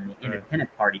Republican and the independent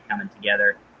party coming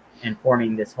together and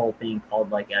forming this whole thing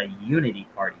called like a unity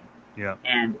party. Yeah.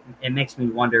 And it makes me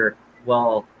wonder,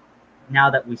 well, now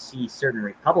that we see certain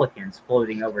Republicans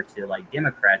floating over to like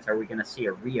Democrats, are we going to see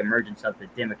a reemergence of the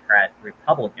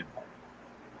Democrat-Republican party?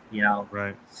 You know?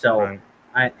 Right. So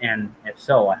And if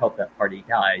so, I hope that party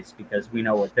dies because we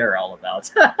know what they're all about.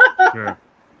 Sure.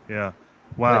 Yeah.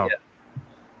 But Wow. yeah,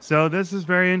 So this is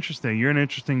very interesting. You're an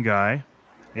interesting guy,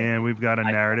 thank and you. we've got a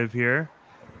I, narrative here,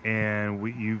 and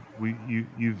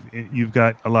you've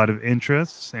got a lot of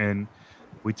interests, and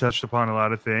we touched upon a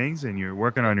lot of things, and you're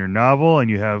working on your novel, and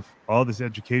you have all this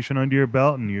education under your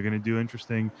belt, and you're going to do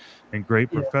interesting and great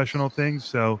yes. professional things.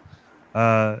 So,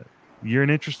 uh, you're an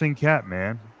interesting cat,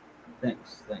 man.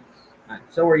 Thanks. Thanks.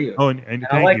 So are you. Oh, and And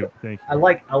thank you, I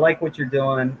like what you're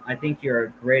doing. I think you're a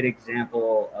great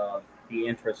example of the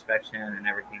introspection and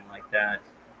everything like that.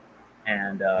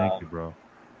 And thank you, bro.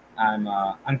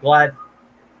 I'm glad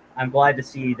to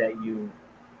see that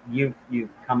you've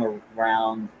come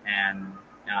around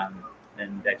um,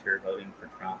 and that you're voting for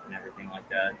Trump and everything like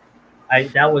that.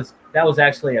 That was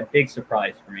actually a big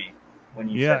surprise for me when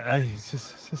you said that.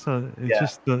 It's Yeah,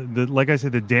 just the like I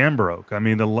said, the dam broke. I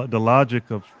mean, the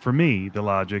logic of for me, the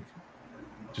logic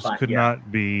just fine. could Yeah,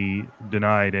 not be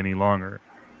denied any longer,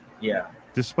 yeah.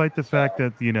 despite the fact So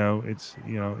that it's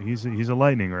he's a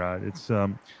lightning rod. It's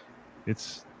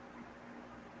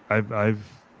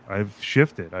I've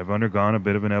shifted. I've undergone a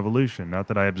bit of an evolution. Not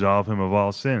that I absolve him of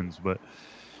all sins, but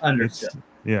it's understood.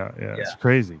 yeah, it's Yeah,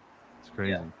 crazy. It's yeah.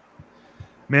 crazy.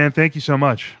 Man, thank you so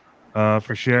much for Thank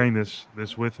you. sharing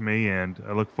this with me, and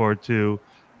I look forward to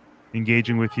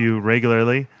engaging with you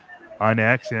regularly on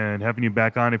X and having you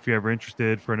back on if you're ever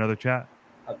interested for another chat.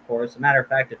 Of course. As a matter of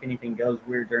fact, if anything goes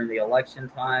weird during the election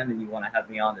time and you want to have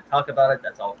me on to talk about it,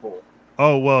 that's all cool.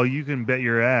 Oh, well, you can bet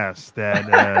your ass that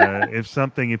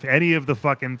if any of the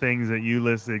fucking things that you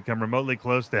listed come remotely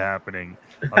close to happening,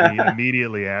 I'll be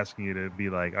immediately asking you to be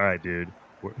like, all right, dude,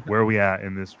 where are we at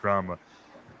in this drama?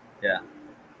 Yeah.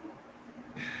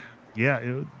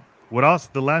 Yeah. What else?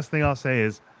 The last thing I'll say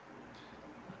is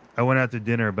I went out to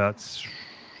dinner about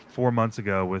 4 months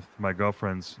ago with my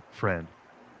girlfriend's friend,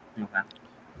 Okay.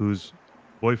 whose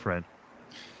boyfriend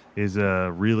is a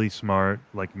really smart,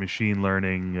 like machine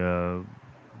learning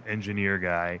engineer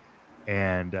guy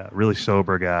and really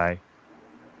sober guy,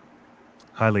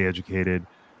 highly educated,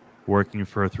 working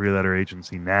for a three-letter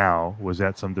agency now, was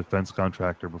at some defense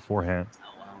contractor beforehand.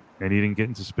 Oh wow. And he didn't get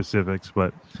into specifics,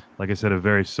 but like I said, a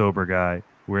very sober guy.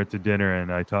 We're at the dinner,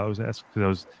 and I thought I was asked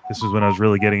because this was when I was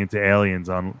really getting into aliens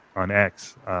on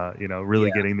X. Really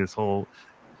Yeah. getting this whole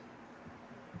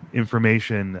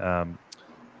information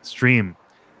stream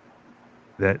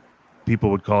that people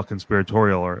would call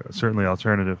conspiratorial or certainly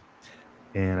alternative.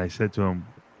 And I said to him,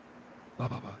 blah,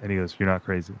 blah, blah. And he goes, "You're not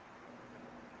crazy."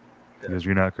 He Good. goes,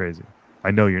 "You're not crazy.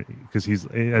 I know you're," because he's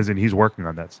working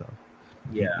on that stuff.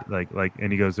 He Yeah.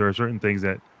 and he goes, "There are certain things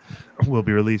that will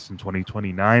be released in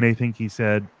 2029, I think he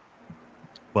said,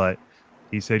 but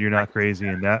he said you're I not can see crazy."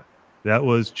 And that. that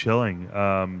was chilling.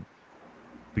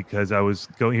 Because I was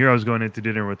going into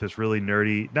dinner with this really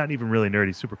nerdy, not even really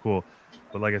nerdy, super cool,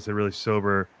 but like I said, really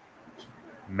sober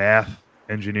math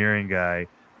engineering guy.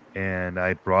 And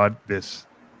I brought this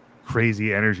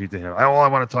crazy energy to him. All I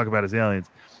want to talk about is aliens.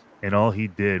 And all he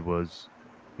did was,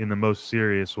 in the most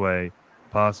serious way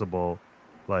possible,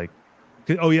 like,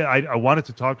 oh yeah, I wanted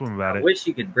to talk to him about I it wish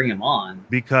you could bring him on.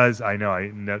 because I know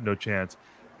no chance.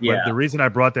 But the Yeah. reason I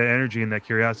brought that energy and that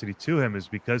curiosity to him is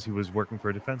because he was working for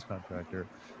a defense contractor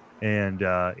and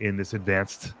in this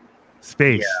advanced Yeah.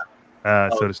 space, Oh,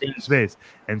 so to speak, things. space.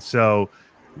 And so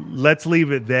let's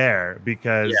leave it there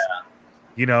because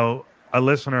Yeah. a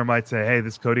listener might say, "Hey,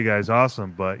 this Cody guy is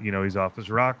awesome," but he's off his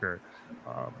rocker,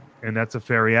 and that's a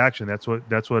fair reaction. That's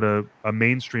what a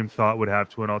mainstream thought would have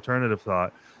to an alternative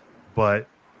thought. But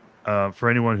for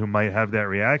anyone who might have that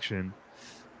reaction,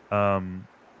 um,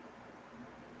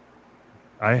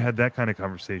 I had that kind of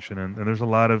conversation, and there's a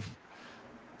lot of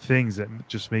things that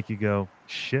just make you go,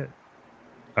 "Shit."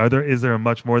 Is there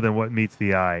much more than what meets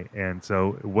the eye? And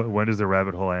so, when does the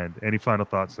rabbit hole end? Any final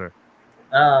thoughts, sir?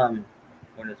 Um,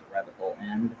 when does a rabbit hole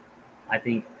end? I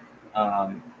think.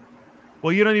 Um,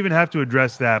 Well, you don't even have to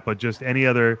address that, but just any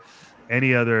other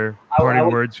I parting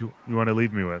would. words you want to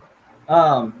leave me with.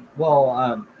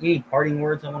 Any parting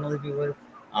words I want to leave you with?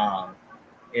 Um,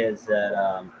 is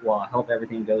that well, I hope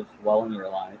everything goes well in your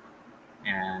life,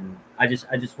 and I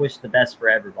just wish the best for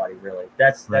everybody. Really, Right.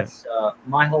 that's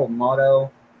my whole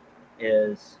motto.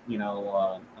 Is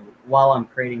while I'm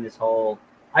creating this whole,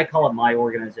 I call it my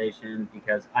organization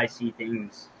because I see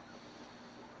things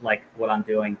like what I'm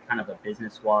doing kind of a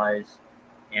business wise,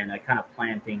 and I kind of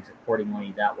plan things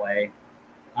accordingly that way.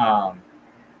 Um,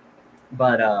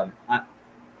 but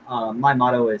my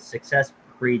motto is success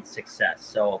breeds success.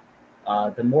 So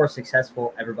the more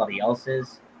successful everybody else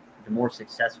is, the more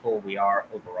successful we are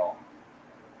overall.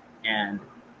 And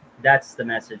that's the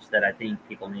message that I think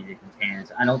people need to contain.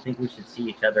 Is I don't think we should see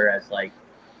each other as like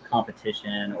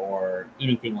competition or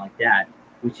anything like that.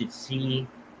 We should see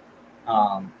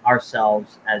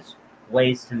ourselves as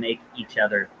ways to make each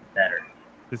other better.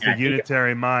 It's a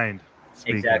unitary mind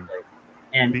speaking. Exactly.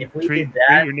 And if we treat did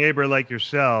that, your neighbor like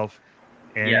yourself,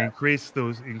 and yes,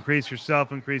 increase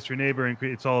yourself, increase your neighbor,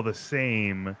 it's all the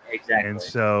same. exactly. And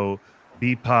so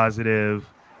be positive,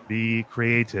 be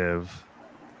creative.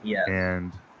 Yes.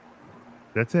 And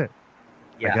that's it.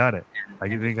 Yeah. I got it.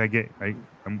 And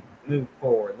I'm move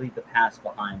forward, leave the past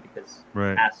behind, because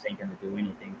the past ain't gonna do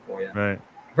anything for you. Right.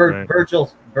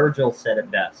 Virgil said it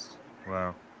best.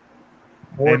 Wow.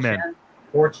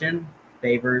 Fortune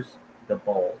favors the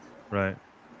bold. Right.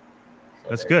 So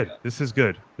that's good. Go. This is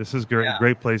good. This is great. Yeah.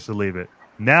 Great place to leave it.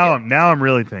 Now I'm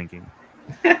really thinking.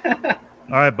 All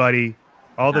right, buddy.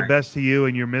 All the best to you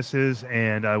and your missus,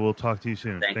 and I will talk to you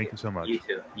soon. Thank you so much. You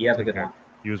too. You have a good one.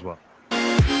 You as well.